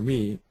here for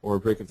me or a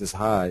break of this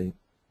high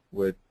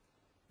would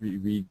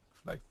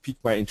like pique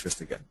my interest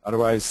again.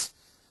 Otherwise,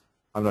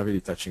 I'm not really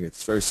touching it.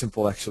 It's very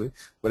simple actually.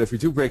 But if we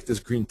do break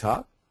this green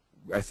top,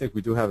 I think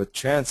we do have a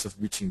chance of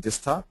reaching this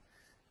top,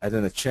 and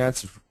then a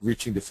chance of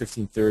reaching the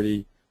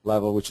 1530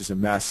 level, which is a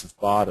massive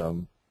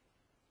bottom.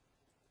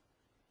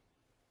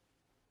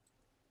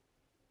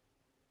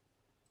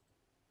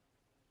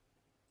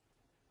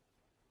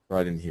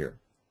 Right in here.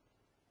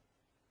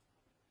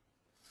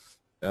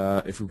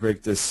 If we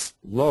break this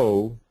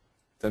low,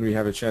 then we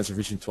have a chance of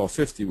reaching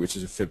 1250, which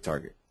is a fib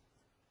target.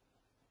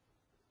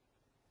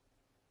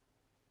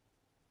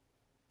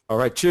 All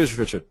right, cheers,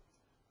 Richard.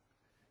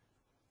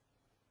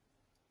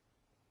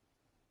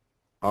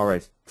 All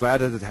right, glad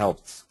that it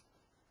helped.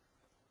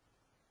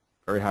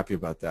 Very happy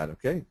about that.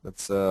 Okay,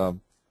 let's hope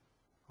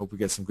we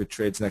get some good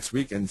trades next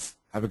week, and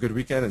have a good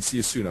weekend, and see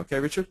you soon. Okay,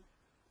 Richard?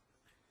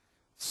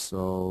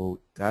 So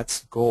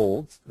that's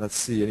gold. Let's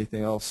see,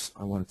 anything else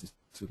I wanted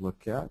to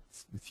look at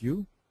with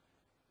you?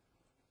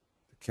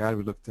 CAD,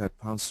 we looked at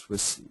pound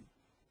Swissy.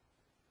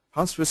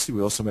 Pound Swissy,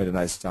 we also made a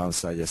nice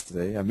downside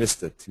yesterday. I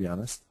missed it, to be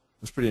honest.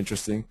 It was pretty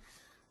interesting.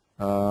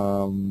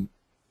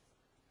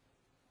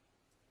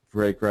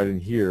 Break right in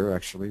here,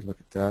 actually. Look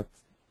at that.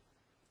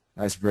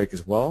 Nice break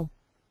as well.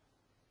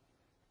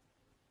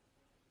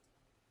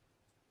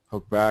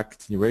 Hook back,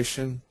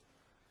 continuation.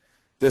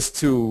 This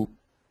too,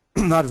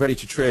 not ready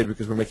to trade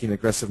because we're making an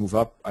aggressive move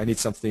up. I need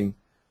something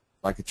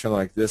like a trend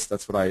like this.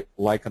 That's what I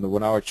like on the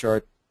 1 hour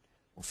chart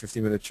or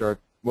 15-minute chart.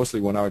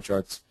 Mostly 1 hour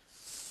charts.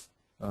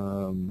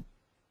 And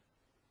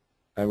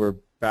we're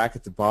back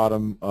at the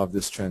bottom of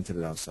this trend to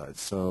the downside.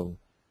 So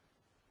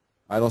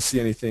I don't see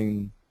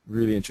anything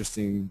really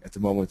interesting at the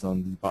moment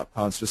on the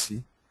pound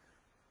Swissy.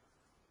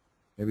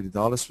 Maybe the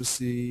dollar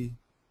Swissy.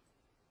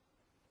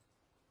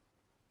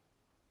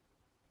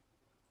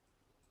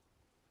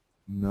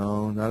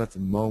 No, not at the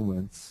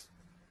moment.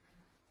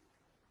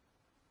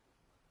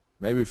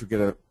 Maybe if we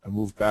get a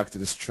move back to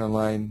this trend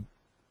line,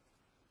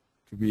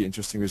 could be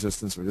interesting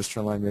resistance, or this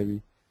trend line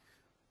maybe.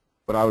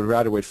 But I would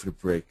rather wait for the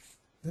break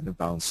than the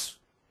bounce.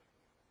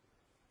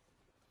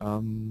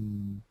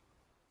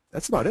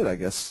 That's about it, I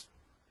guess.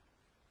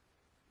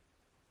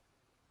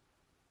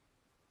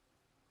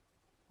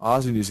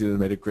 Aussie New Zealand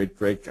made a great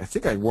break. I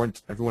think I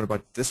warned everyone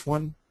about this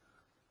one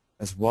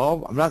as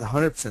well. I'm not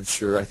 100%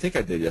 sure. I think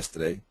I did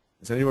yesterday.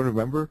 Does anyone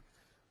remember?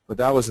 But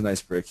that was a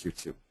nice break here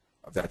too,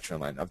 of that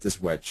trend line, of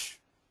this wedge.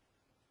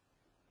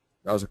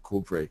 That was a cool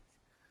break.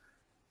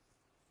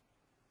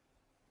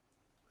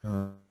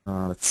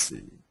 Let's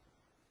see.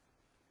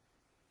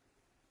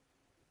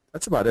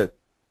 That's about it.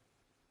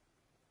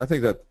 I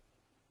think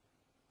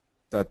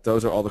that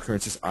those are all the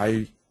currencies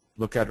I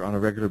look at on a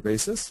regular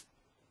basis.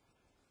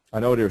 I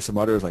know there are some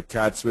others like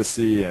CAD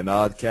Swissy and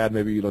Odd CAD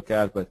maybe you look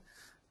at, but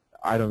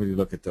I don't really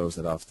look at those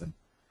that often.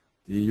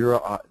 The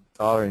euro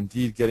dollar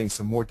indeed getting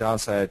some more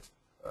downside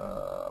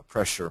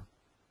pressure.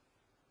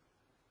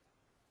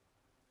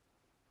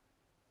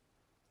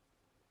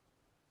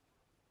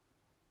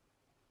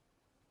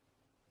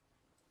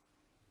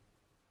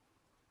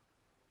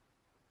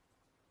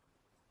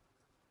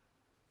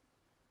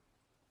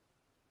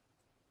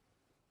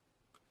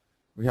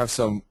 We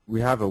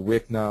have a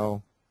wick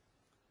now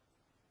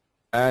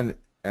and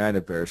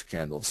a bearish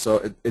candle.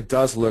 So it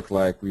does look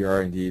like we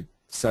are indeed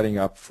setting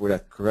up for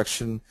that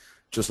correction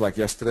just like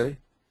yesterday.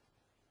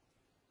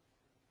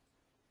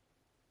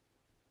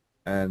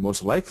 And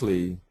most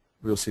likely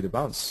we'll see the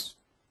bounce.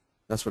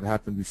 That's what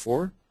happened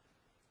before.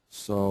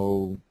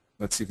 So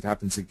let's see if it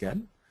happens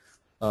again.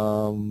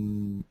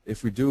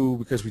 If we do,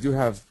 because we do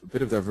have a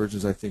bit of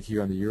divergence I think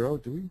here on the euro,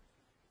 do we?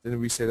 Didn't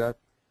we say that?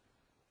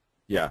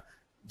 Yeah.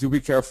 Do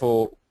be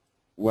careful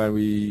when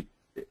we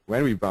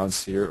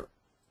bounce here.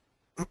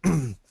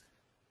 Be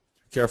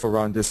careful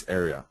around this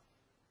area,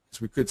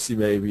 because we could see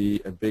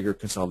maybe a bigger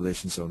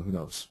consolidation zone. Who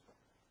knows?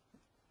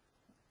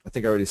 I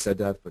think I already said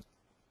that, but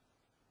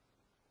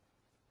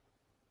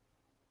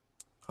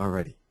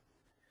alrighty.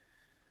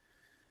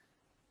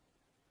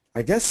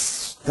 I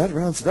guess that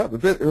rounds it up a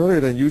bit earlier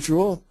than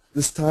usual.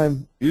 This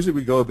time, usually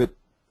we go a bit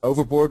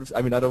overboard.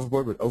 I mean, not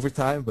overboard, but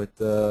overtime. But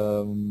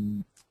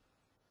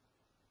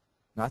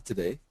not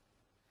today.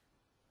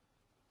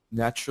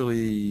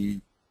 Naturally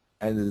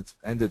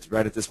ended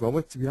right at this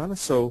moment, to be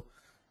honest. So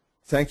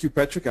thank you,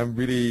 Patrick. I'm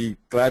really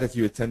glad that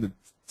you attended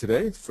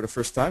today for the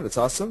first time. That's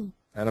awesome.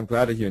 And I'm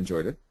glad that you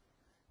enjoyed it.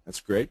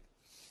 That's great.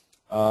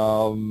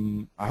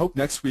 I hope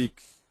next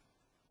week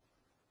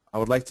I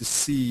would like to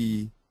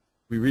see, it'd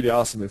be really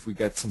awesome if we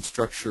get some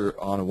structure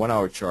on a 1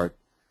 hour chart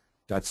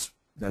that's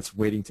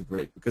waiting to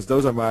break, because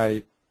those are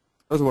one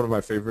of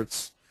my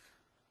favorites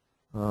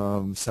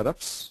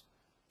setups.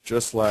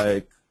 Just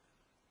like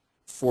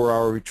 4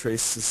 hour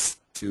retraces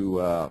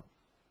to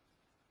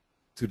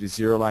the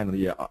zero line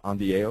on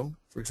the AO,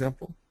 for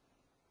example.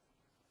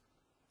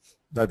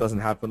 That doesn't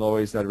happen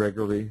always that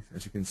regularly,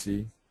 as you can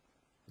see.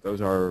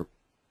 Those are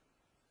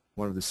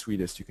one of the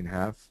sweetest you can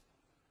have.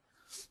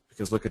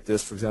 Because look at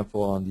this, for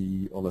example, on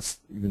the, or let's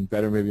even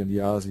better maybe on the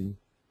Aussie.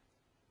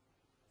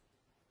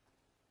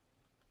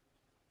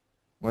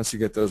 Once you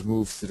get those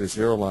moves to the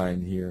zero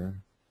line here,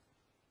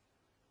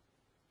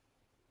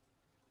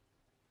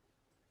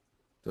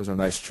 those are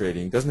nice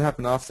trading. It doesn't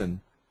happen often.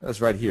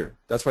 That's right here.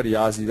 That's why the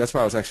Aussie, that's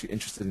why I was actually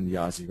interested in the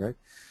Aussie, right?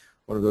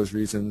 One of those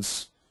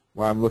reasons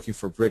why I'm looking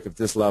for a break of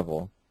this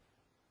level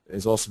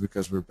is also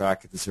because we're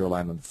back at the zero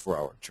line on the 4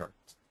 hour chart.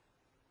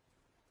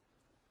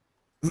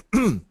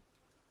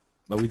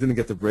 But we didn't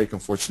get the break,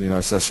 unfortunately, in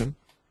our session.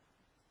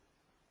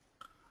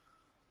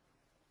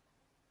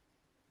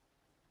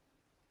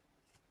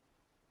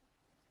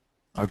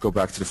 I'll go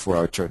back to the 4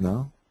 hour chart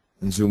now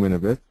and zoom in a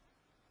bit.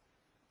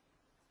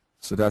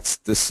 So that's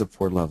this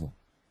support level.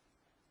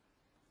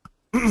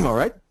 All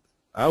right,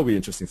 that'll be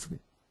interesting for me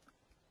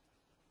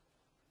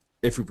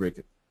if we break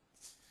it.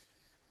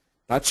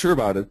 Not sure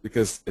about it,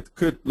 because it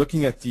could,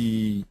 looking at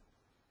this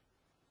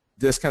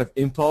kind of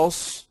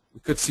impulse, we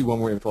could see one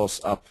more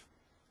impulse up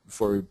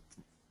before we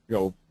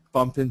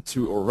bump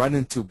into or run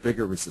into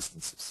bigger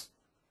resistances.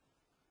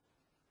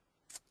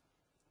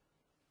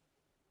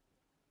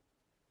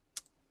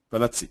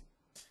 But let's see.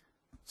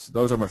 So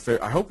those are my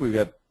favorite. I hope we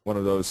get one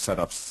of those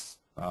setups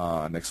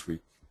next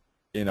week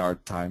in our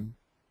time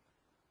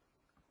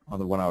on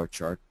the 1 hour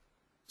chart.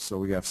 So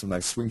we have some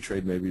nice swing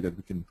trade maybe that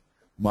we can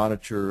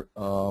monitor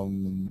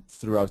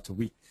throughout the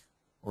week,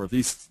 or at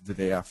least the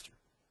day after.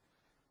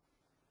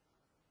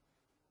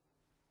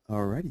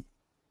 Alrighty.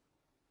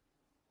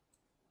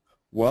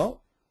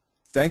 Well,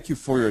 thank you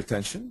for your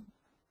attention.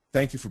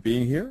 Thank you for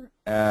being here,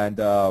 and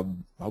I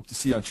hope to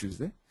see you on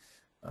Tuesday.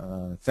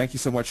 Thank you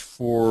so much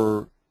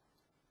for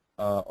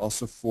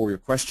also for your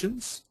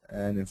questions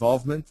and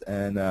involvement,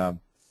 and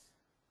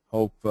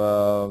hope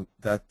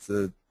that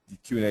the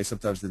Q&A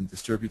sometimes didn't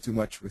disturb you too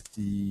much with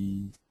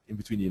the in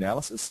between the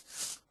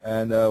analysis.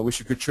 And wish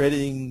you good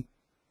trading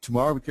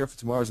tomorrow. Be careful,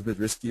 tomorrow is a bit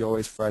risky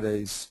always,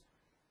 Fridays.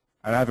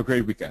 And have a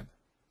great weekend.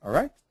 All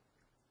right?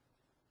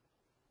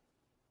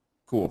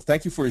 Cool.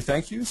 Thank you for your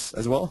thank yous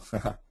as well.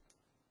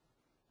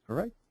 All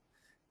right.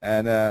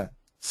 And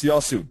see you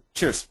all soon.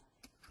 Cheers.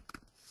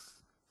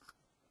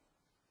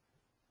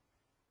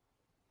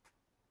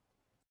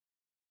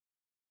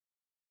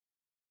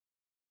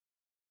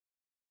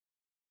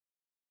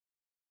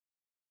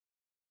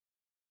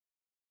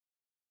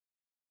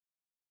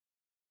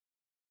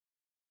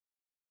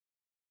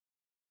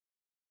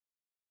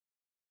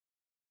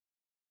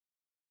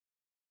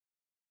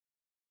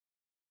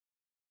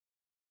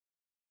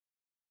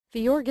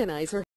 The organizer